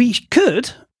 We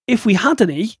could, if we had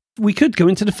any, we could go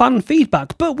into the fan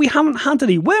feedback, but we haven't had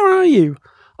any. Where are you?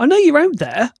 I know you're out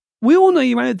there. we all know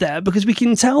you're out there because we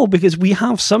can tell, because we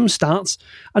have some stats,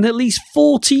 and at least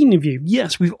 14 of you.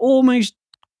 Yes, we've almost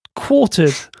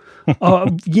quartered our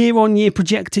year-on-year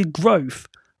projected growth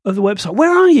of the website.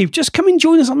 Where are you? Just come and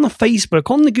join us on the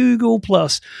Facebook, on the Google+.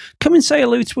 Come and say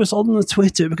hello to us on the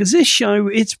Twitter, because this show,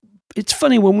 it's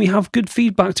funny when we have good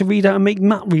feedback to read out and make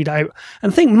Matt read out.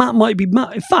 And I think Matt might be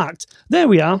Matt. In fact, there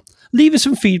we are. Leave us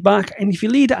some feedback, and if you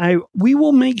lead it out, we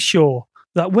will make sure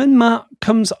that when Matt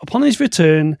comes upon his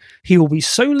return, he will be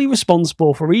solely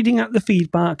responsible for reading out the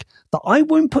feedback that I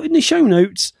won't put in the show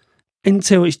notes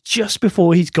until it's just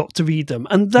before he's got to read them.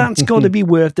 And that's got to be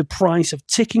worth the price of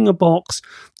ticking a box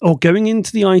or going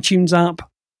into the iTunes app.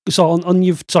 So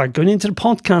going into the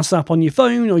podcast app on your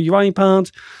phone or your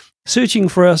iPad, searching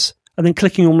for us, and then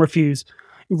clicking on reviews.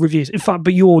 In fact,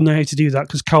 but you all know how to do that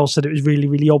because Karl said it was really,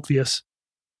 really obvious.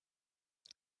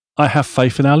 I have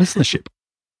faith in our listenership.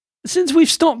 Since we've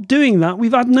stopped doing that,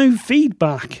 we've had no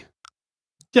feedback.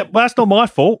 Yeah, well, that's not my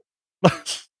fault.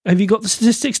 Have you got the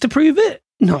statistics to prove it?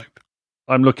 No.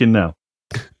 I'm looking now.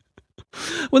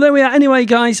 Well, there we are. Anyway,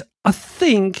 guys, I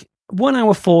think 1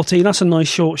 hour 40, that's a nice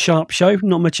short, sharp show.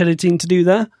 Not much editing to do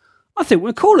there. I think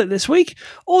we'll call it this week.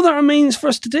 All that remains for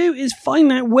us to do is find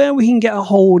out where we can get a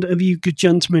hold of you good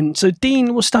gentlemen. So,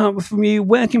 Dean, we'll start from you.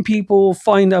 Where can people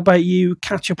find out about you,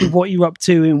 catch up with what you're up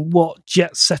to, and what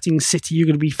jet-setting city you're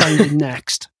going to be founding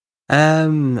next?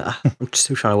 I'm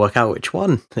still trying to work out which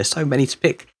one. There's so many to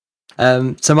pick.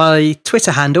 So my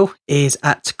Twitter handle is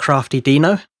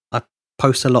 @CraftyDino. I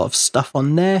post a lot of stuff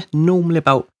on there, normally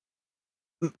about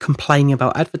complaining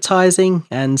about advertising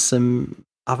and some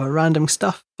other random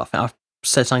stuff. I think I've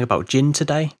said something about gin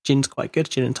today. Gin's quite good,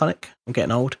 gin and tonic. I'm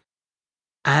getting old.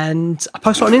 And I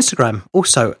post a lot on Instagram,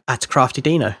 also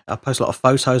 @CraftyDino. I post a lot of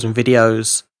photos and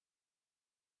videos.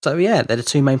 So yeah, they're the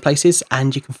two main places.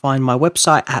 And you can find my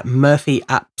website at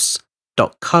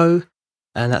murphyapps.co.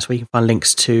 And that's where you can find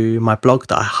links to my blog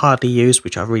that I hardly use,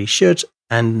 which I really should,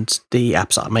 and the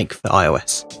apps that I make for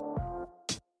iOS.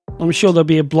 I'm sure there'll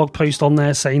be a blog post on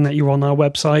there saying that you're on our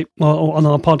website or on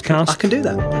our podcast. I can do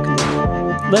that.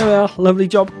 There we are. Lovely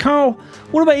job. Karl,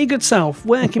 what about your good self?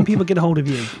 Where can people get a hold of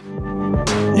you?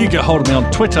 You get hold of me on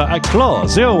Twitter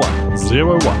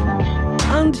 @Claw0101.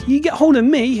 And you get hold of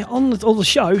me on the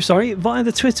show, via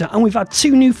the Twitter. And we've had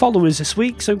 2 new followers this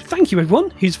week. So thank you,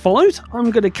 everyone who's followed.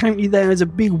 I'm going to count you there as a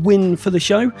big win for the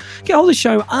show. Get hold of the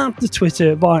show at the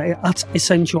Twitter via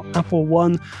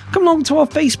 @EssentialApple1. Come along to our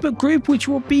Facebook group, which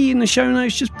will be in the show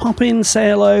notes. Just pop in, say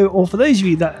hello. Or for those of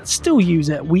you that still use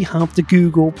it, we have the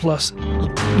Google Plus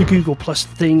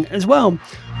thing as well.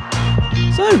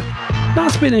 So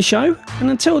that's been a show.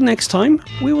 And until next time,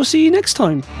 we will see you next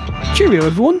time. Cheerio,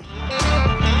 everyone.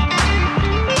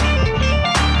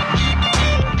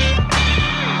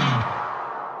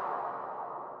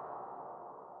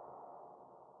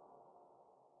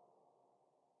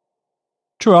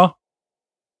 Ta-ra.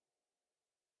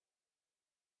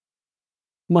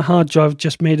 My hard drive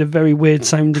just made a very weird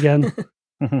sound again.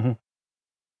 Might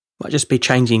just be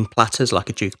changing platters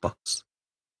like a jukebox.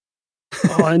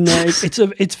 Oh no,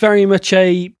 it's very much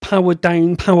a power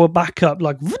down, power back up,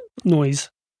 like noise.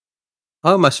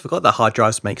 I almost forgot that hard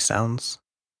drives make sounds.